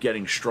will keep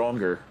getting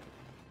stronger.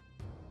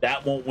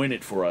 That won't win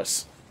it for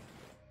us.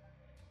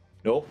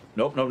 Nope,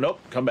 nope, nope, nope.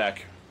 Come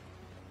back.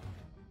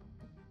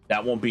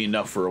 That won't be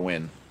enough for a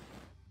win.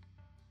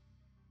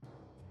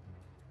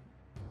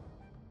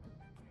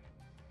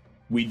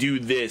 We do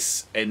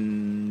this,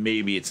 and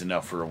maybe it's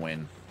enough for a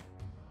win.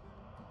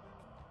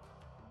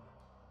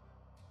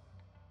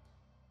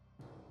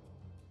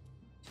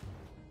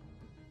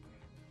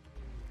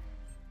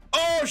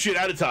 Oh, shit,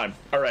 out of time.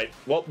 All right,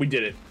 well, we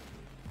did it.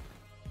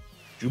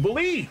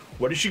 Jubilee.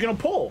 What is she going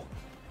to pull?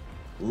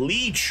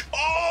 Leech.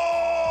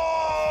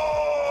 Oh,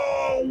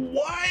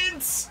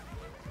 what?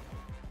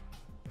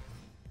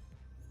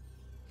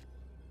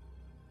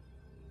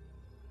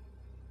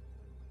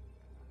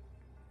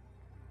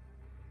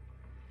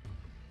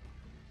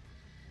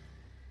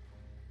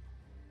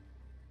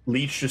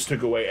 Leech just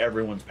took away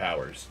everyone's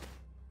powers.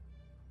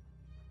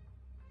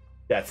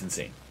 That's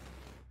insane.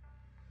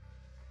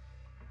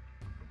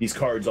 These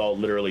cards all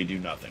literally do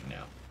nothing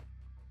now.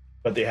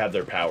 But they have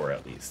their power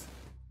at least.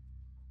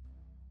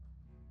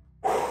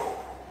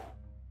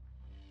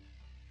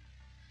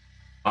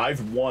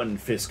 I've won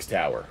Fisk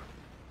Tower.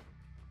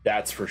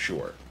 That's for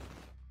sure.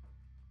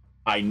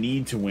 I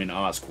need to win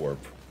Oscorp.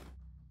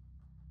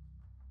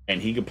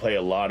 And he could play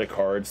a lot of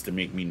cards to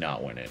make me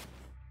not win it.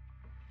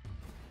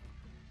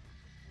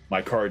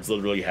 My cards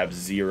literally have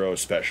 0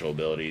 special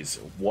abilities.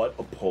 What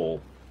a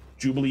pull.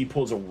 Jubilee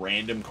pulls a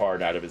random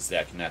card out of his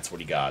deck, and that's what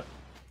he got.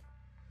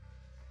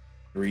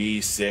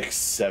 3, 6,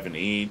 7,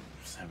 8.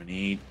 7,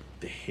 8.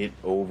 The hit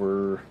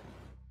over.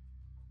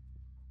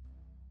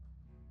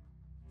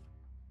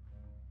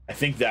 I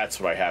think that's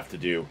what I have to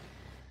do.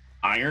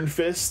 Iron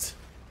Fist.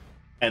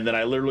 And then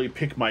I literally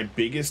pick my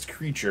biggest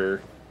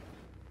creature.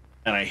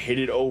 And I hit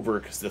it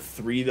over because the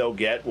 3 they'll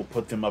get will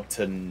put them up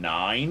to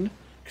 9.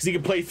 Because he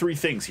can play 3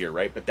 things here,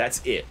 right? But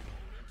that's it.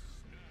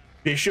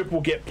 Bishop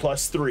will get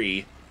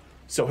 +3.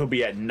 So he'll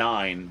be at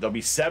 9. There'll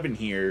be 7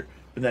 here.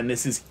 But then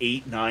this is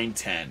 8, 9,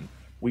 10.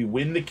 We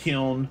win the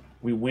Kiln.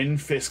 We win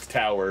Fisk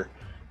Tower.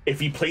 If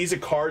he plays a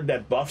card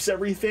that buffs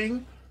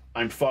everything,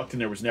 I'm fucked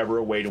and there was never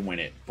a way to win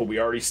it. But we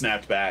already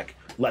snapped back.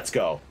 Let's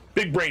go.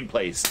 Big brain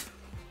plays.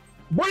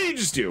 What did he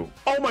just do?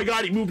 Oh my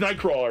god, he moved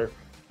Nightcrawler.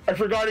 I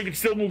forgot he could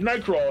still move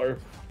Nightcrawler.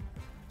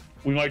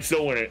 We might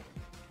still win it.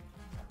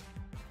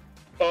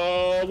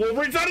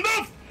 Wolverine's not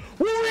enough!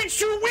 Wolverine's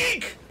too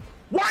weak!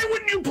 Why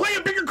wouldn't you play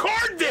a bigger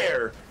card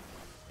there?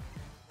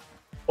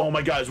 Oh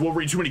my god, is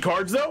Wolverine too many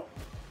cards though?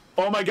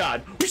 Oh my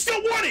god, we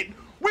still won it!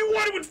 We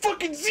won it with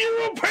fucking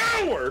 0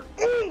 power!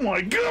 Oh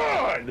my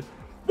god!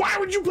 Why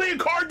would you play a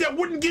card that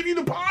wouldn't give you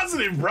the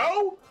positive,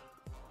 bro?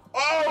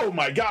 Oh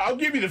my god, I'll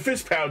give you the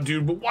fist pound,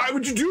 dude, but why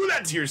would you do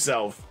that to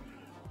yourself?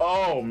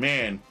 Oh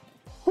man.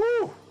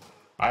 Whew.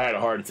 I had a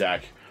heart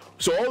attack.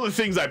 So all the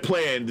things I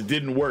planned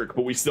didn't work,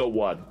 but we still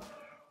won.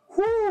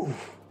 Whew.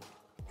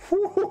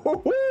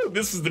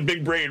 This is the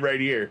big brain right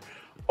here.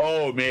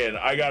 Oh man,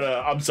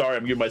 I'm sorry,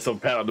 I'm giving myself a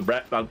pat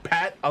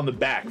on the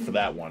back for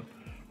that one.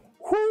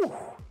 Whew.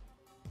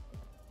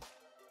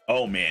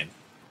 Oh man.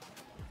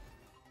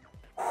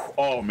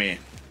 Oh man.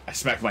 I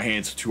smacked my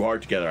hands too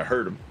hard together. I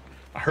hurt him.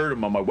 I hurt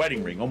him on my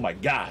wedding ring. Oh my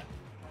god.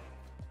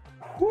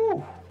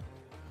 Whew.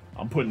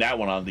 I'm putting that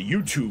one on the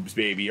YouTubes,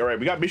 baby. All right,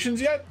 we got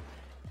missions yet?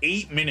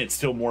 8 minutes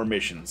till more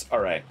missions.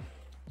 All right.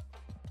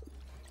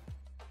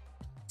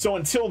 So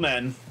until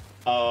then,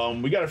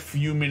 we got a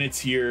few minutes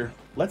here.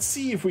 Let's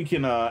see if we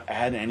can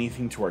add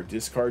anything to our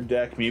discard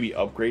deck. Maybe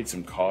upgrade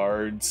some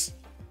cards.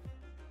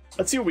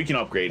 Let's see what we can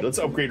upgrade. Let's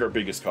upgrade our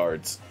biggest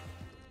cards.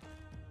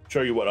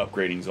 Show you what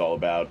upgrading is all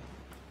about.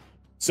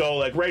 So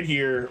like right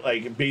here,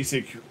 like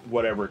basic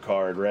whatever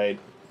card, right?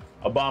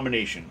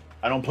 Abomination.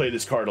 I don't play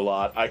this card a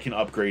lot. I can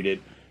upgrade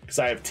it because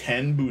I have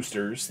 10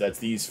 boosters. That's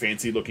these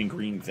fancy looking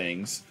green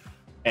things.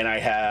 And I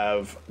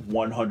have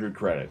 100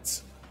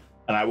 credits.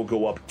 And I will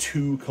go up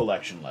 2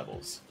 collection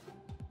levels.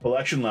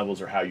 Collection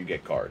levels are how you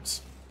get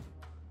cards.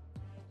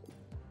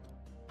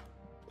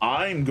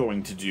 I'm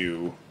going to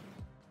do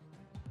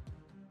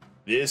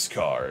this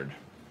card.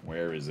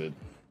 Where is it?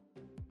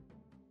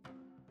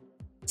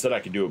 Said I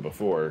could do it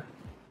before.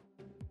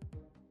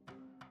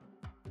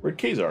 Where'd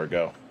Kazar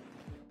go?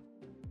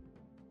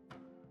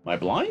 Am I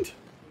blind?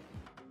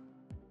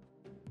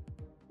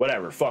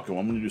 Whatever, fuck him.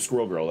 I'm gonna do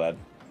Squirrel Girl that.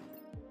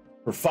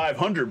 For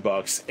 500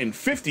 bucks and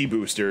 50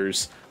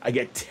 boosters, I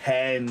get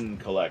 10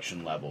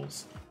 collection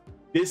levels.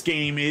 This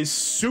game is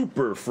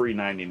super free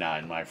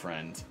 99, my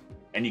friend.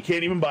 And you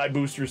can't even buy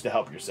boosters to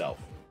help yourself.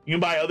 You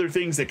can buy other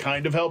things that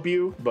kind of help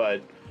you,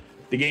 but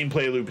the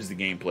gameplay loop is the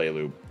gameplay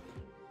loop.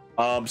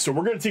 So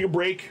we're going to take a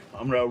break.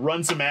 I'm going to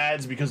run some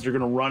ads because they're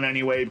going to run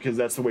anyway, because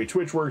that's the way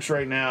Twitch works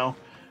right now.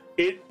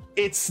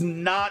 It's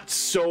not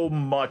so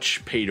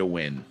much pay to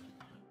win.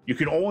 You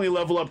can only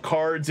level up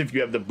cards if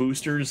you have the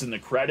boosters and the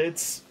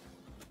credits,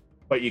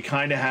 but you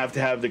kind of have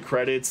to have the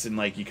credits, and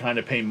like you kind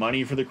of pay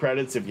money for the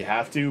credits if you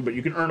have to, but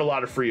you can earn a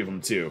lot of free of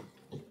them too.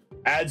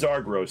 Ads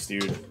are gross,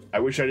 dude. I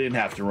wish I didn't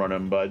have to run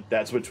them, but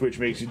that's what Twitch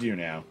makes you do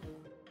now.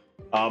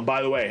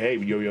 By the way, hey,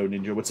 Yo-Yo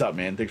Ninja, what's up,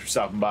 man? Thanks for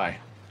stopping by.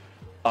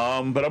 But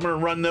I'm gonna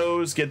run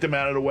those, get them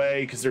out of the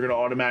way, because they're gonna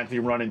automatically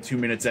run in 2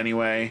 minutes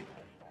anyway.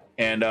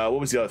 And what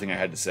was the other thing I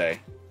had to say?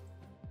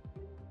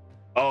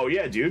 Oh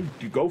yeah, dude,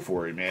 you go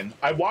for it, man.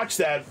 I watched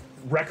that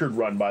record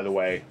run, by the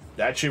way.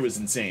 That shit was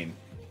insane.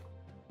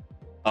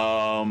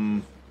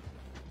 And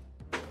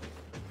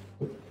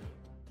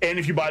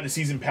if you buy the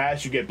season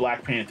pass, you get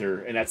Black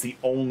Panther, and that's the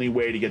only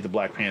way to get the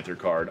Black Panther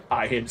card.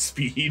 I hit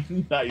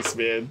speed. Nice,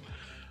 man.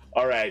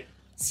 All right,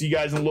 see you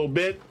guys in a little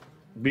bit.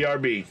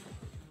 BRB.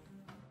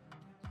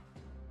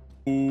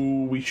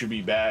 Ooh, we should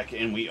be back,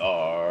 and we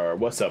are.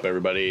 What's up,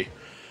 everybody?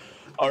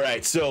 All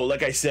right, so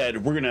like I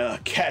said, we're gonna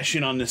cash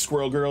in on this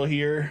squirrel girl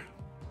here.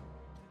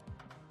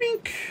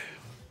 Bink.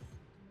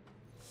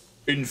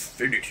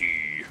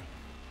 Infinity.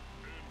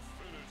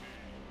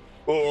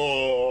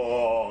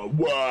 Oh,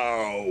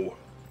 wow.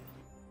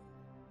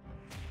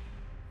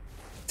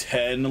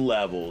 10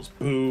 levels.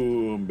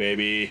 Boom,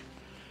 baby.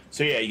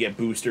 So yeah, you get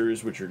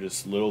boosters, which are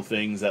just little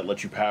things that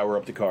let you power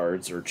up the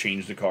cards or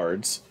change the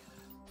cards.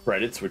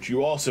 Credits, which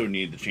you also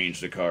need to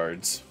change the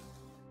cards.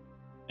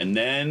 And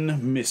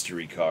then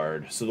mystery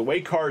card. So the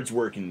way cards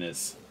work in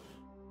this,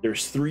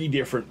 there's 3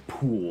 different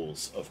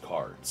pools of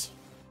cards.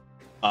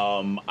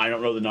 I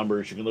don't know the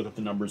numbers. You can look up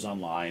the numbers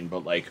online,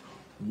 but like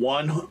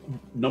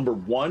number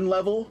 1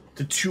 level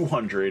to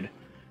 200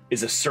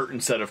 is a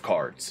certain set of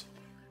cards.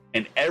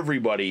 And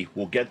everybody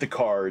will get the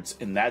cards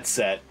in that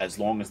set as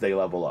long as they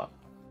level up.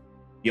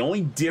 The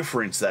only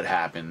difference that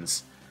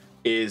happens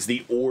is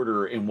the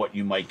order in what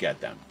you might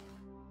get them.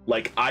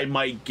 Like, I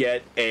might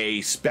get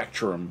a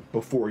Spectrum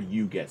before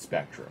you get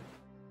Spectrum.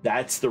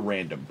 That's the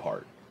random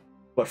part.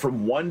 But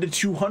from 1 to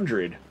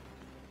 200,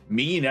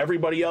 me and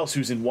everybody else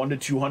who's in 1 to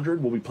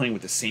 200 will be playing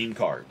with the same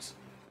cards.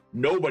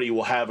 Nobody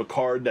will have a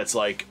card that's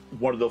like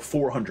one of the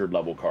 400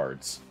 level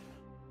cards.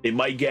 They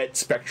might get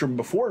Spectrum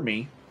before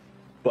me,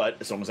 but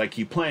as long as I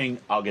keep playing,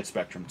 I'll get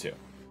Spectrum too.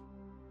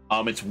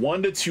 It's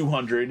 1 to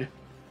 200,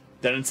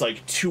 then it's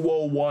like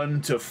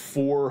 201 to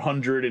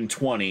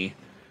 420,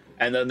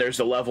 and then there's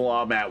the level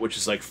I'm at, which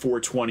is like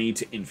 420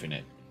 to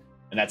infinite.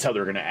 And that's how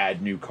they're going to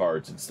add new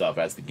cards and stuff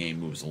as the game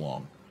moves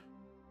along.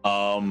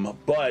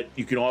 But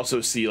you can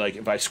also see, like,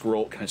 if I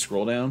scroll, can I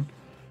scroll down?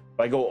 If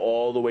I go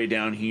all the way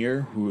down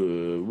here,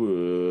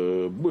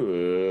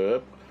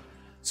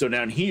 so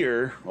down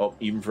here, oh,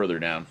 even further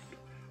down,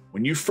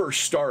 when you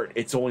first start,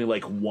 it's only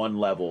like 1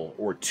 level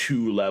or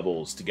 2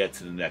 levels to get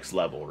to the next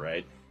level,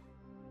 right?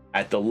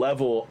 At the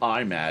level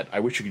I'm at, I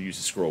wish you could use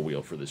the scroll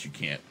wheel for this. You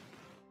can't.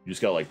 You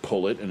just gotta like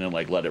pull it and then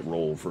like let it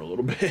roll for a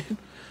little bit.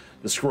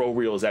 The scroll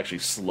wheel is actually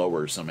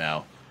slower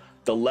somehow.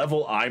 The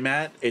level I'm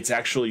at, it's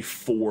actually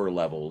 4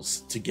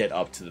 levels to get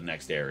up to the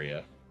next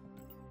area.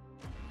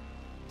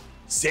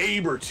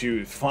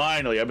 Sabertooth,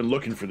 finally. I've been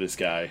looking for this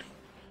guy.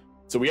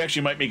 So we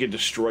actually might make a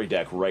destroy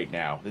deck right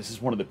now. This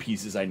is one of the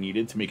pieces I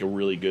needed to make a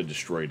really good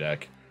destroy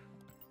deck.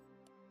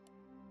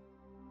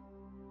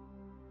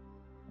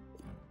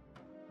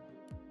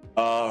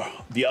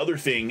 The other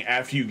thing,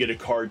 after you get a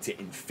card to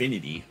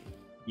infinity,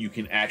 you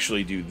can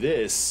actually do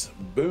this,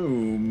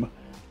 boom,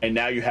 and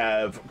now you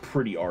have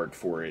pretty art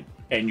for it,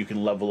 and you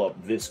can level up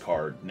this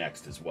card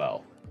next as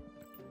well.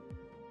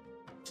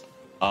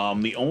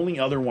 The only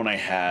other one I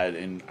had,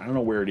 and I don't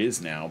know where it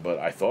is now, but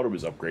I thought it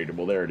was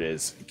upgradable. There it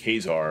is,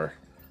 Kazar.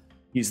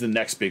 He's the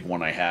next big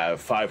one I have,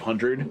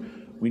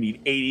 500. We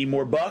need 80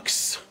 more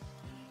bucks.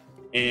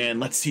 And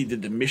let's see,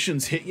 did the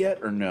missions hit yet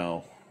or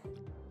no?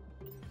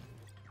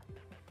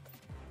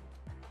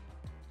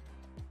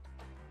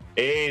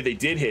 Hey, they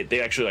did hit.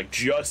 They actually like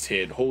just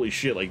hit. Holy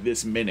shit, like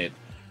this minute.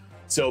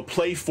 So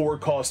play 4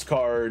 cost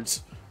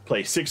cards,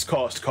 play 6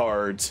 cost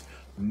cards,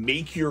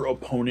 make your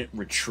opponent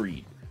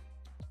retreat.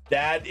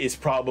 That is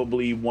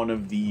probably one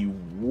of the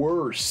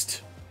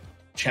worst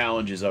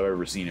challenges I've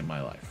ever seen in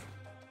my life.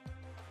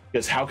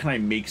 Because how can I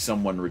make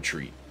someone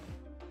retreat?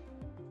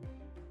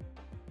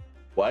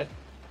 What?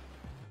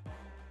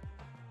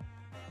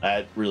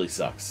 That really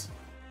sucks.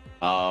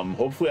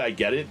 Hopefully I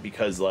get it,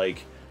 because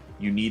like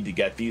you need to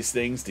get these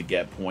things to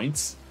get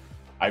points.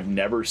 I've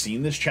never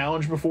seen this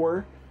challenge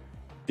before.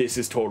 This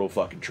is total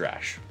fucking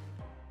trash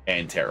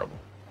and terrible.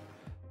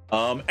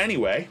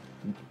 Anyway,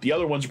 the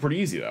other ones are pretty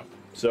easy though,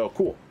 so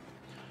cool.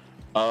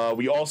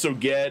 We also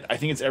get, I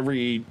think it's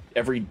every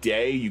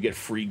day you get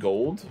free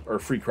gold or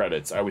free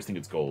credits. I always think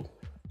it's gold.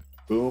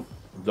 Boom.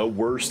 The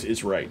worst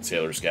is right,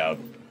 Sailor Scout.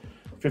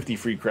 50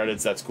 free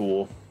credits, that's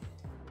cool.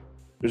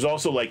 There's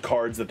also like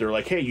cards that they're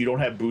like, hey, you don't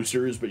have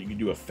boosters, but you can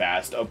do a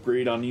fast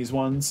upgrade on these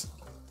ones.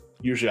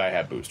 Usually I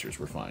have boosters,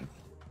 we're fine.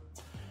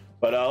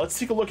 But let's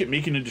take a look at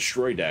making a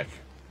destroy deck.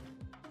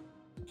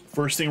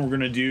 First thing we're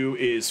gonna do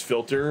is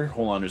filter.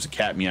 Hold on, there's a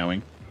cat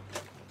meowing.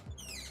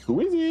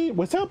 Who is it?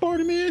 What's up,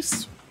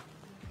 Artemis?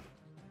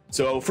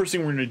 So first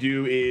thing we're gonna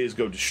do is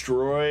go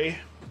destroy,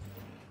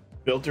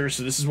 filter.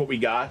 So this is what we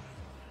got.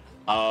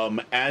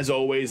 As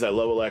always, I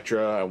love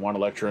Electra. I want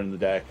Electra in the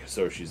deck,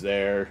 so she's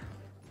there.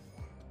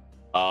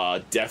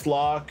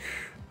 Deathlock.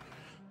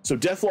 So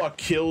Deathlock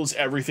kills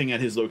everything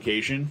at his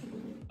location.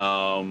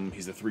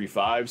 He's a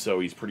 3/5, so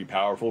he's pretty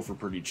powerful for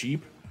pretty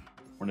cheap.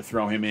 We're gonna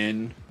throw him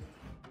in.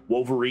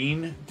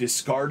 Wolverine,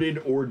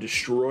 discarded or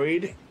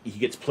destroyed. He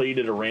gets played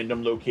at a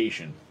random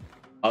location.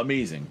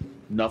 Amazing.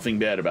 Nothing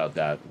bad about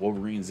that.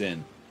 Wolverine's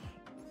in.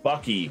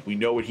 Bucky, we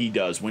know what he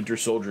does. Winter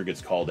Soldier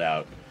gets called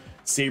out.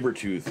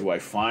 Sabretooth, who I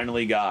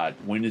finally got.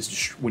 When he's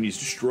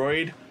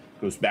destroyed,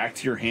 goes back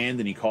to your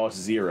hand and he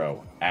costs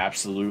 0.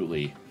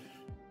 Absolutely.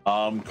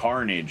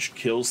 Carnage,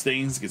 kills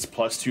things, gets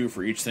 +2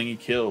 for each thing he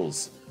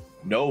kills.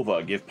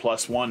 Nova, give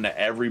 +1 to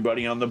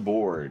everybody on the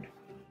board.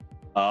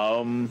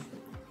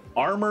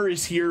 Armor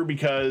is here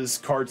because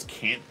cards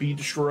can't be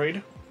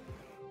destroyed.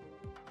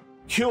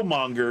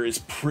 Killmonger is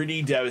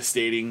pretty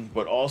devastating,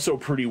 but also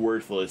pretty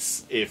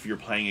worthless if you're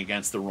playing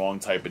against the wrong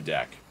type of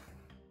deck.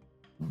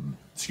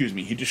 Excuse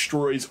me, he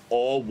destroys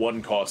all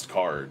 1-cost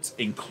cards,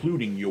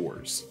 including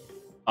yours.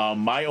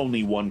 My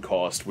only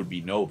 1-cost would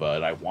be Nova,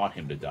 and I want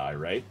him to die,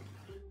 right?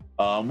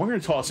 We're going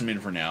to toss him in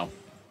for now.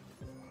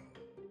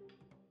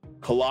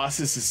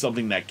 Colossus is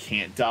something that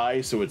can't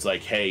die, so it's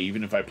like, hey,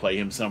 even if I play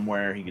him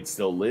somewhere, he can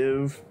still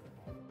live.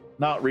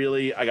 Not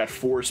really. I got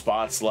 4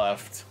 spots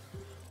left.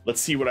 Let's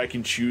see what I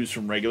can choose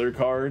from regular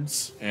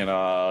cards and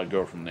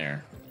go from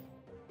there.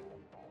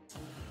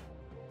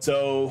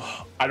 So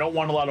I don't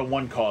want a lot of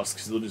 1-costs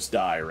because they'll just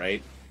die,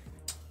 right?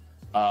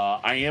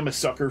 I am a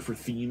sucker for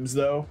themes,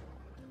 though,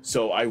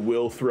 so I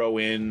will throw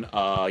in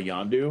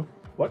Yondu.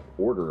 What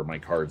order are my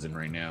cards in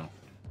right now?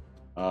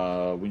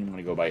 We want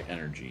to go by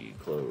energy.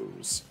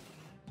 Close.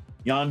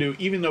 Yondu,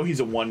 even though he's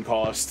a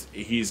 1-cost,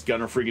 he's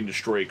gonna freaking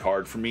destroy a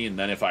card for me, and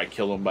then if I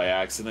kill him by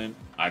accident,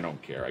 I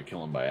don't care. I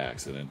kill him by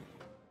accident.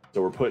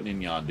 So we're putting in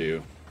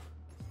Yondu.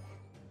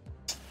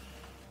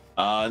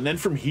 And then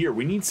from here,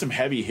 we need some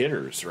heavy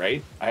hitters,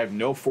 right? I have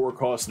no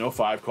 4-cost, no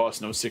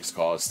 5-cost, no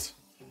 6-cost.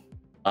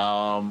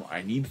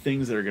 I need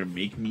things that are gonna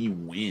make me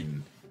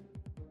win.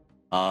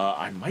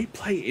 I might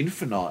play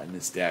Infinite in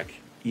this deck,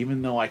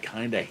 even though I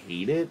kind of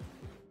hate it.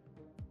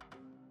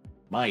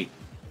 Might.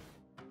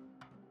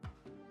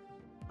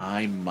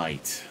 I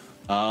might.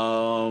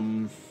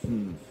 Who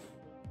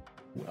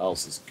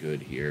else is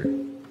good here?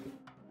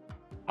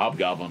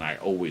 Hobgoblin I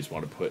always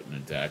want to put in a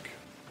deck.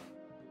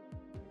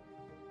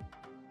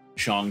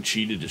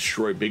 Shang-Chi to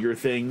destroy bigger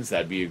things.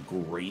 That'd be a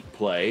great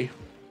play.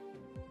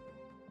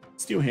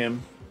 Let's do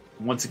him.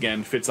 Once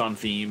again, fits on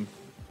theme.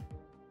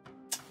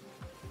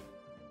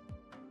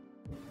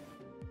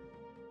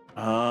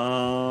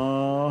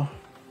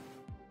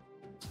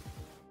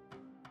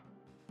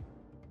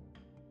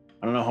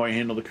 I don't know how I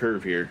handle the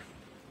curve here.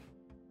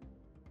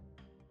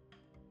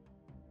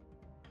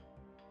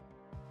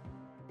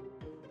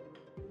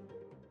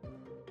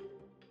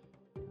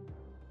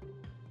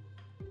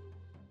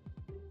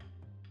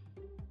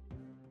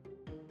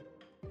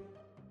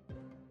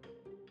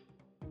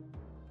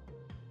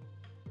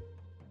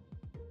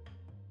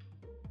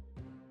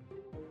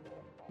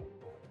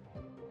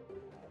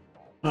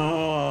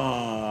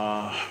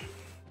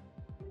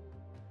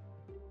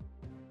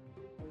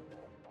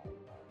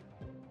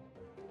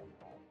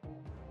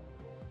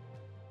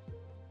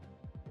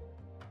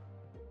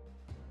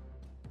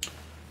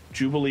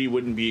 Jubilee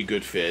wouldn't be a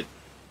good fit.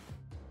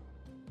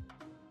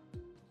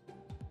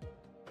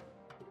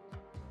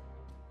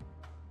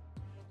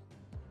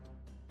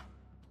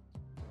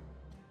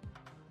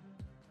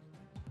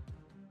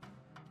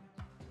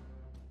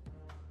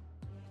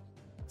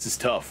 This is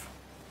tough.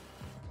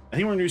 I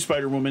think we're gonna do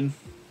Spider-Woman.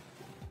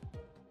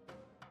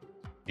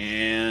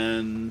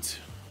 And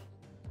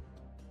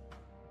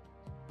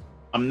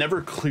I'm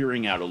never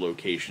clearing out a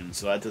location,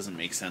 so that doesn't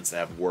make sense to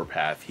have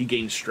Warpath. He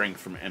gains strength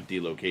from empty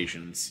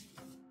locations.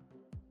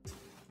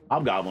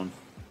 Hobgoblin.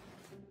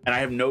 And I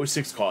have no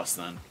 6-cost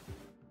then.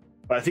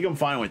 But I think I'm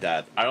fine with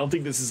that. I don't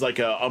think this is like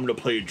a I'm gonna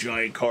play a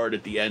giant card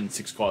at the end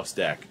 6-cost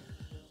deck.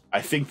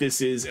 I think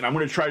this is, and I'm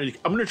gonna try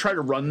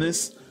to run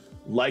this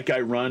like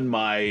I run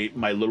my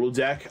little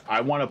deck.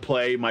 I want to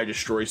play my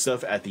destroy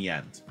stuff at the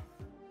end.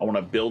 I want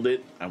to build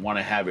it, I want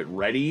to have it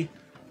ready,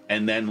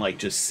 and then like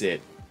just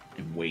sit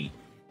and wait.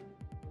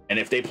 And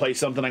if they play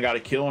something I gotta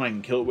kill and I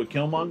can kill it with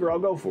Killmonger, I'll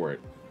go for it.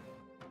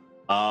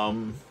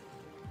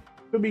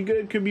 Could be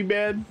good, could be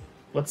bad.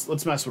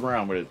 Let's mess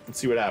around with it. Let's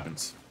see what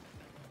happens.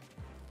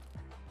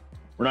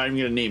 We're not even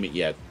gonna name it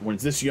yet. When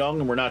it's this young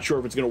and we're not sure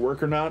if it's gonna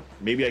work or not,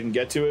 maybe I can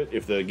get to it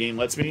if the game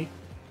lets me.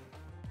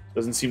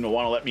 Doesn't seem to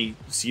want to let me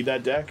see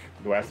that deck.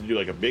 Do I have to do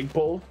like a big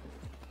pull?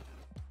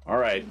 All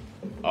right,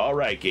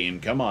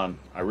 game, come on.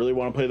 I really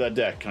want to play that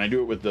deck. Can I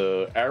do it with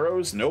the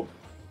arrows? Nope.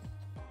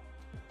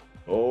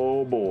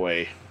 Oh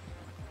boy.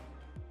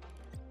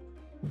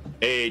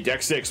 Hey,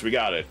 deck 6, we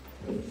got it.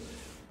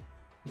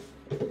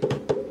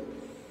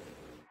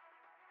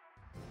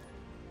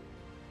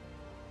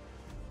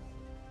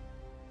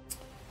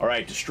 All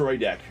right, destroy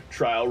deck,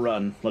 trial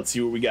run. Let's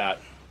see what we got.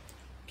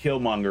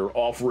 Killmonger,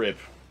 off rip.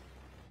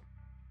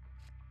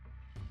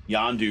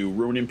 Yondu,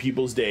 ruining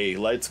people's day.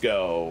 Let's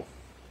go.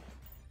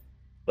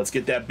 Let's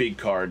get that big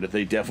card that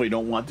they definitely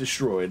don't want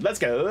destroyed. Let's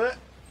go.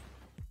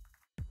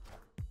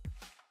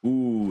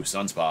 Ooh,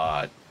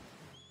 Sunspot.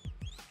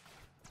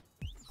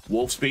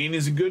 Wolfsbane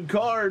is a good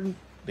card.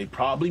 They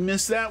probably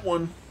missed that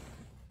one.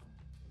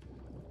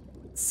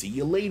 See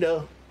you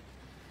later.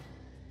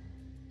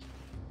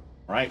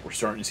 All right, we're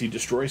starting to see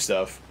destroy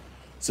stuff.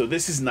 So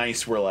this is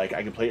nice where, like,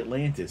 I can play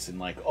Atlantis and,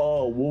 like,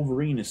 oh,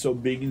 Wolverine is so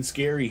big and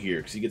scary here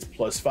because he gets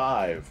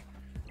 +5.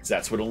 Because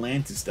that's what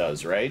Atlantis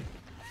does, right?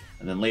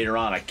 And then later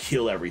on, I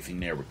kill everything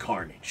there with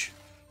Carnage.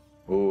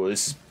 Oh,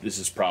 this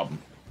is problem.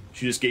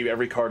 She just gave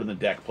every card in the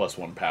deck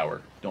 +1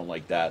 power. Don't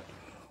like that.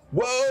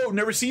 Whoa,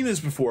 never seen this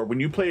before. When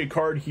you play a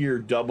card here,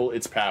 double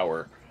its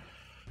power.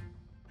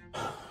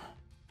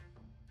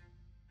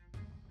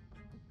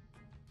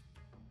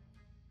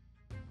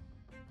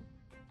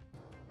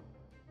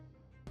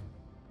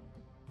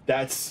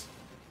 That's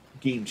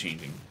game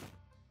changing.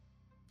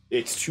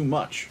 It's too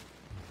much.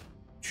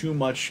 Too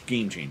much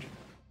game changing.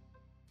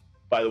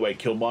 By the way,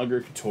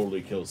 Killmonger could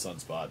totally kill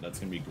Sunspot. That's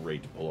gonna be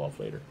great to pull off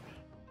later.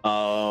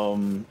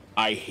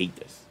 I hate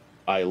this.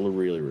 I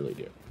really, really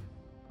do.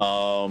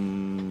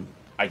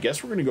 I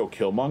guess we're gonna go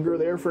Killmonger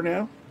there for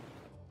now.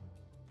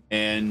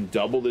 And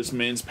double this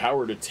man's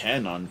power to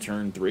 10 on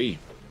turn 3.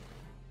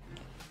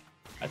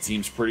 That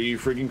seems pretty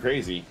freaking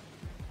crazy.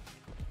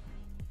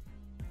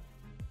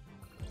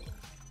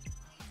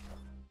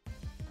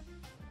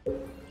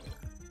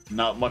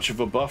 Not much of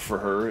a buff for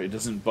her. It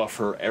doesn't buff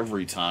her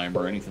every time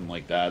or anything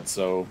like that,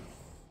 so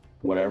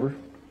whatever.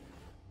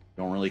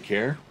 Don't really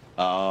care.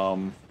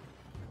 Time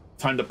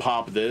to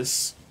pop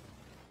this.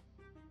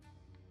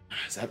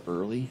 Is that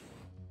early?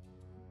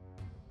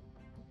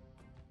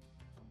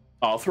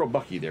 Oh, I'll throw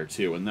Bucky there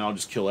too, and then I'll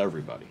just kill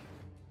everybody.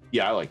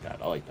 Yeah, I like that.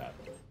 I like that.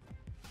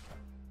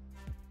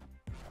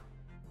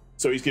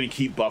 So he's going to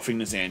keep buffing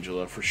this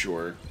Angela for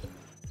sure.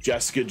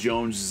 Jessica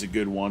Jones is a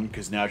good one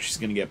because now she's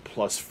going to get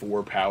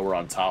 +4 power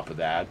on top of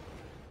that.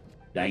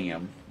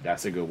 Damn,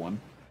 that's a good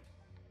one.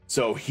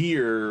 So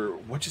here,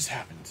 what just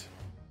happened?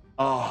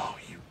 Oh,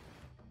 you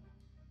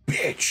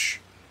bitch.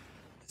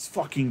 This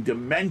fucking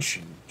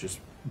dimension just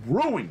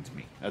ruined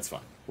me. That's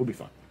fine. We'll be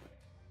fine.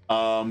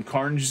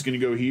 Carnage is going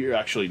to go here.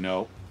 Actually,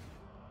 no.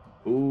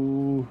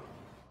 Ooh.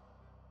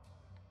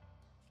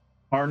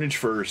 Carnage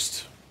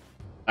first.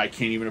 I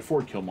can't even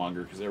afford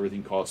Killmonger because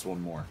everything costs 1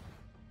 more.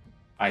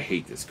 I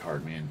hate this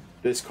card, man.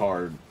 This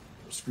card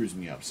screws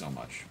me up so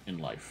much in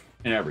life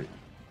and everything.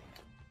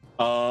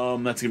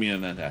 That's gonna be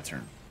in that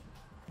turn.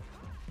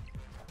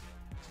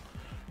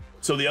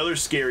 So the other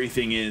scary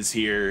thing is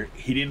here,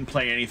 he didn't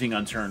play anything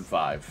on turn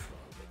 5.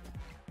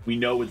 We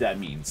know what that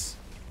means.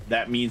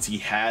 That means he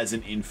has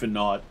an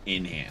Infinite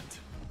in hand.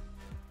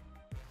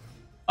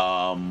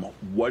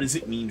 What does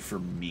it mean for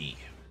me?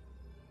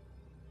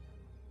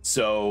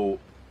 So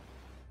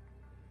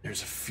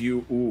there's a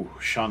few. Ooh,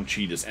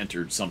 Shang-Chi just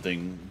entered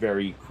something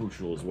very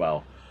crucial as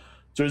well.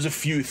 So there's a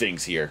few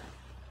things here.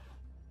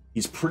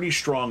 He's pretty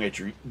strong at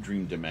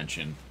Dream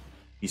Dimension.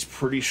 He's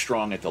pretty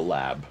strong at the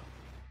lab.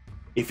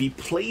 If he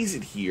plays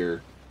it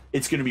here,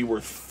 it's going to be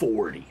worth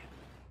 40.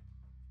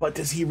 But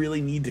does he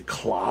really need to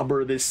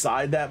clobber this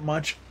side that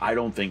much? I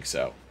don't think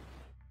so.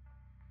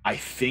 I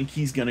think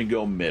he's going to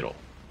go middle.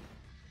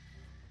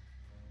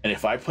 And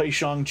if I play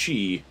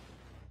Shang-Chi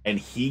and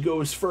he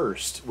goes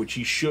first, which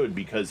he should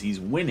because he's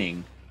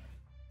winning,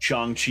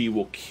 Shang-Chi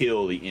will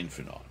kill the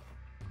Infinite.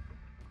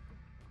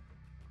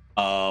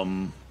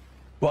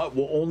 But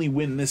we'll only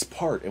win this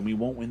part and we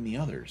won't win the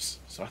others.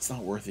 So that's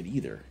not worth it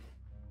either.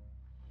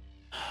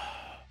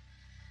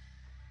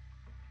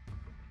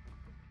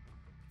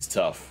 It's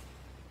tough.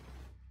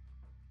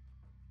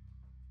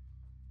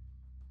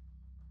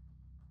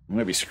 I'm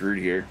gonna be screwed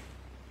here.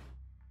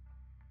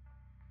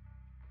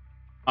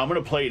 I'm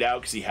gonna play it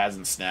out because he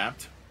hasn't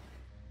snapped.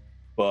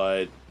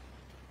 But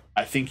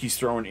I think he's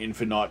throwing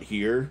Infinite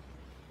here.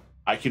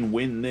 I can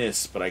win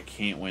this, but I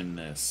can't win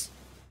this.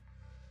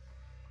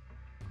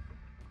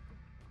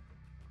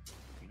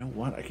 You know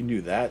what? I can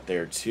do that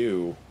there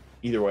too.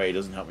 Either way, it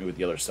doesn't help me with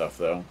the other stuff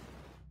though.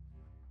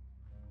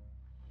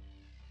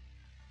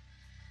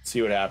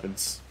 See what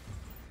happens.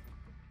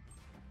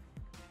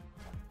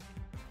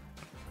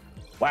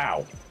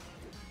 Wow.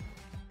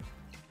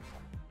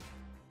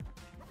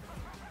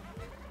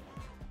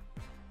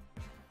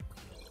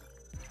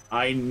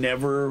 I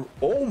never...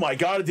 Oh my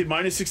god, it did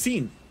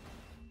 -16.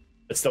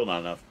 It's still not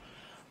enough.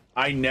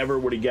 I never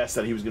would have guessed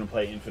that he was going to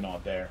play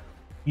Infinite there.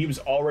 He was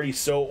already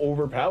so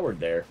overpowered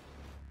there.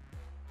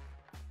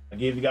 I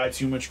gave the guy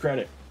too much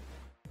credit.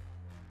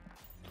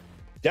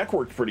 Deck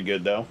worked pretty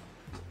good, though.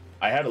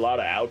 I had a lot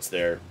of outs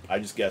there. I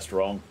just guessed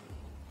wrong.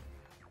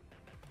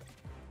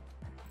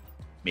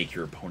 Make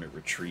your opponent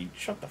retreat.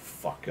 Shut the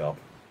fuck up.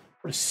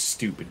 What a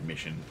stupid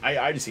mission.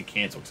 I just hit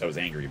cancel because I was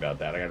angry about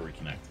that. I gotta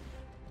reconnect.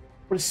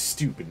 What a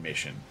stupid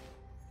mission.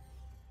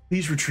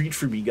 Please retreat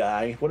for me,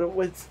 guy. What?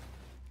 It's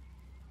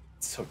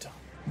so dumb.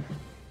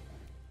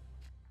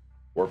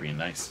 Warping,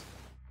 nice.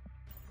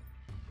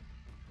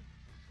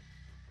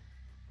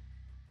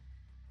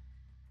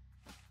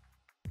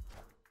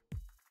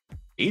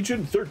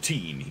 Agent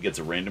 13. He gets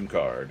a random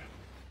card.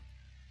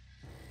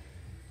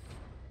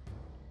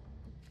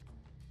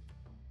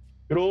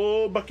 Good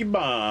old Bucky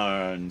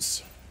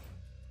Barnes.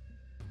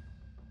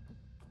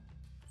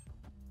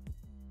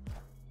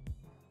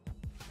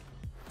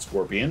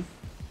 Scorpion.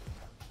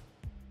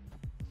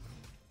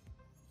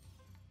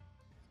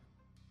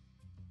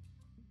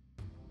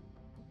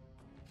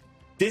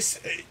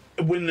 This,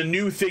 when the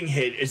new thing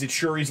hit, is it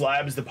Shuri's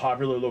Lab is the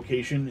popular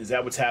location? Is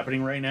that what's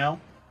happening right now?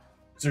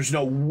 Because there's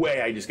no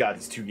way I just got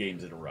these 2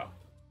 games in a row.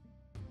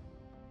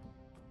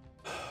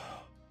 I'm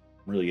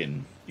really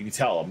getting, you can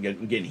tell I'm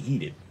getting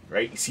heated,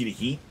 right? You see the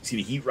heat? You see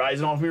the heat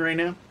rising off me right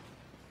now?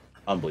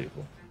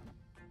 Unbelievable.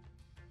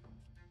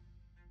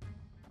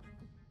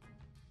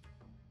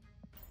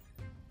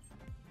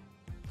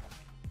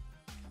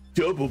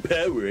 Double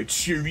power at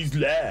Shuri's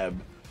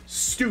Lab.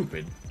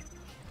 Stupid.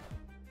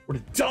 What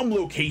a dumb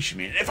location,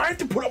 man. If I have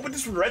to put up with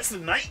this for the rest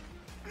of the night,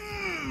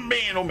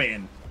 man, oh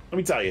man. Let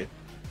me tell you.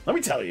 Let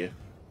me tell you.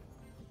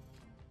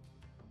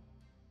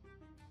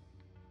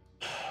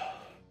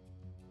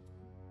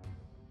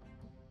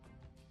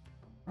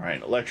 All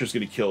right, Electra's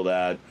gonna kill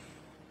that.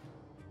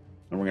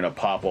 And we're gonna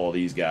pop all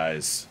these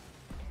guys.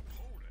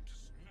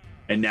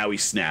 And now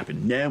he's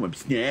snapping. Now I'm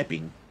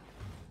snapping.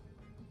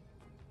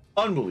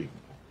 Unbelievable.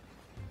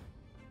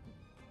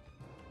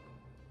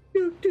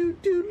 Do, do,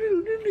 do,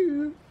 do, do,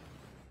 do.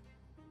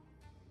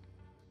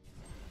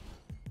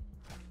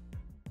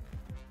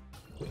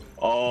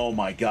 Oh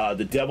my god,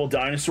 the devil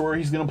dinosaur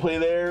he's gonna play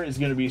there is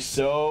gonna be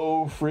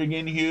so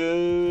friggin'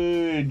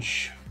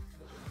 huge.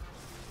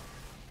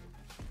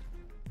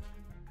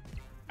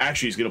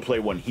 Actually, he's gonna play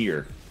one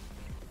here.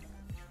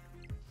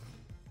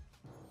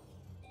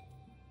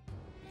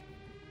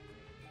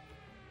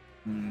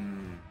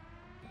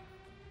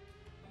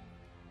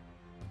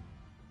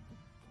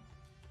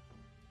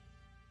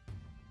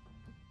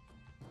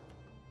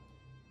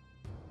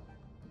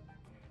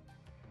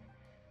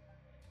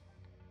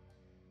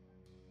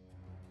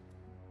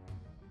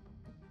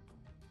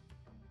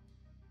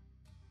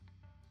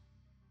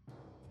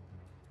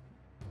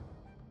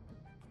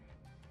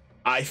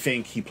 I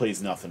think he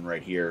plays nothing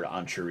right here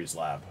on Shuri's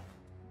Lab.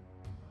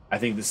 I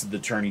think this is the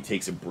turn he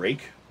takes a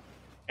break,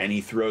 and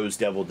he throws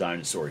Devil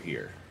Dinosaur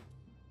here.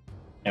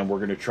 And we're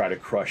going to try to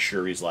crush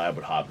Shuri's Lab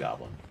with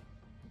Hobgoblin.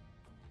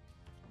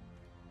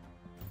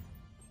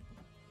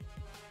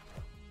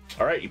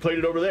 All right, he played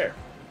it over there.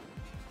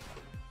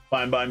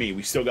 Fine by me.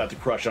 We still got the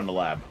crush on the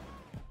lab.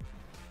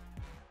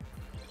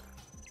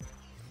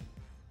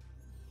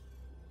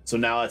 So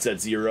now it's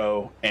at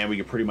 0, and we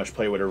can pretty much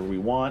play whatever we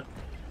want.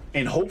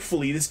 And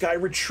hopefully this guy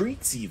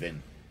retreats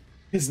even.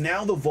 Because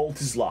now the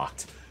vault is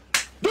locked.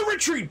 The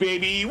retreat,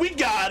 baby! We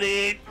got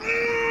it!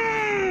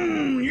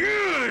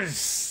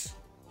 Yes!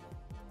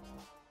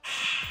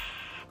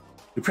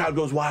 The crowd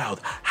goes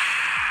wild.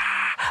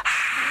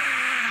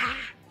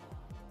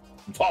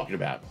 I'm talking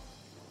about.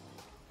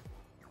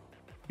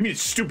 You mean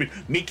it's stupid,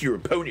 make your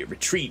opponent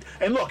retreat.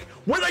 And look,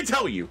 what did I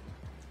tell you?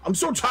 I'm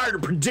so tired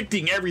of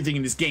predicting everything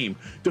in this game.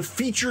 The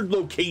featured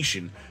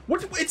location.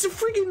 It's a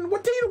freaking,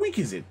 what day of the week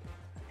is it?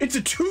 It's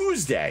a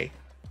Tuesday.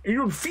 And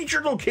you're doing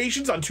featured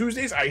locations on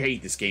Tuesdays? I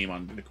hate this game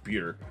on the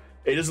computer.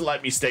 It doesn't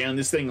let me stay on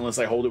this thing unless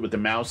I hold it with the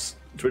mouse.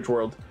 Twitch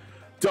World.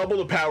 Double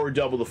the power,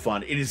 double the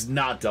fun. It is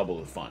not double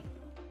the fun.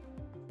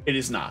 It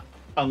is not.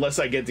 Unless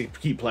I get to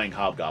keep playing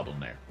Hobgoblin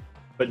there.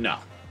 But no.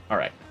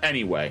 Alright.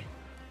 Anyway.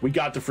 We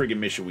got the friggin'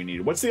 mission we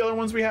needed. What's the other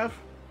ones we have?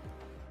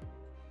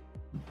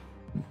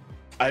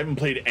 I haven't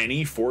played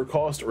any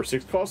 4-cost or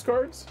 6-cost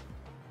cards.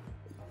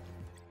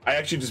 I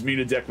actually just made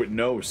a deck with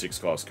no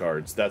 6-cost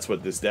cards. That's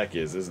what this deck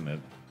is, isn't it?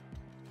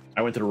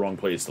 I went to the wrong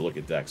place to look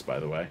at decks, by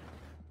the way.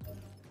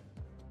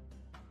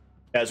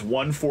 It has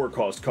 1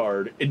 4-cost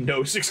card and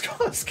no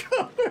 6-cost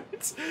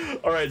cards.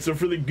 Alright, so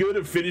for the good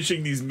of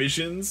finishing these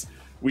missions,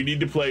 we need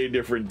to play a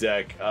different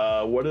deck.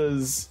 What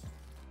does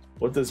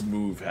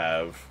Move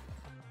have?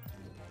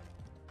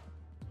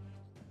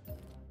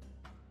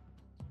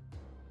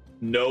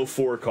 No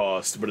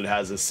 4-cost, but it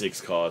has a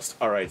 6-cost.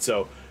 Alright,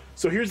 so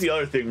here's the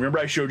other thing. Remember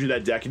I showed you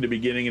that deck in the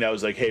beginning and I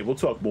was like, hey, we'll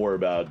talk more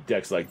about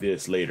decks like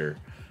this later.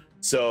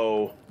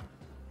 So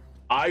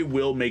I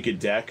will make a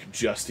deck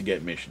just to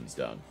get missions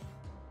done.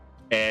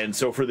 And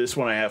so for this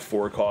one, I have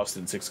 4-cost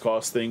and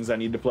 6-cost things I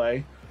need to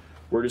play.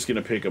 We're just going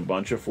to pick a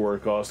bunch of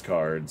 4-cost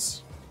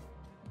cards.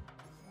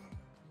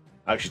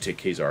 I actually take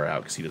Kazar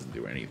out because he doesn't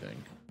do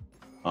anything.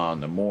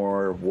 On the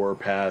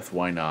Warpath,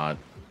 why not?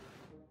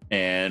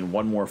 And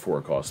 1 more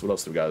 4-cost. What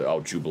else do we got?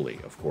 Oh, Jubilee,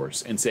 of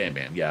course. And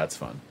Sandman. Yeah, it's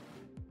fun.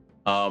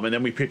 And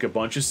then we pick a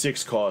bunch of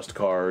 6-cost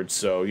cards.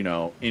 So, you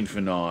know,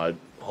 Infinite,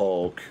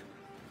 Hulk,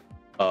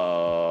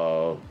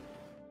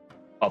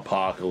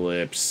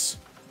 Apocalypse,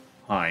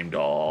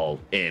 Heimdall,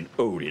 and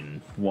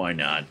Odin. Why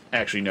not?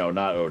 Actually, no,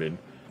 not Odin.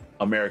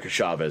 America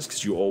Chavez,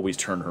 because you always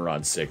turn her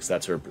on 6.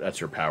 That's her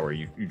power.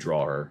 You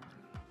draw her.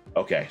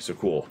 Okay, so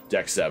cool.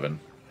 Deck 7.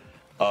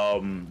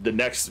 The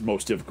next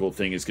most difficult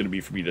thing is going to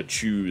be for me to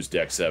choose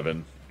deck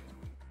 7.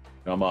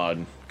 Come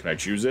on. Can I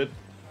choose it?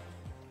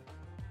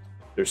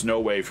 There's no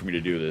way for me to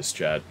do this,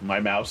 chat.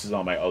 My mouse is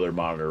on my other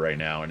monitor right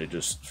now, and it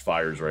just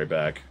fires right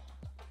back.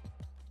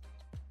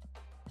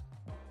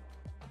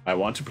 I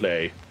want to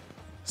play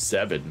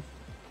 7.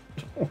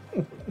 Are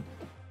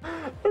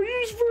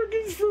you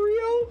fucking for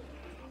real?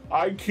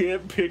 I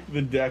can't pick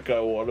the deck I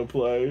want to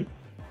play.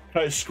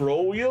 Can I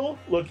scroll wheel?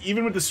 Look,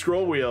 even with the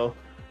scroll wheel,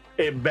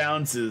 it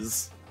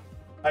bounces.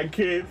 I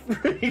can't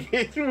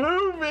freaking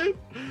move it.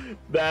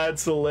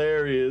 That's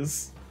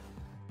hilarious.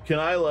 Can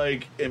I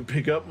like and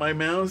pick up my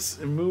mouse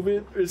and move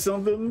it or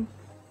something?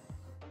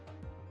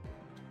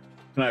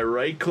 Can I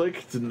right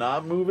click to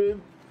not move it?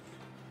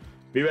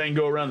 Maybe I can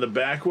go around the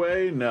back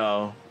way?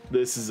 No.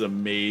 This is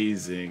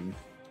amazing.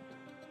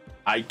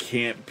 I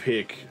can't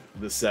pick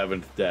the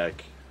 7th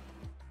deck.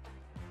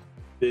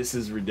 This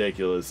is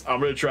ridiculous. I'm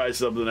gonna try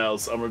something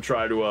else. I'm gonna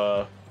try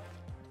to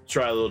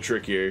try a little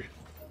trick here.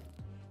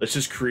 Let's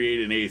just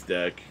create an 8th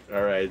deck.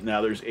 All right,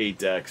 now there's 8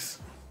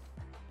 decks.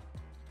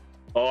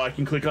 Oh, I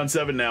can click on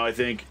 7 now, I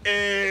think.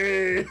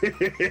 Hey!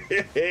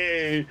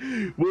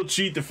 We'll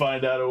cheat to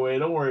find out a way.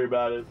 Don't worry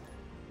about it.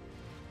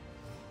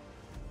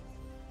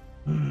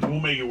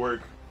 We'll make it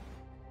work.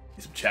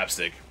 Need some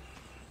chapstick.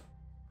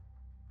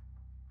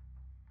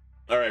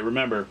 All right,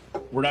 remember,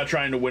 we're not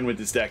trying to win with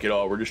this deck at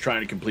all. We're just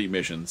trying to complete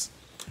missions.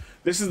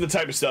 This is the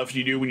type of stuff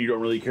you do when you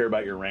don't really care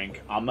about your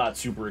rank. I'm not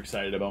super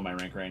excited about my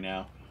rank right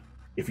now.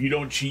 If you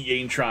don't cheat, you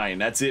ain't trying.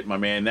 That's it, my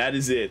man. That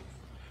is it.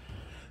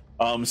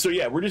 So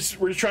yeah, we're just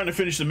trying to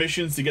finish the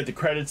missions to get the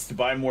credits, to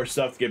buy more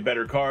stuff, to get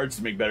better cards,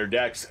 to make better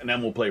decks, and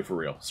then we'll play for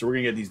real. So we're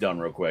gonna get these done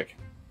real quick.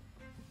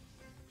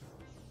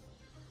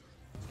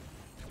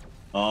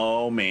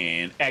 Oh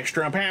man,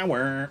 extra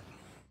power.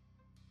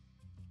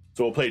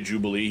 So we'll play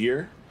Jubilee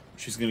here.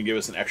 She's gonna give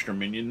us an extra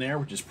minion there,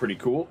 which is pretty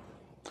cool.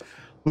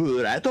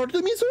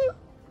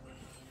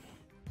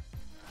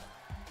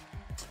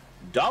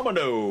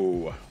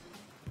 Domino.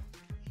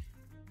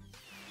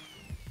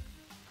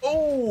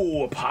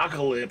 Oh,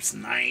 Apocalypse,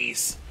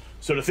 nice.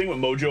 So the thing with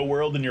Mojo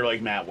World, and you're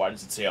like, Matt, why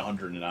does it say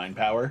 109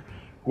 power?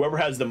 Whoever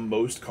has the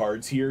most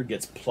cards here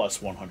gets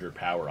plus 100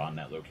 power on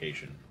that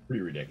location.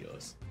 Pretty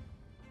ridiculous.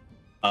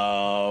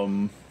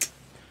 Do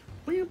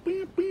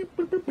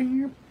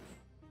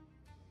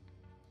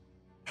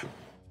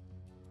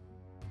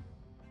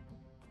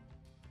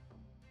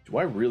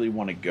I really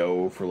want to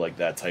go for like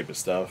that type of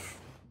stuff?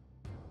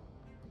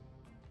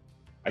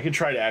 I could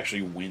try to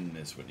actually win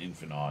this with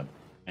Infinite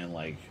and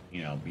like,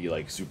 you know, be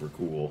like super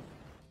cool.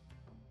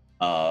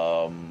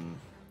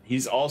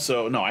 He's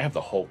also, no, I have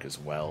the Hulk as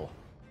well.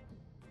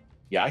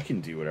 Yeah, I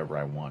can do whatever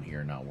I want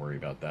here, not worry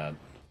about that.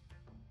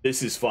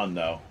 This is fun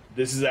though.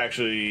 This is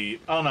actually,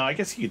 oh no, I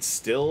guess he could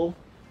still,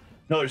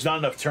 no, there's not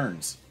enough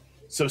turns.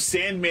 So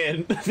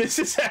Sandman, this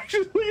is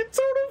actually a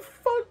total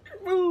fuck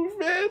move,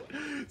 man.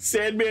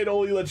 Sandman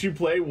only lets you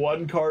play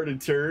 1 card a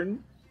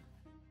turn.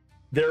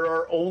 There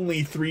are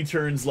only 3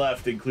 turns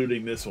left,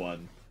 including this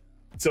one.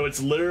 So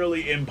it's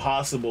literally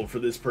impossible for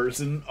this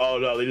person. Oh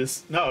no,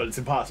 no, it's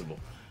impossible.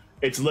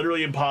 It's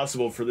literally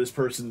impossible for this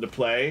person to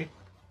play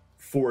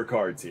 4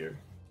 cards here.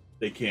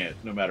 They can't,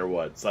 no matter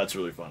what. So that's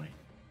really funny.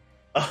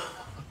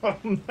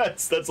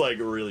 That's like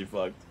really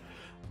fucked.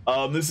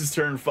 This is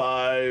turn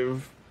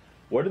 5.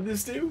 What did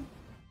this do?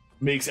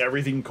 Makes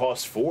everything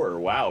cost 4.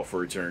 Wow,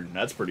 for a turn.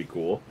 That's pretty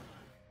cool.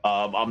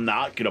 I'm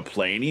not gonna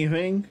play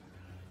anything.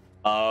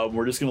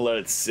 We're just gonna let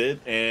it sit,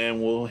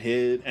 and we'll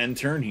hit end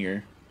turn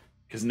here.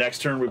 Because next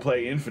turn we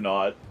play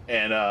Infinite,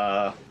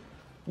 and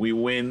we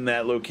win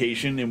that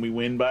location, and we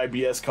win by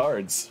BS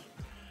cards.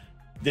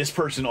 This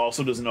person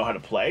also doesn't know how to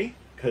play,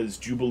 because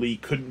Jubilee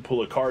couldn't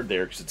pull a card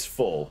there because it's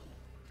full.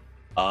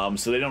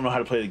 So they don't know how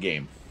to play the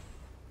game.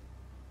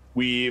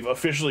 We've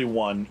officially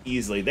won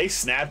easily. They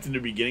snapped in the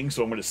beginning,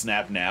 so I'm going to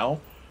snap now.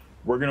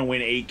 We're going to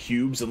win 8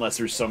 cubes unless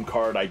there's some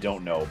card I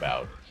don't know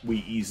about. We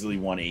easily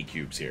won 8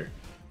 cubes here.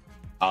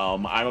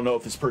 I don't know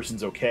if this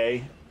person's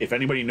okay. If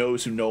anybody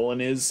knows who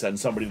Nolan is, send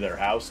somebody to their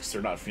house because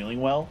they're not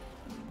feeling well.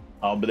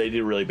 But they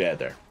did really bad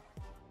there.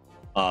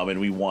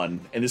 And we won.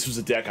 And this was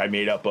a deck I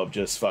made up of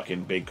just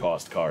fucking big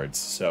cost cards.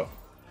 So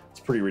it's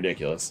pretty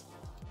ridiculous.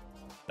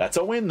 That's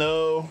a win,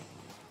 though.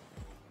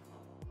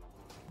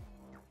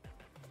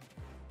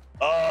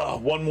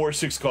 One more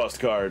 6 cost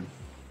card.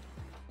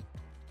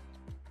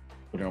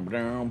 I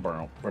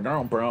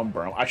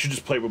should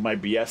just play with my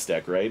BS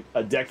deck, right?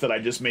 A deck that I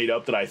just made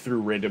up that I threw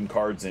random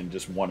cards in,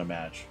 just won a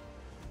match.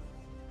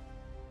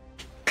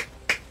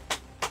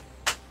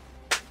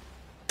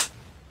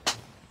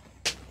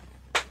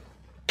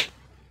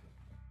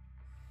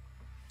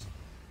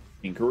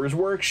 Tinkerer's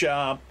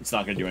Workshop. It's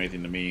not going to do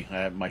anything to me.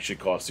 My shit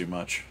costs too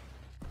much.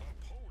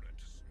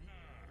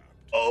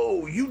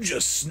 Oh, you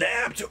just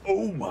snapped?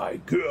 Oh my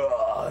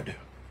god.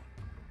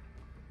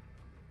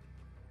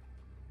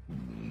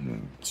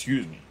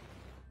 Excuse me.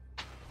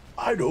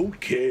 I don't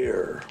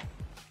care.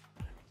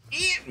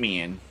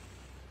 Ant-Man.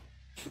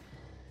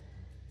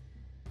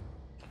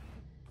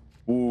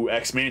 Ooh,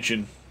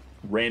 X-Mansion.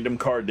 Random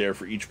card there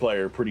for each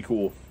player. Pretty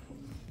cool.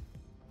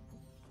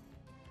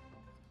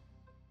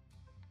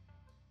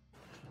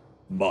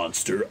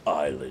 Monster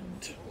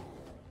Island.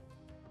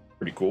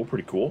 Pretty cool,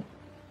 pretty cool.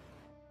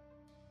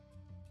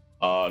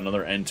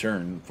 Another end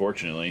turn,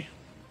 unfortunately.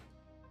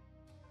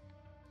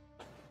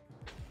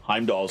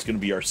 Heimdall's gonna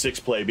be our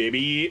 6th play,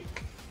 baby.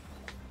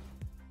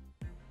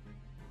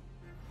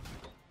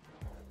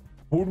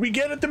 Who'd we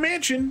get at the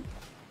mansion?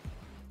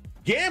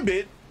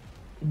 Gambit?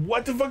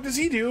 What the fuck does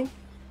he do?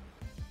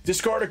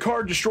 Discard a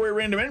card, destroy a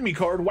random enemy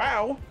card.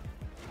 Wow.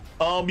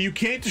 You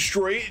can't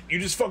destroy it. You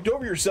just fucked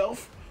over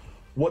yourself.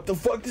 What the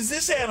fuck does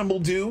this animal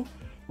do?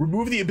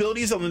 Remove the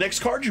abilities on the next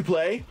card you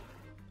play.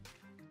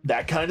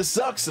 That kind of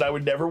sucks, and I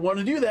would never want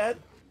to do that.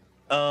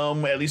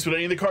 At least with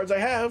any of the cards I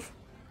have.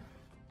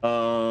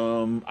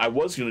 I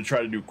was going to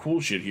try to do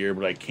cool shit here,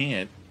 but I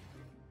can't.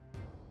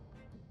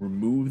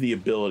 Remove the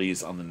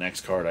abilities on the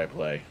next card I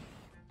play.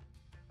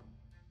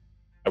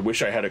 I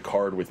wish I had a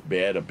card with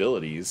bad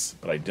abilities,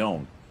 but I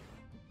don't.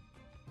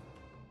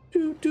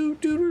 What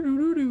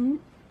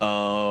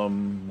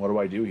do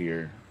I do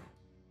here?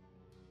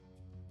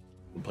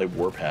 I'll play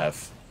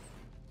Warpath.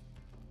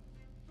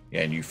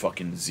 Yeah, and you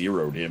fucking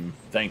zeroed him.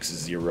 Thanks,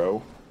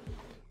 Zero.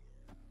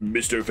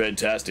 Mr.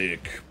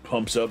 Fantastic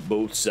pumps up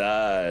both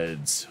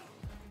sides.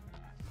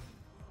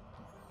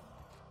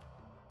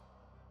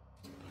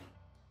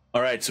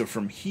 All right, so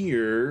from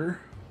here,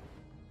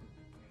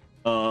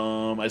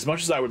 as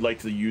much as I would like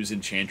to use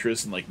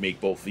Enchantress and like make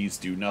both these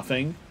do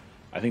nothing,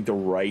 I think the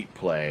right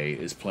play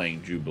is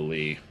playing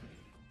Jubilee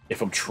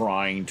if I'm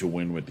trying to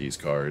win with these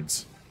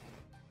cards.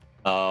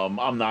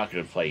 I'm not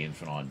going to play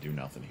Infinite and do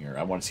nothing here.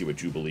 I want to see what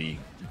Jubilee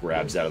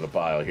grabs out of the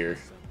pile here.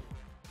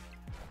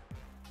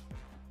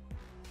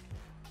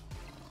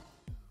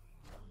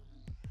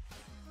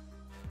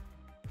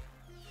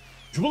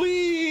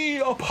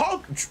 Jubilee!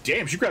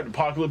 Damn, she grabbed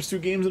Apocalypse 2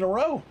 games in a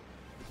row.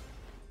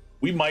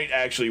 We might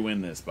actually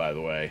win this, by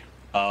the way.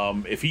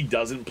 If he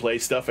doesn't play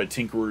stuff at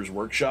Tinkerer's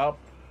Workshop,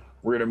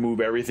 we're going to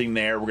move everything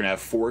there. We're going to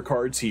have 4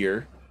 cards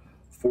here.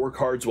 4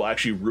 cards will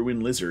actually ruin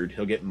Lizard.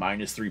 He'll get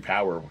 -3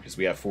 power because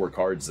we have 4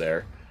 cards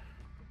there.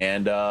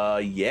 And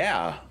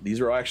yeah, these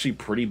are actually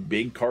pretty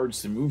big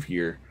cards to move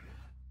here.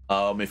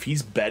 If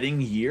he's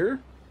betting here,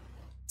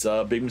 it's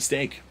a big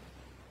mistake.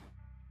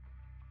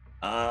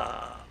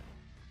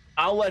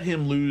 I'll let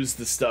him lose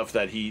the stuff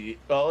that he...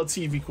 Well, let's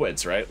see if he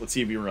quits, right? Let's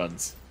see if he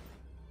runs.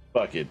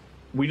 Fuck it.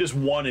 We just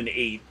won an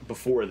 8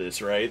 before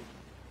this, right?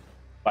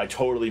 By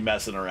totally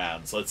messing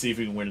around. So let's see if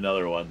we can win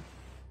another one.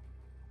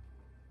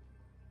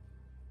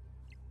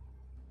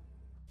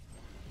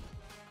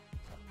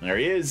 There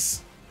he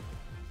is.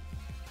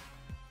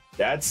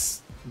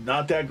 That's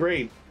not that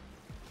great.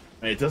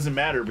 And it doesn't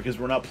matter because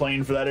we're not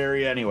playing for that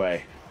area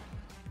anyway.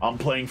 I'm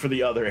playing for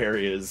the other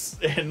areas.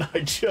 And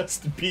I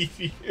just beat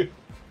you.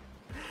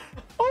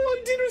 All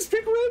I did was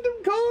pick random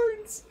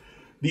cards.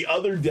 The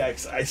other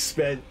decks, I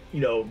spent,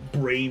 you know,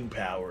 brain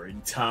power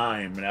and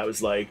time. And I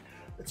was like,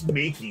 let's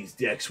make these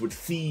decks with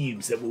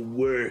themes that will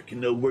work.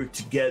 And they'll work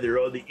together,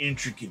 all the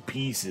intricate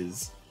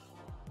pieces.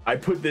 I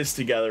put this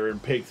together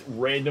and picked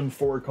random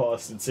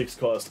 4-cost and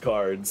 6-cost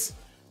cards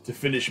to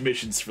finish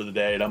missions for the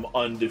day. And I'm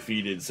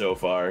undefeated so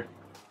far.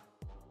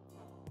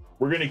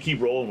 We're going to keep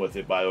rolling with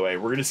it, by the way.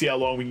 We're going to see how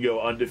long we can go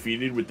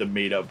undefeated with the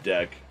made-up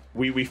deck.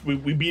 We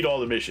beat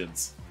all the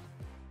missions.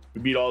 We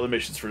beat all the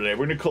missions for today.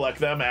 We're going to collect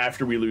them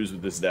after we lose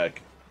with this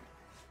deck.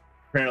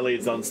 Apparently,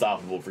 it's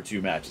unstoppable for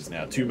 2 matches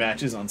now. 2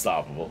 matches,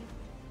 unstoppable.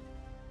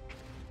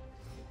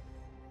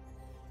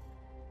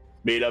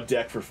 Made up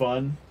deck for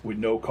fun with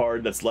no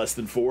card that's less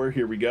than 4.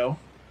 Here we go.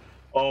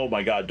 Oh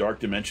my god, Dark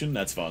Dimension.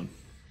 That's fun.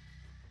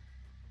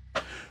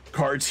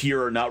 Cards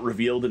here are not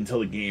revealed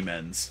until the game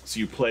ends. So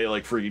you play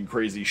like freaking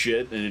crazy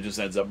shit and it just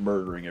ends up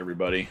murdering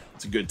everybody.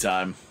 It's a good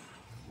time.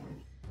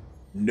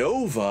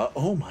 Nova.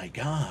 Oh my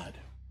god.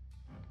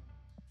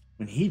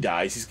 When he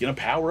dies, he's going to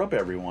power up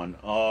everyone.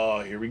 Oh,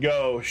 here we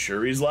go.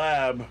 Shuri's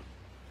Lab.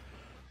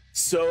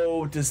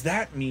 So, does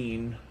that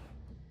mean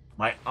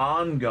my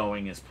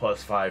ongoing is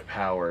 +5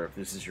 power if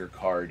this is your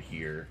card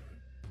here?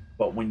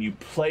 But when you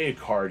play a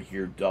card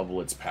here, double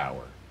its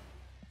power.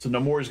 So,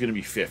 Namor is going to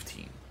be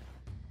 15.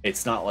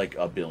 It's not like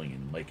a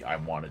billion, like I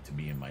want it to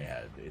be in my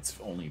head. It's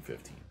only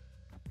 15.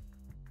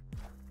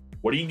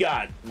 What do you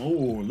got?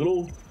 Oh,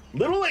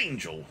 little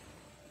angel.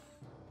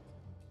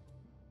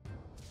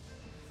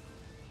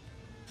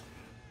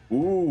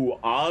 Ooh,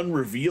 on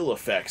reveal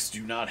effects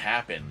do not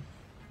happen.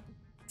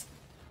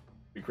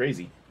 Pretty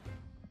crazy.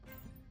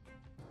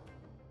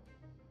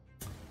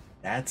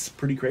 That's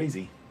pretty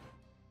crazy.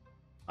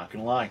 Not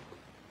gonna lie.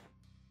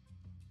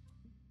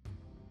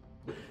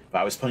 If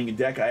I was playing a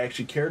deck I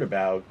actually cared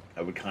about,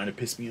 that would kind of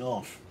piss me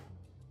off.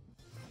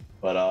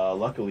 But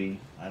luckily,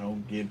 I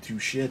don't give 2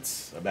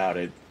 shits about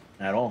it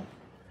at all.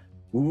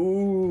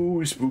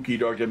 Ooh, spooky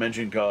Dark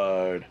Dimension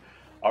card.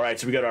 All right,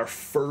 so we got our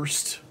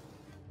first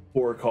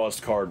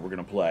 4-cost card we're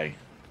going to play.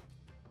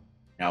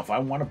 Now, if I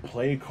want to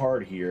play a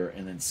card here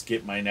and then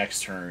skip my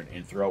next turn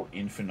and throw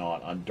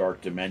Infinite on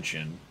Dark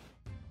Dimension,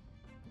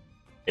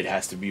 it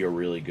has to be a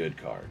really good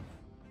card.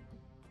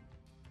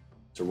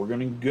 So we're going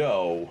to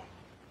go...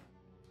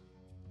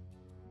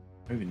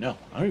 I don't even know.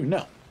 I don't even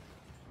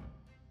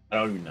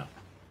know.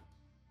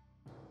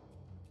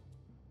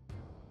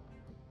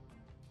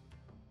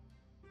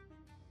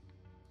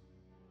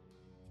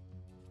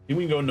 I think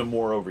we can go into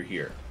more over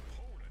here.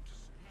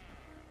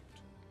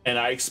 And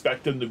I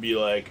expect them to be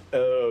like,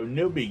 oh,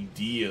 no big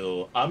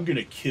deal. I'm going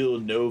to kill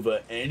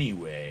Nova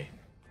anyway.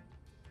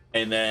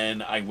 And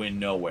then I win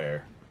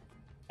nowhere.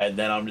 And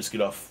then I'm just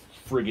going to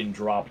friggin'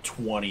 drop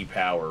 20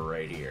 power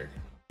right here.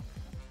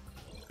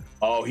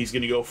 Oh, he's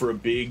gonna go for a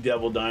big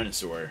Devil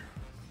Dinosaur.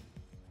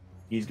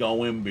 He's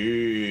going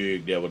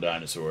big Devil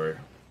Dinosaur.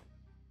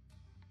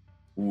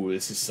 Ooh,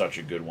 this is such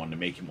a good one to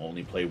make him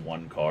only play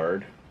one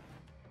card.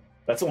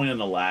 That's only on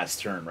the last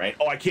turn, right?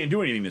 Oh, I can't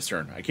do anything this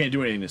turn. I can't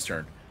do anything this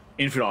turn.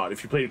 Infinite.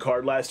 If you played a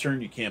card last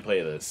turn, you can't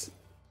play this.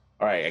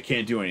 All right, I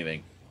can't do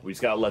anything. We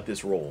just gotta let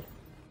this roll.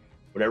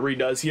 Whatever he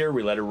does here,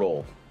 we let it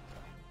roll.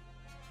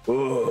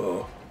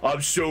 Oh,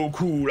 I'm so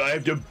cool. I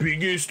have the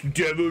biggest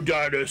Devil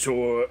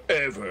Dinosaur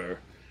ever.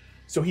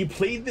 So he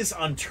played this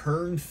on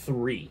turn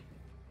 3.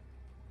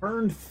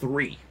 Turn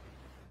 3.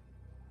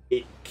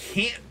 It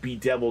can't be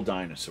Devil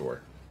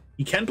Dinosaur.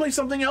 He can play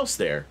something else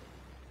there,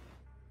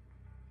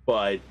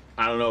 but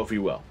I don't know if he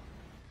will.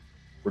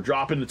 We're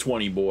dropping the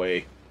 20,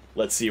 boy.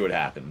 Let's see what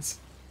happens.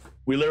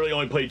 We literally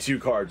only played 2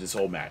 cards this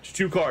whole match.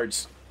 2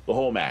 cards the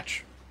whole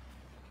match.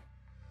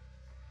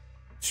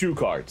 2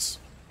 cards.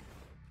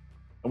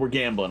 And we're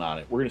gambling on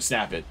it. We're going to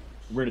snap it.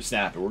 We're going to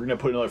snap it. We're going to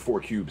put another 4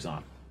 cubes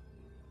on.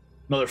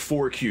 Another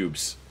 4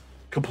 cubes.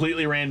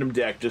 Completely random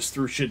deck. Just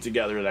threw shit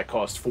together that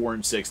cost 4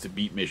 and 6 to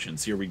beat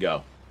missions. Here we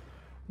go.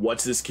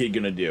 What's this kid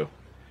going to do?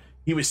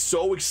 He was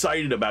so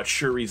excited about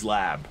Shuri's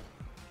Lab.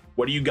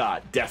 What do you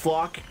got?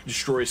 Deathlock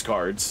destroys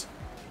cards.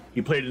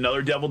 He played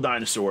another Devil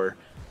Dinosaur.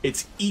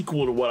 It's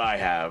equal to what I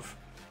have.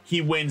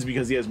 He wins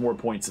because he has more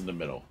points in the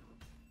middle.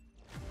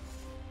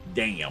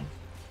 Damn.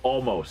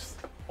 Almost.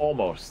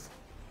 Almost.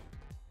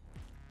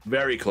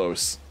 Very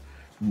close.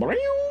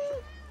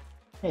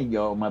 Hey,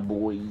 yo, my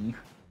boy.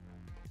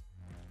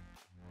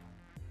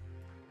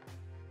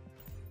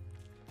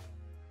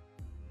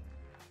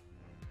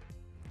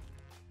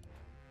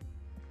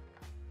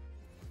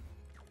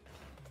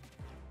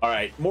 All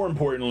right, more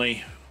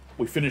importantly,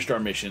 we finished our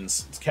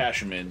missions. Let's cash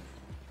them in.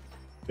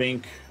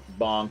 Bink,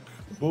 bonk,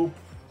 boop.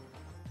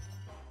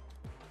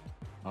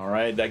 All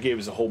right, that gave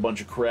us a whole bunch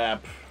of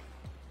crap.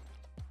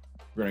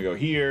 We're gonna go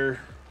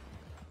here.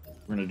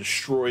 We're gonna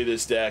destroy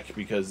this deck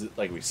because,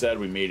 like we said,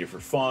 we made it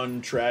for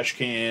fun. Trash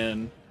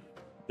can.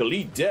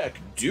 Delete deck,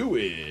 do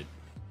it.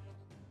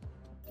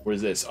 What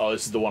is this? Oh,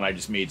 this is the one I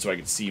just made so I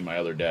could see my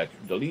other deck.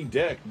 Delete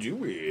deck,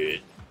 do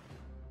it.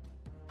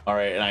 All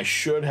right, and I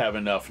should have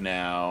enough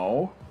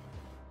now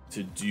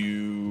to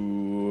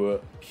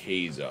do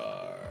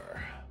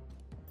Kazar.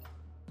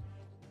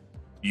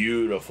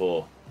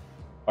 Beautiful.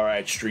 All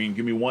right, stream,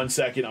 give me 1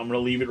 second. I'm gonna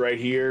leave it right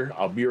here.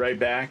 I'll be right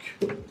back.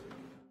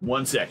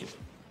 1 second.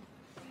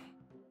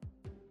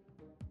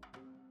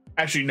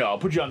 Actually, no, I'll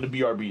put you on the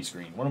BRB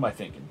screen. What am I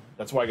thinking?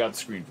 That's what I got the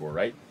screen for,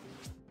 right?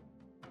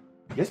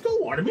 Let's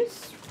go,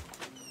 Artemis.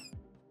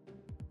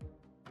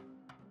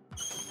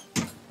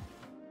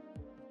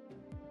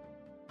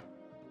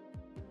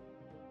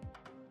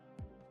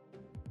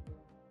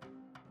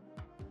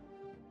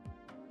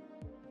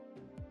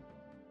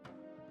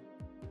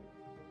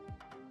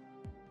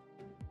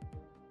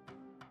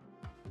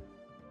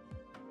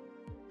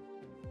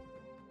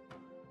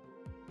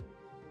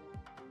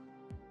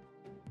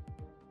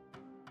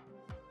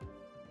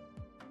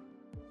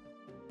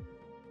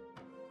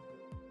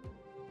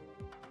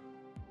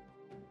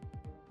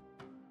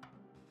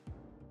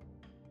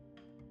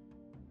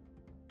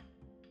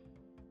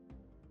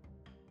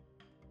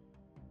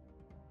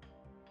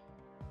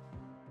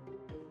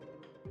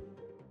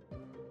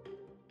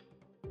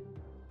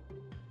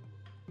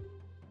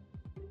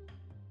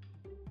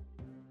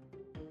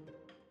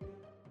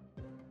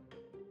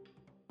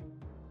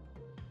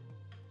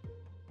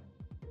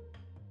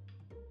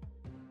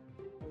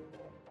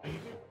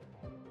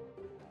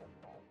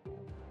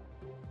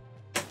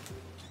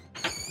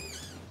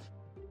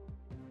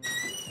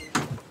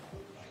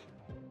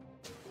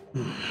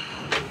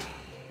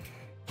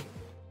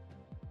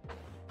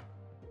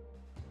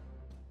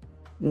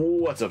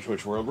 What's up,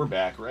 Twitch World? We're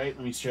back, right?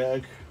 Let me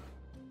check.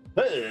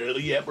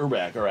 Yep, we're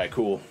back. All right,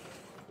 cool.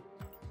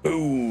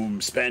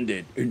 Boom, spend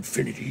it.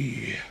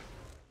 Infinity.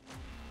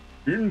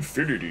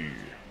 Infinity.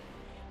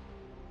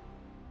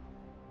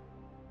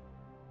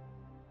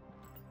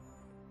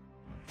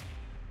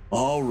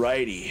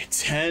 Alrighty,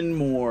 10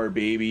 more,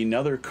 baby.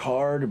 Another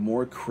card,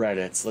 more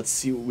credits. Let's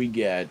see what we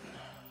get.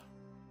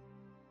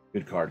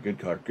 Good card, good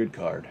card, good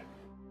card.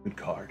 Good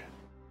card.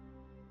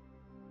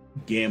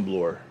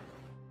 Gambler.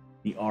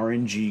 The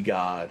RNG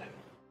god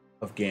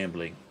of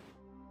gambling.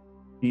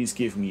 Please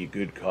give me a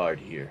good card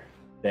here.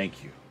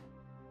 Thank you.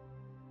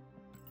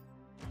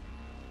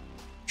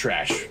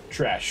 Trash.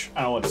 Trash.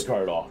 I don't want this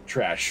card at all.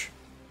 Trash.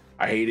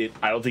 I hate it.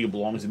 I don't think it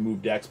belongs in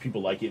move decks.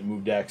 People like it in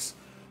move decks.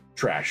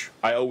 Trash.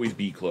 I always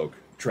beat Cloak.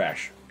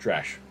 Trash.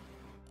 Trash.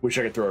 Wish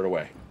I could throw it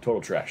away. Total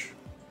trash.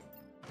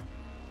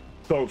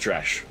 Total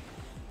trash.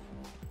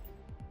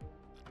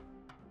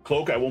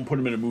 Cloak, I won't put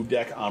him in a move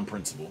deck on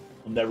principle.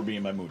 He'll never be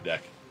in my move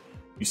deck.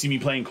 You see me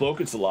playing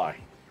Cloak, it's a lie.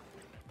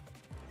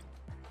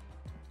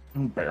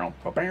 Barrel,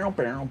 barrel,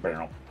 barrel,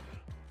 barrel.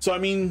 So, I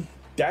mean,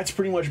 that's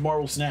pretty much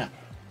Marvel Snap.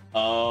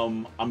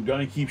 I'm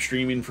gonna keep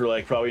streaming for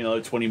like probably another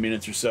 20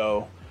 minutes or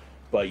so.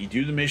 But you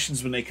do the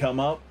missions when they come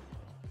up.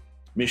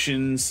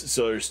 missions.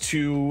 So there's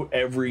 2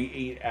 every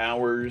 8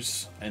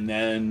 hours, and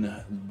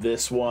then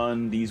these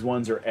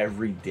ones are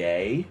every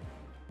day,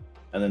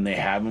 and then they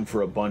have them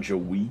for a bunch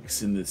of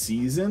weeks in the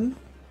season.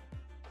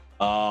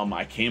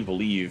 I can't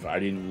believe I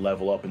didn't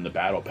level up in the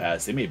battle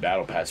pass. They made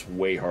battle pass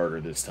way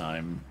harder this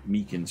time.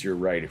 Meekins, you're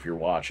right if you're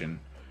watching.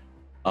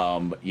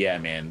 But yeah,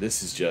 man,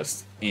 this is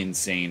just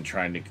insane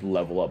trying to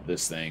level up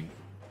this thing.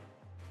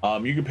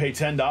 You can pay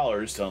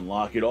 $10 to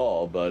unlock it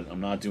all, but I'm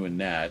not doing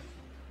that.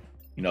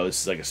 You know,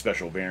 this is like a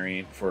special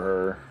variant for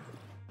her.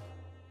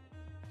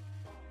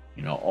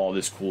 You know, all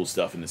this cool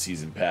stuff in the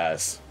season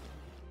pass.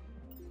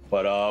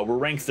 But we're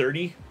ranked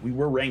 30. We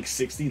were ranked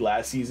 60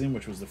 last season,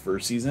 which was the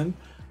first season.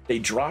 They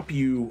drop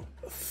you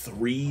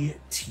 3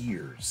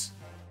 tiers.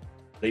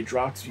 They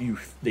drop you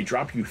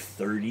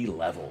 30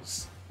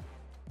 levels.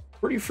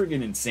 Pretty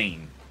friggin'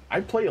 insane.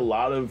 I play a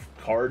lot of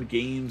card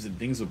games and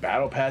things with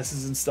battle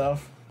passes and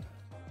stuff.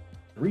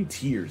 3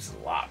 tiers is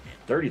a lot, man.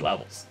 30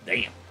 levels.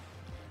 Damn.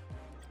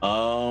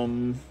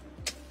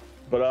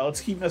 But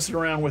let's keep messing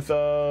around with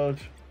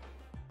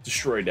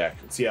Destroy deck.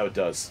 Let's see how it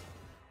does.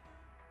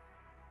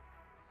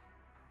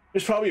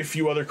 There's probably a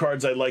few other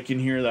cards I like in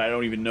here that I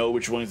don't even know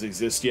which ones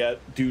exist yet.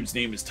 Dude's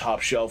name is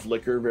Top Shelf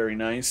Liquor. Very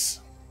nice.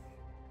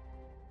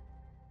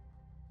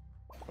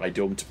 I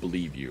don't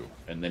believe you.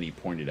 And then he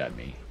pointed at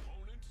me.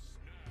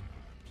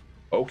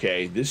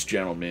 Okay, this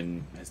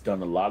gentleman has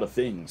done a lot of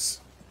things.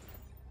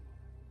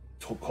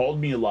 Called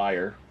me a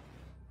liar.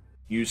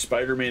 Used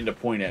Spider-Man to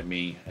point at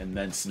me, and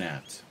then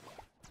snapped.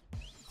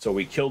 So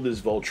we killed his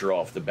Vulture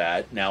off the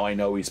bat. Now I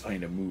know he's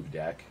playing a move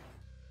deck.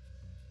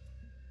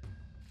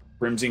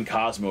 Crimson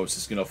Cosmos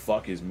is going to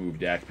fuck his move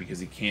deck because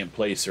he can't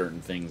play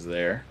certain things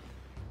there.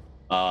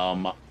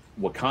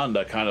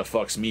 Wakanda kind of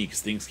fucks me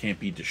because things can't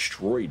be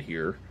destroyed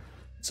here.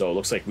 So it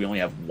looks like we only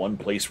have one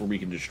place where we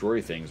can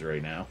destroy things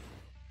right now.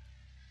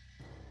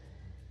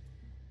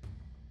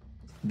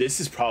 This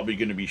is probably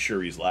going to be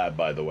Shuri's Lab,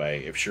 by the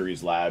way, if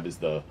Shuri's Lab is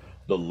the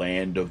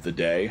land of the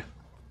day.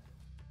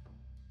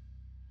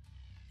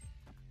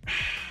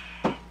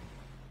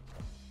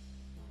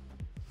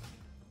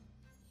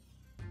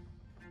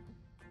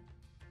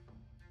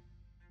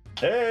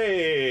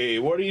 Hey,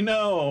 what do you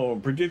know?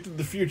 Predicted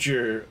the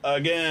future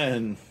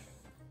again.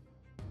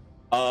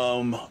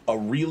 A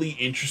really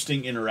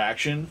interesting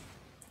interaction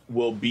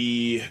will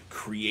be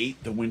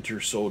create the Winter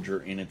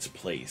Soldier in its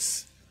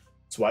place.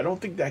 So I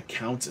don't think that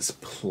counts as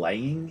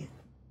playing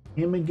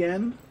him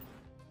again.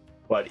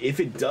 But if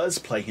it does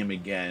play him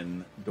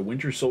again, the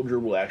Winter Soldier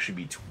will actually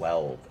be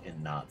 12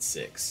 and not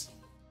 6.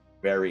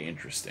 Very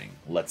interesting.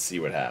 Let's see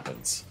what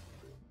happens.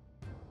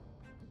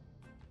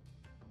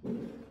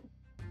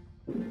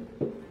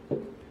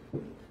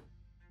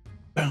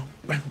 Bow,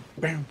 bow,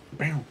 bow,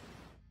 bow.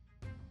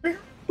 Bow,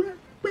 bow,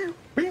 bow,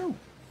 bow.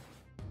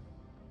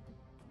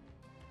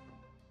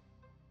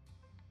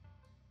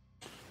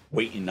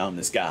 Waiting on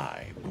this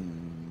guy.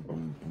 Boom,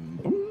 boom, boom,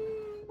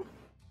 boom.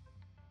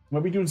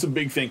 Might be doing some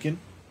big thinking.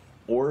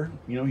 Or,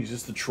 you know, he's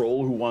just a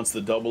troll who wants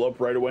to double up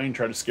right away and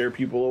try to scare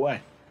people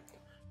away.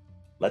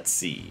 Let's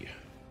see.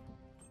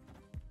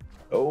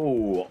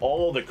 Oh,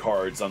 all the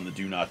cards on the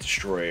Do Not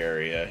Destroy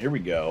area. Here we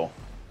go.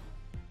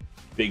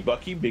 Big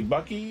Bucky, Big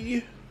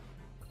Bucky.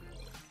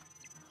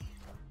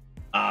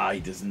 Ah, he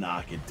does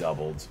not get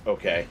doubled.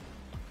 Okay.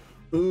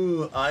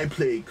 Ooh, I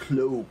play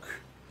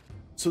Cloak.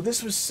 So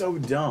this was so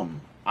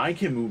dumb. I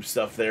can move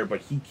stuff there,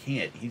 but he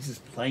can't. He's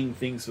just playing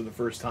things for the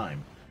first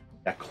time.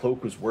 That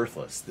Cloak was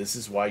worthless. This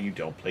is why you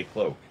don't play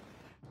Cloak.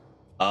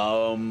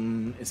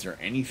 Is there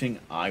anything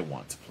I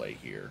want to play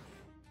here?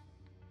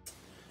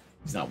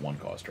 He's not 1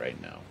 cost right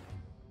now.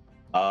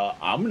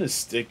 I'm gonna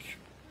stick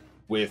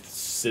with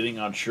sitting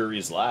on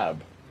Shuri's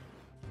Lab.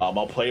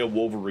 I'll play a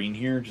Wolverine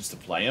here just to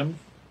play him.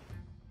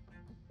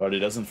 But it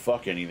doesn't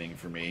fuck anything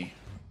for me.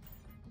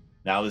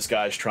 Now this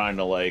guy's trying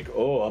to like,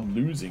 oh, I'm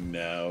losing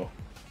now.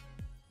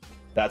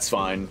 That's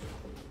fine.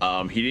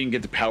 He didn't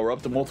get to power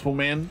up the Multiple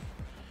Man.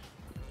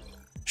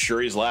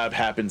 Shuri's Lab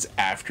happens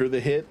after the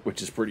hit,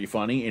 which is pretty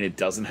funny, and it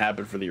doesn't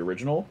happen for the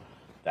original.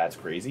 That's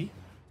crazy.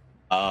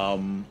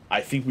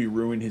 I think we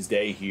ruin his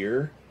day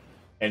here.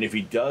 And if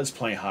he does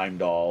play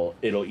Heimdall,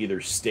 it'll either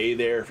stay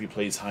there if he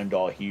plays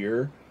Heimdall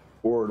here,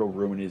 or it'll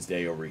ruin his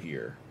day over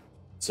here.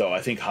 So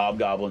I think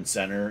Hobgoblin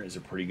Center is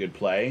a pretty good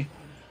play.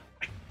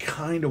 I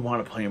kind of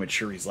want to play him at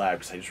Shuri's Lab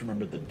because I just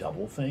remember the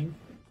double thing.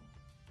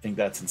 I think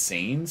that's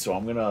insane. So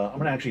I'm gonna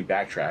actually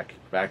backtrack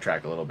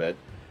a little bit,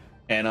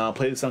 and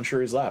play this on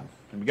Shuri's Lab.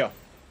 Here we go.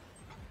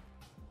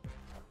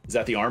 Is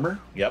that the armor?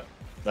 Yep,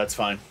 that's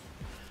fine.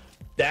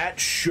 That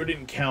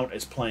shouldn't count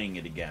as playing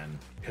it again,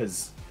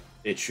 because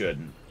it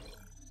shouldn't.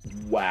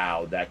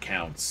 Wow, that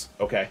counts.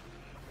 Okay.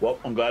 Well,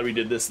 I'm glad we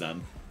did this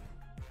then.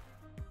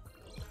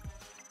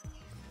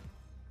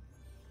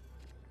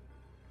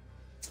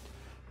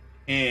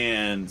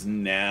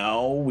 And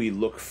now we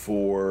look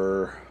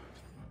for...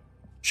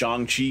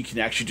 Shang-Chi can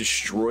actually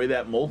destroy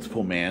that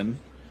Multiple Man,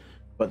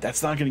 but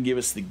that's not going to give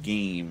us the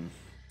game.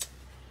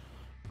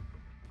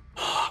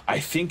 I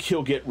think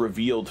he'll get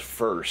revealed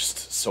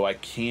first, so I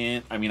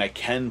can't... I mean, I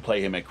can play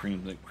him at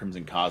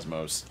Crimson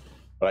Cosmos,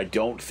 but I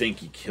don't think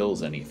he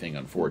kills anything,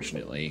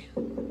 unfortunately.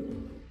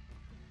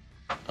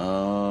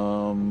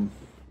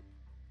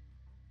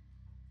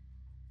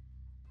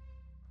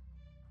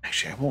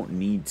 Actually, I won't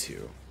need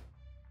to.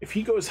 If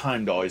he goes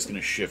Heimdall, he's going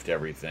to shift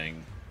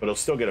everything, but he'll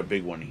still get a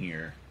big one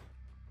here.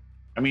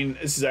 I mean,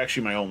 this is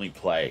actually my only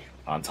play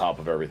on top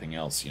of everything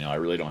else. You know, I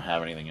really don't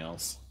have anything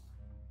else.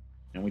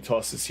 And we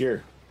toss this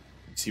here.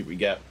 See what we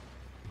get.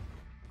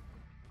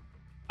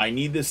 I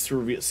need this to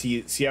reveal.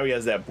 See how he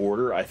has that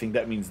border? I think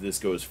that means this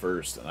goes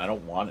first, and I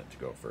don't want it to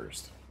go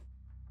first.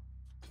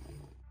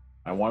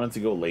 I want it to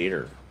go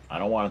later. I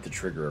don't want it to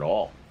trigger at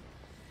all.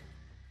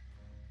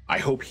 I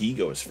hope he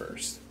goes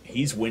first.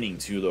 He's winning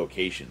 2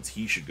 locations.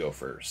 He should go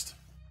first.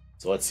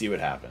 So let's see what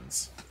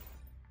happens.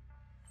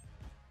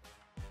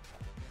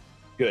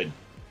 Good.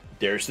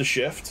 There's the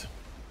shift.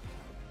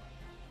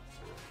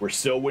 We're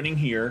still winning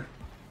here.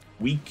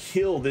 We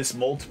kill this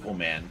multiple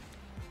man.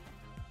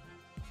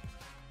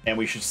 And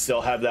we should still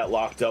have that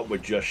locked up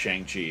with just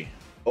Shang-Chi.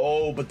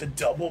 Oh, but the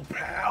double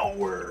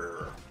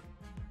power.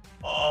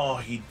 Oh,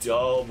 he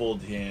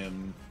doubled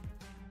him.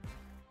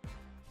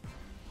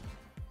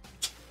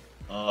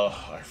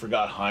 I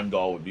forgot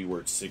Heimdall would be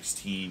worth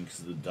 16 because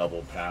of the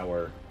double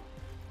power.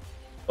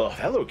 Oh,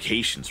 that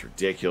location's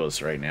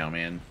ridiculous right now,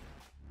 man.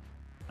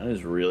 That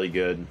is really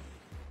good.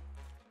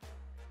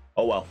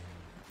 Oh, well.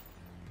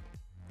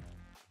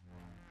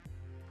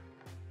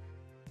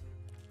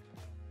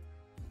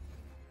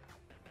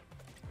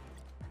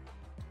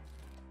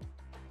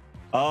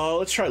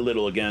 Let's try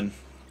Little again.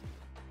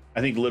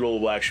 I think Little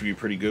will actually be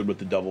pretty good with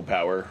the double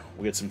power.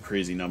 We'll get some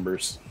crazy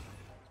numbers.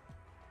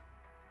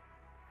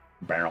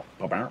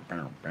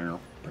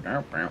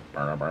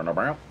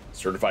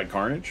 Certified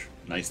Carnage.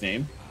 Nice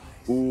name.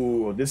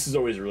 Ooh, this is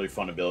always a really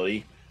fun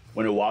ability.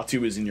 When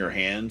Uatu is in your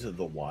hand,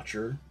 the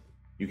Watcher,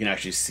 you can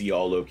actually see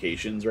all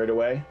locations right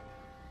away.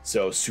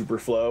 So Super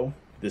Flow.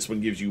 This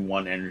one gives you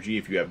 1 energy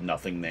if you have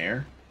nothing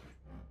there.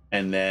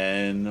 And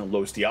then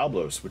Los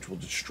Diablos, which will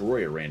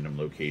destroy a random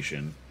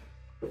location.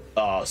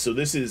 So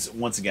this is,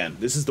 once again,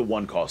 this is the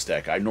 1-cost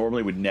deck. I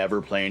normally would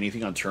never play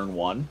anything on turn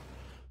 1.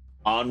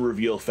 On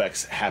reveal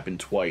effects happen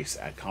twice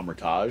at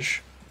Kamar-Taj.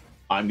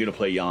 I'm going to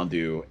play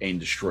Yondu and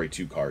destroy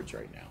 2 cards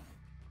right now.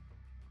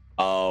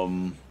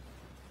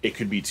 It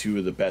could be 2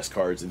 of the best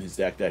cards in his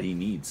deck that he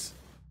needs.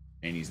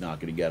 And he's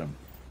not going to get them.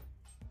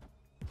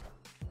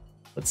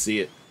 Let's see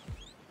it.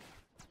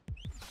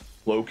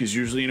 Cloak is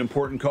usually an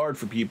important card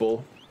for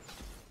people.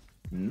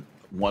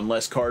 1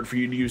 less card for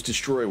you to use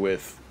Destroy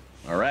with.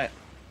 All right.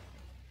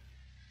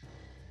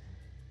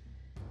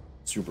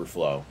 Super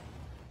Flow.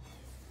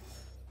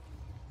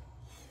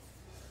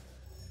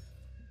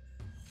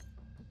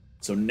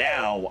 So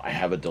now I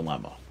have a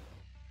dilemma.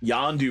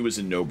 Yondu is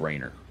a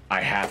no-brainer.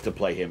 I have to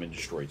play him and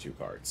destroy 2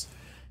 cards.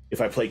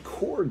 If I play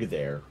Korg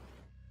there,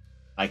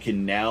 I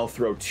can now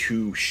throw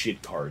 2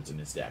 shit cards in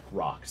his deck.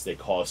 Rocks. They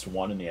cost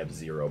 1 and they have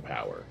 0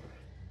 power.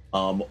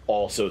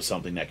 Also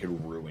something that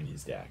could ruin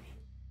his deck.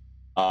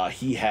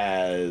 He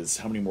has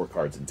how many more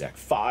cards in deck?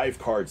 5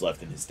 cards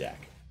left in his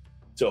deck.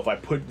 So if I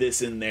put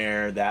this in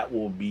there, that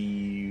will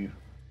be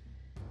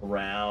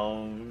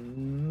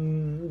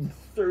around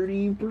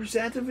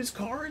 30% of his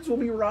cards will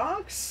be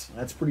rocks.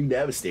 That's pretty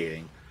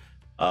devastating.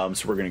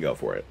 So we're gonna go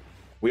for it.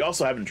 We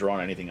also haven't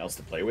drawn anything else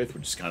to play with,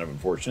 which is kind of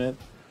unfortunate.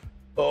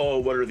 Oh,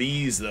 what are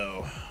these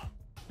though?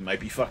 It might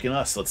be fucking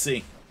us. Let's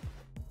see.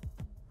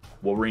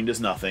 Wolverine does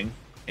nothing,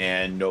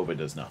 and Nova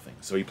does nothing.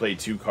 So he played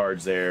 2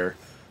 cards there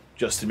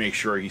just to make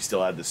sure he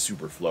still had the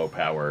super flow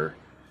power.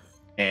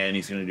 And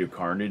he's gonna do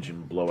Carnage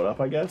and blow it up,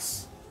 I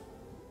guess.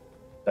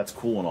 That's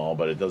cool and all,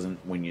 but it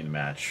doesn't win you the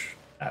match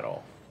at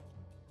all.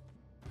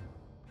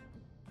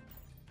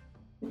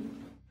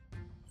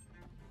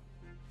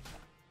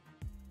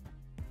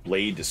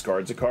 Blade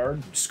discards a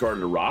card.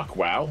 Discarded a rock.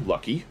 Wow,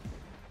 lucky.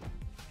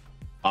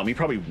 He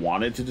probably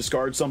wanted to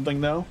discard something,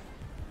 though.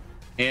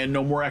 And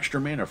no more extra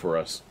mana for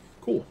us.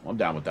 Cool, I'm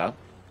down with that.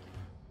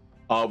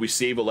 We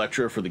save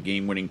Elektra for the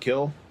game-winning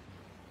kill,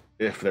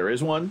 if there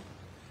is one.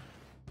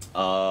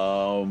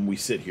 We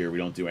sit here. We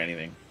don't do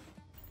anything.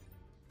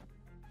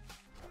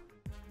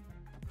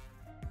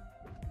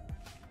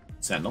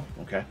 Sentinel,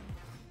 okay.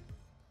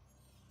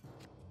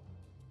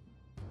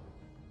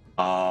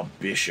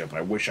 Bishop.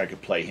 I wish I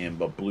could play him,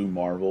 but Blue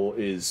Marvel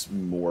is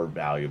more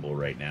valuable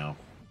right now.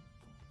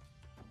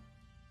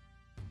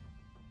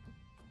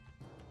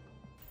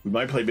 We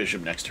might play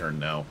Bishop next turn,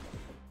 though.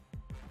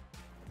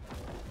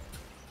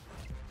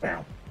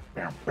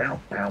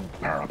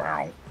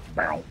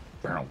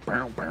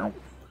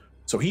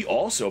 So he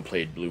also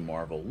played Blue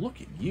Marvel. Look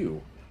at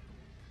you.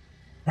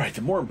 All right,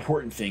 the more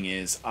important thing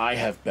is I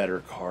have better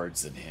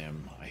cards than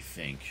him, I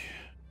think.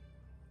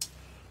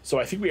 So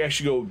I think we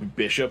actually go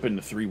Bishop in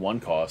the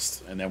 3/1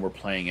 cost, and then we're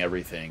playing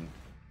everything.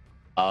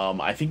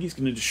 I think he's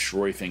going to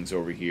destroy things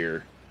over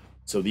here,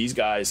 so these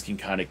guys can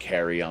kind of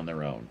carry on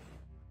their own.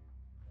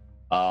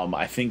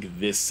 I think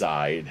this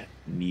side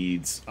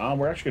needs...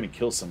 we're actually going to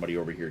kill somebody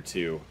over here,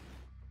 too.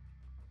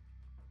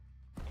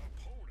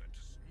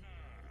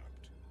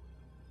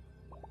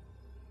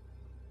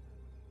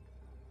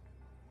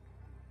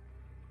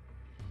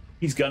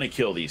 He's gonna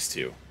kill these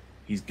two.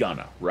 He's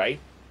gonna, right?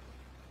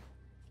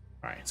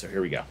 All right, so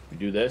here we go. We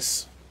do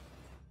this.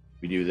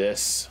 We do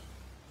this.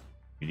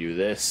 We do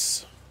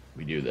this.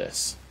 We do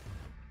this.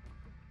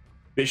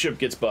 Bishop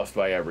gets buffed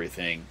by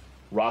everything.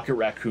 Rocket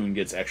Raccoon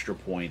gets extra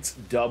points,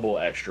 double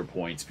extra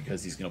points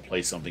because he's going to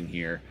play something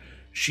here.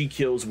 She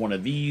kills one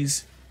of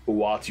these.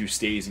 Uatu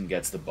stays and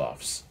gets the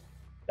buffs.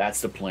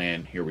 That's the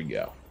plan. Here we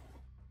go.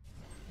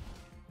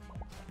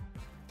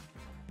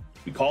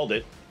 We called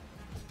it.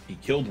 He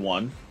killed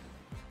one.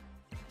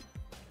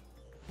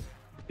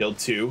 Killed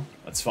two.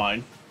 That's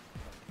fine.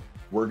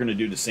 We're going to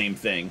do the same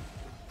thing.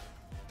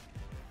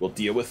 We'll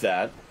deal with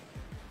that.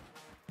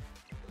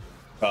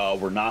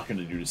 We're not going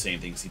to do the same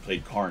thing because he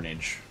played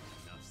Carnage.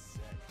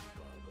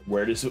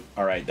 Where does it...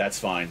 All right, that's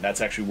fine. That's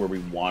actually where we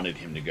wanted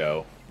him to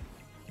go.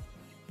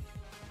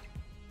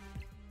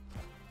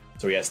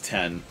 So he has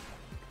 10.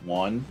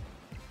 1.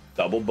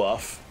 Double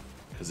buff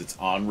because it's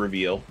on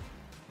reveal.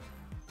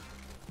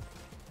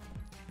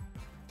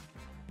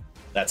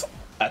 That's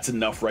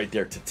enough right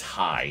there to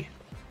tie.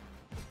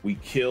 We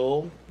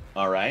kill.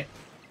 All right.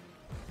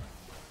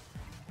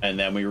 And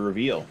then we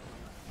reveal.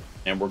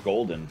 And we're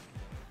golden.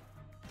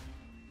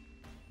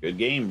 Good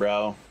game,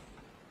 bro.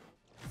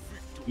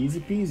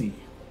 Easy peasy.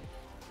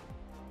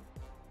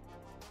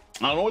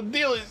 I don't know what the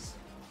deal is.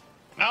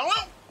 I don't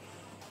know.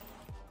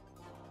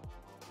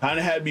 Kind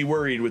of had me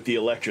worried with the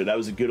Electra. That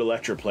was a good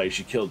Electra play.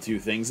 She killed two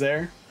things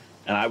there.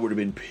 And I would have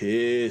been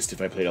pissed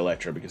if I played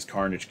Electra because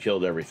Carnage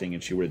killed everything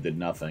and she would have did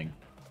nothing.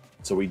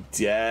 So we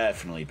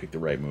definitely picked the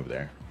right move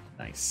there.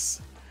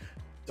 Nice.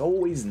 It's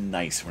always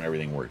nice when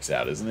everything works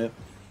out, isn't it?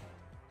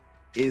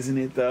 Isn't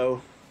it,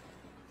 though?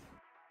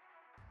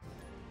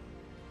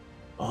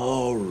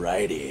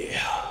 Alrighty.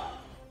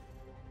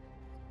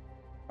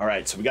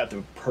 Alright, so we got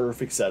the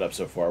perfect setup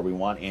so far. We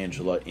want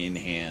Angela in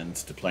hand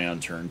to play on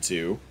turn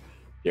 2.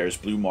 There's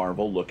Blue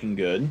Marvel looking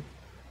good.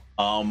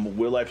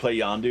 Will I play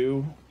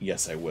Yondu?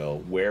 Yes, I will.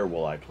 Where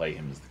will I play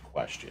him is the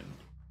question.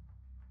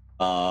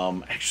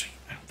 Actually,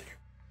 I don't think...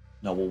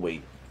 No, we'll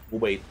wait. We'll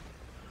wait.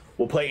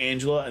 We'll play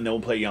Angela, and then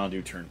we'll play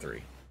Yondu turn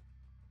 3.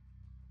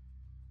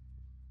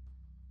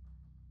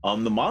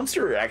 The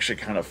monster actually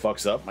kind of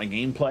fucks up my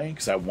gameplay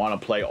because I want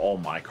to play all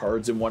my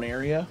cards in one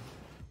area.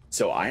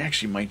 So I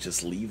actually might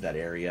just leave that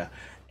area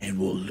and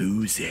we'll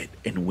lose it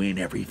and win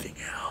everything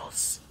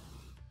else.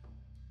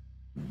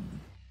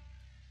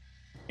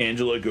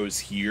 Angela goes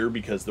here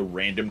because the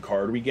random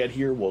card we get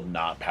here will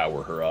not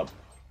power her up.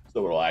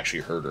 So it'll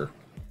actually hurt her.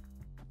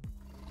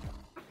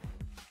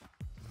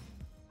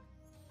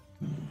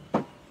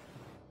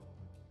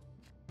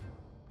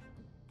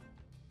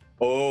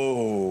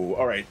 Oh,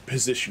 all right.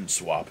 Position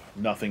swap.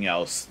 Nothing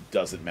else.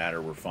 Doesn't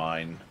matter. We're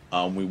fine.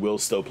 We will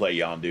still play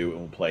Yondu and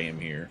we'll play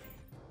him here.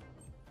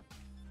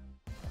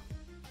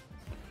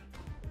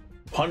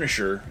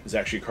 Punisher is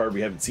actually a card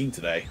we haven't seen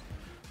today.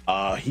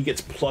 He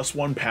gets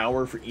 +1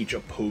 power for each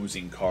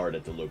opposing card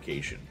at the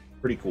location.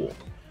 Pretty cool.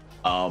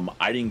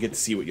 I didn't get to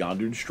see what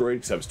Yondu destroyed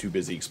because I was too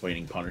busy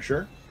explaining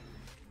Punisher.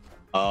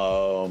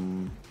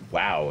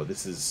 Wow,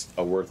 this is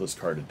a worthless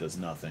card that does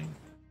nothing.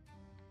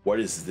 What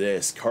is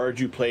this?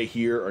 Cards you play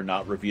here are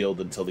not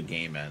revealed until the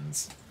game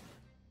ends.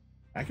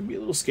 That can be a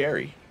little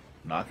scary.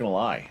 I'm not gonna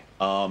lie.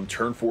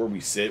 Turn 4 we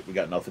sit. We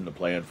got nothing to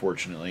play,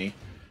 unfortunately.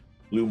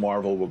 Blue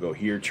Marvel will go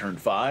here turn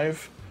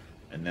 5,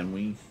 and then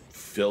we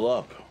fill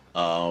up.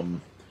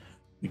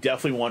 We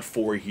definitely want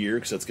 4 here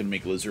because that's gonna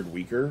make Lizard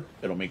weaker.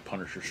 It'll make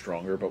Punisher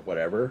stronger, but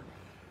whatever.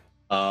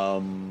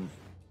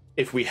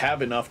 If we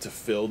have enough to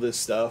fill this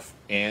stuff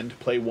and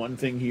play one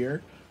thing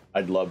here,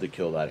 I'd love to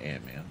kill that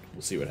Ant-Man.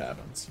 We'll see what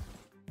happens.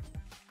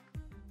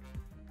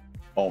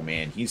 Oh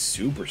man, he's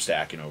super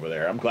stacking over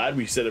there. I'm glad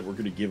we said that we're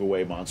going to give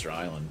away Monster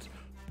Island.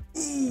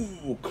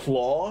 Ooh,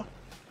 Claw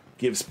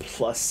gives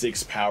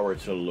 +6 power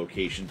to the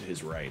location to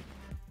his right.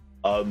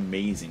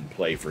 Amazing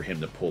play for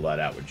him to pull that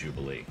out with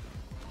Jubilee.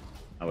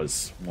 That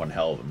was one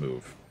hell of a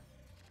move.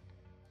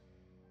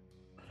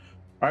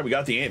 All right, we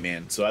got the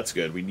Ant-Man, so that's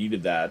good. We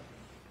needed that.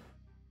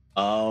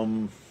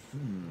 Do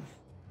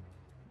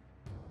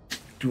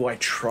I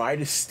try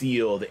to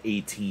steal the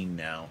 18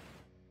 now?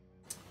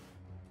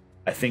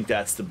 I think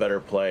that's the better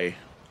play.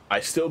 I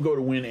still go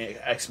to win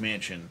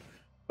X-Mansion,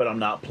 but I'm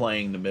not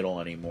playing the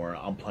middle anymore.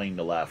 I'm playing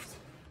the left.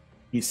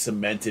 He's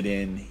cemented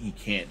in. He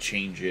can't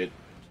change it.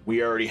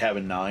 We already have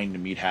a 9 to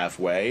meet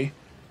halfway.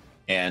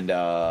 And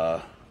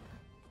I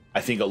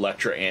think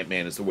Elektra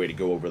Ant-Man is the way to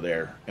go over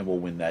there, and we'll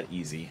win that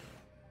easy.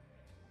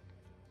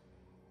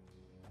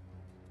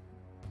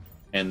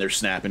 And they're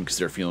snapping because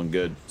they're feeling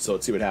good. So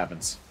let's see what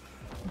happens.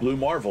 Blue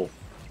Marvel.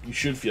 You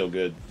should feel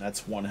good.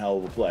 That's one hell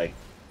of a play.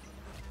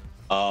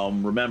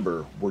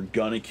 Remember, we're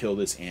gonna kill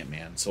this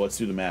Ant-Man. So let's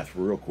do the math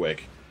real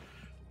quick.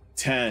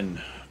 10,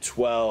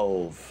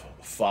 12,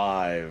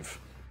 5.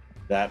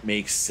 That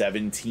makes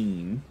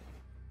 17.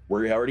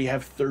 We already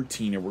have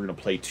 13, and we're gonna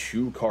play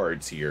 2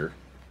 cards here.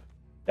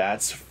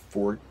 That's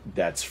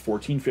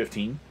 14,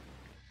 15.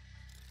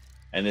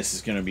 And this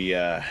is gonna be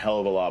a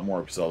hell of a lot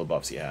more because of all the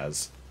buffs he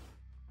has.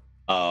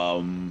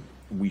 We're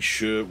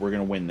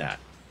gonna win that.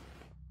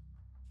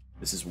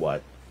 This is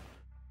what?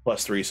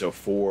 +3, so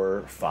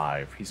 4,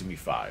 5. He's going to be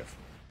 5.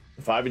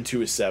 5 and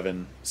 2 is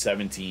 7,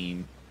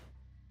 17,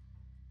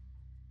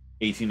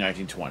 18,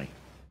 19, 20.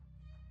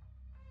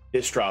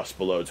 This drops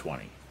below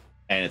 20,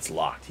 and it's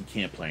locked. He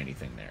can't play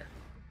anything there.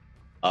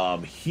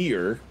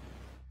 Here,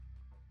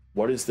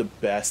 what is the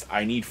best?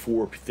 I need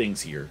 4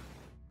 things here,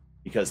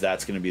 because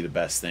that's going to be the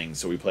best thing.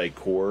 So we play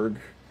Korg,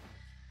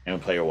 and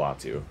we play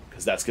Owatu,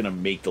 because that's going to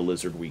make the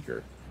lizard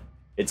weaker.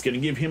 It's going to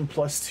give him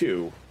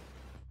 +2,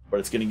 but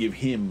it's going to give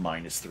him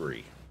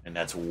 -3, and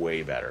that's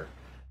way better.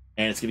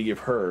 And it's going to give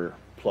her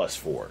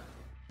 +4.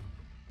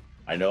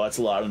 I know that's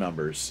a lot of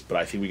numbers, but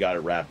I think we got it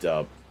wrapped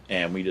up,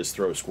 and we just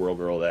throw Squirrel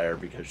Girl there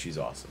because she's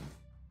awesome.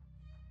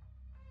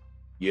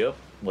 Yep,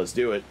 let's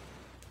do it.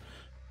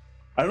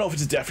 I don't know if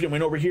it's a definite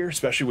win over here,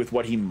 especially with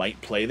what he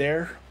might play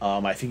there.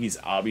 I think he's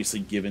obviously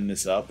given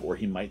this up, or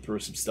he might throw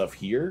some stuff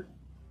here.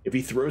 If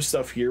he throws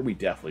stuff here, we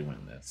definitely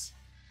win this.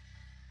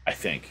 I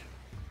think.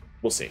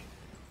 We'll see.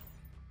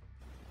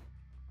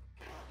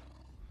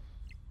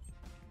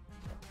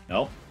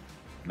 Nope.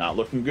 Not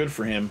looking good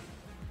for him.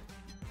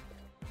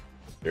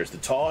 There's the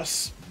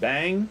toss.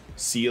 Bang.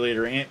 See you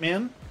later,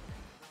 Ant-Man.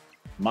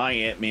 My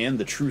Ant-Man,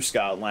 the true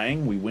Scott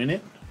Lang. We win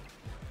it.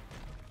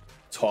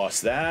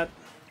 Toss that.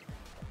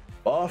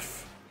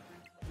 Buff.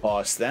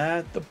 Toss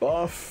that. The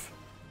buff.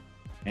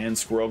 And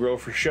Squirrel Girl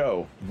for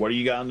show. What do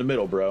you got in the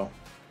middle, bro?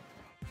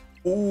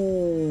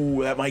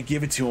 Ooh, that might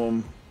give it to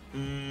him.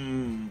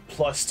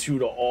 +2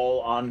 to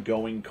all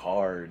ongoing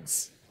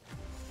cards.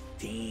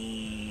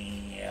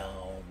 Damn.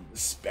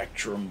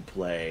 Spectrum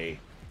play.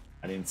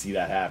 I didn't see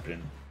that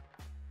happen.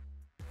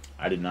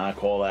 I did not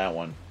call that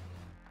one.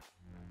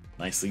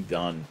 Nicely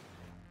done.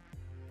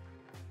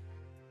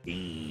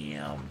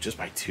 Damn. Just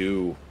by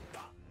 2.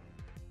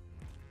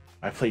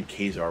 I played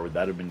Kazar. Would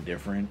that have been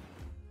different?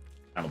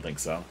 I don't think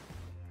so.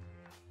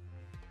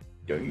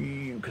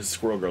 Because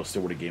Squirrel Girl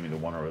still would have gave me the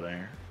 1 over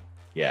there.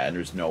 Yeah, and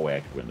there's no way I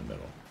could win the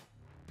middle.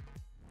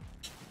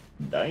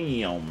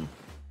 Damn.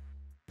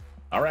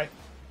 Alright.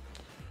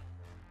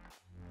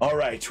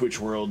 Alright, Twitch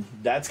world.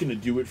 That's going to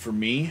do it for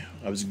me.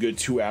 That was a good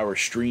 2-hour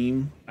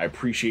stream. I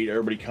appreciate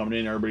everybody coming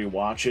in, everybody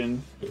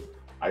watching.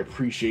 I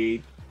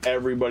appreciate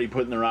everybody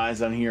putting their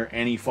eyes on here.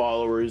 Any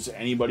followers,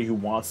 anybody who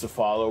wants to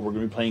follow. We're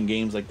going to be playing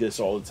games like this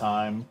all the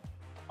time.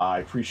 I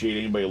appreciate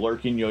anybody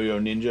lurking. Yo-Yo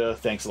Ninja,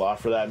 thanks a lot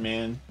for that,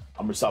 man.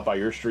 I'm going to stop by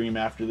your stream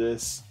after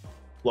this.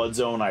 Blood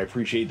Zone, I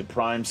appreciate the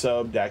Prime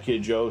sub. Dat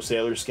Kid Joe,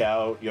 Sailor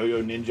Scout,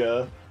 Yo-Yo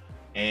Ninja.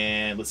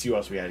 And let's see what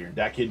else we had here.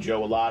 Dat Kid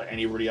Joe a lot.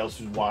 Anybody else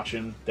who's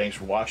watching, thanks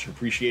for watching.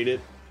 Appreciate it.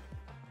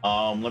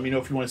 Let me know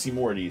if you want to see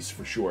more of these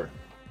for sure.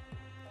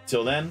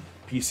 Till then,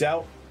 peace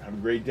out. Have a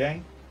great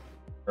day.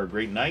 Or a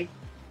great night.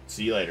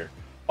 See you later.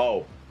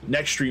 Oh,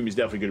 next stream is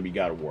definitely going to be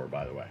God of War,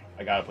 by the way.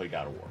 I got to play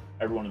God of War.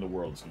 Everyone in the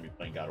world is going to be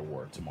playing God of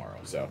War tomorrow.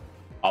 So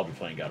I'll be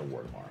playing God of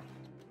War tomorrow.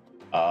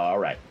 All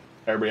right.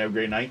 Everybody have a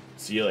great night.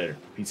 See you later.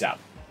 Peace out.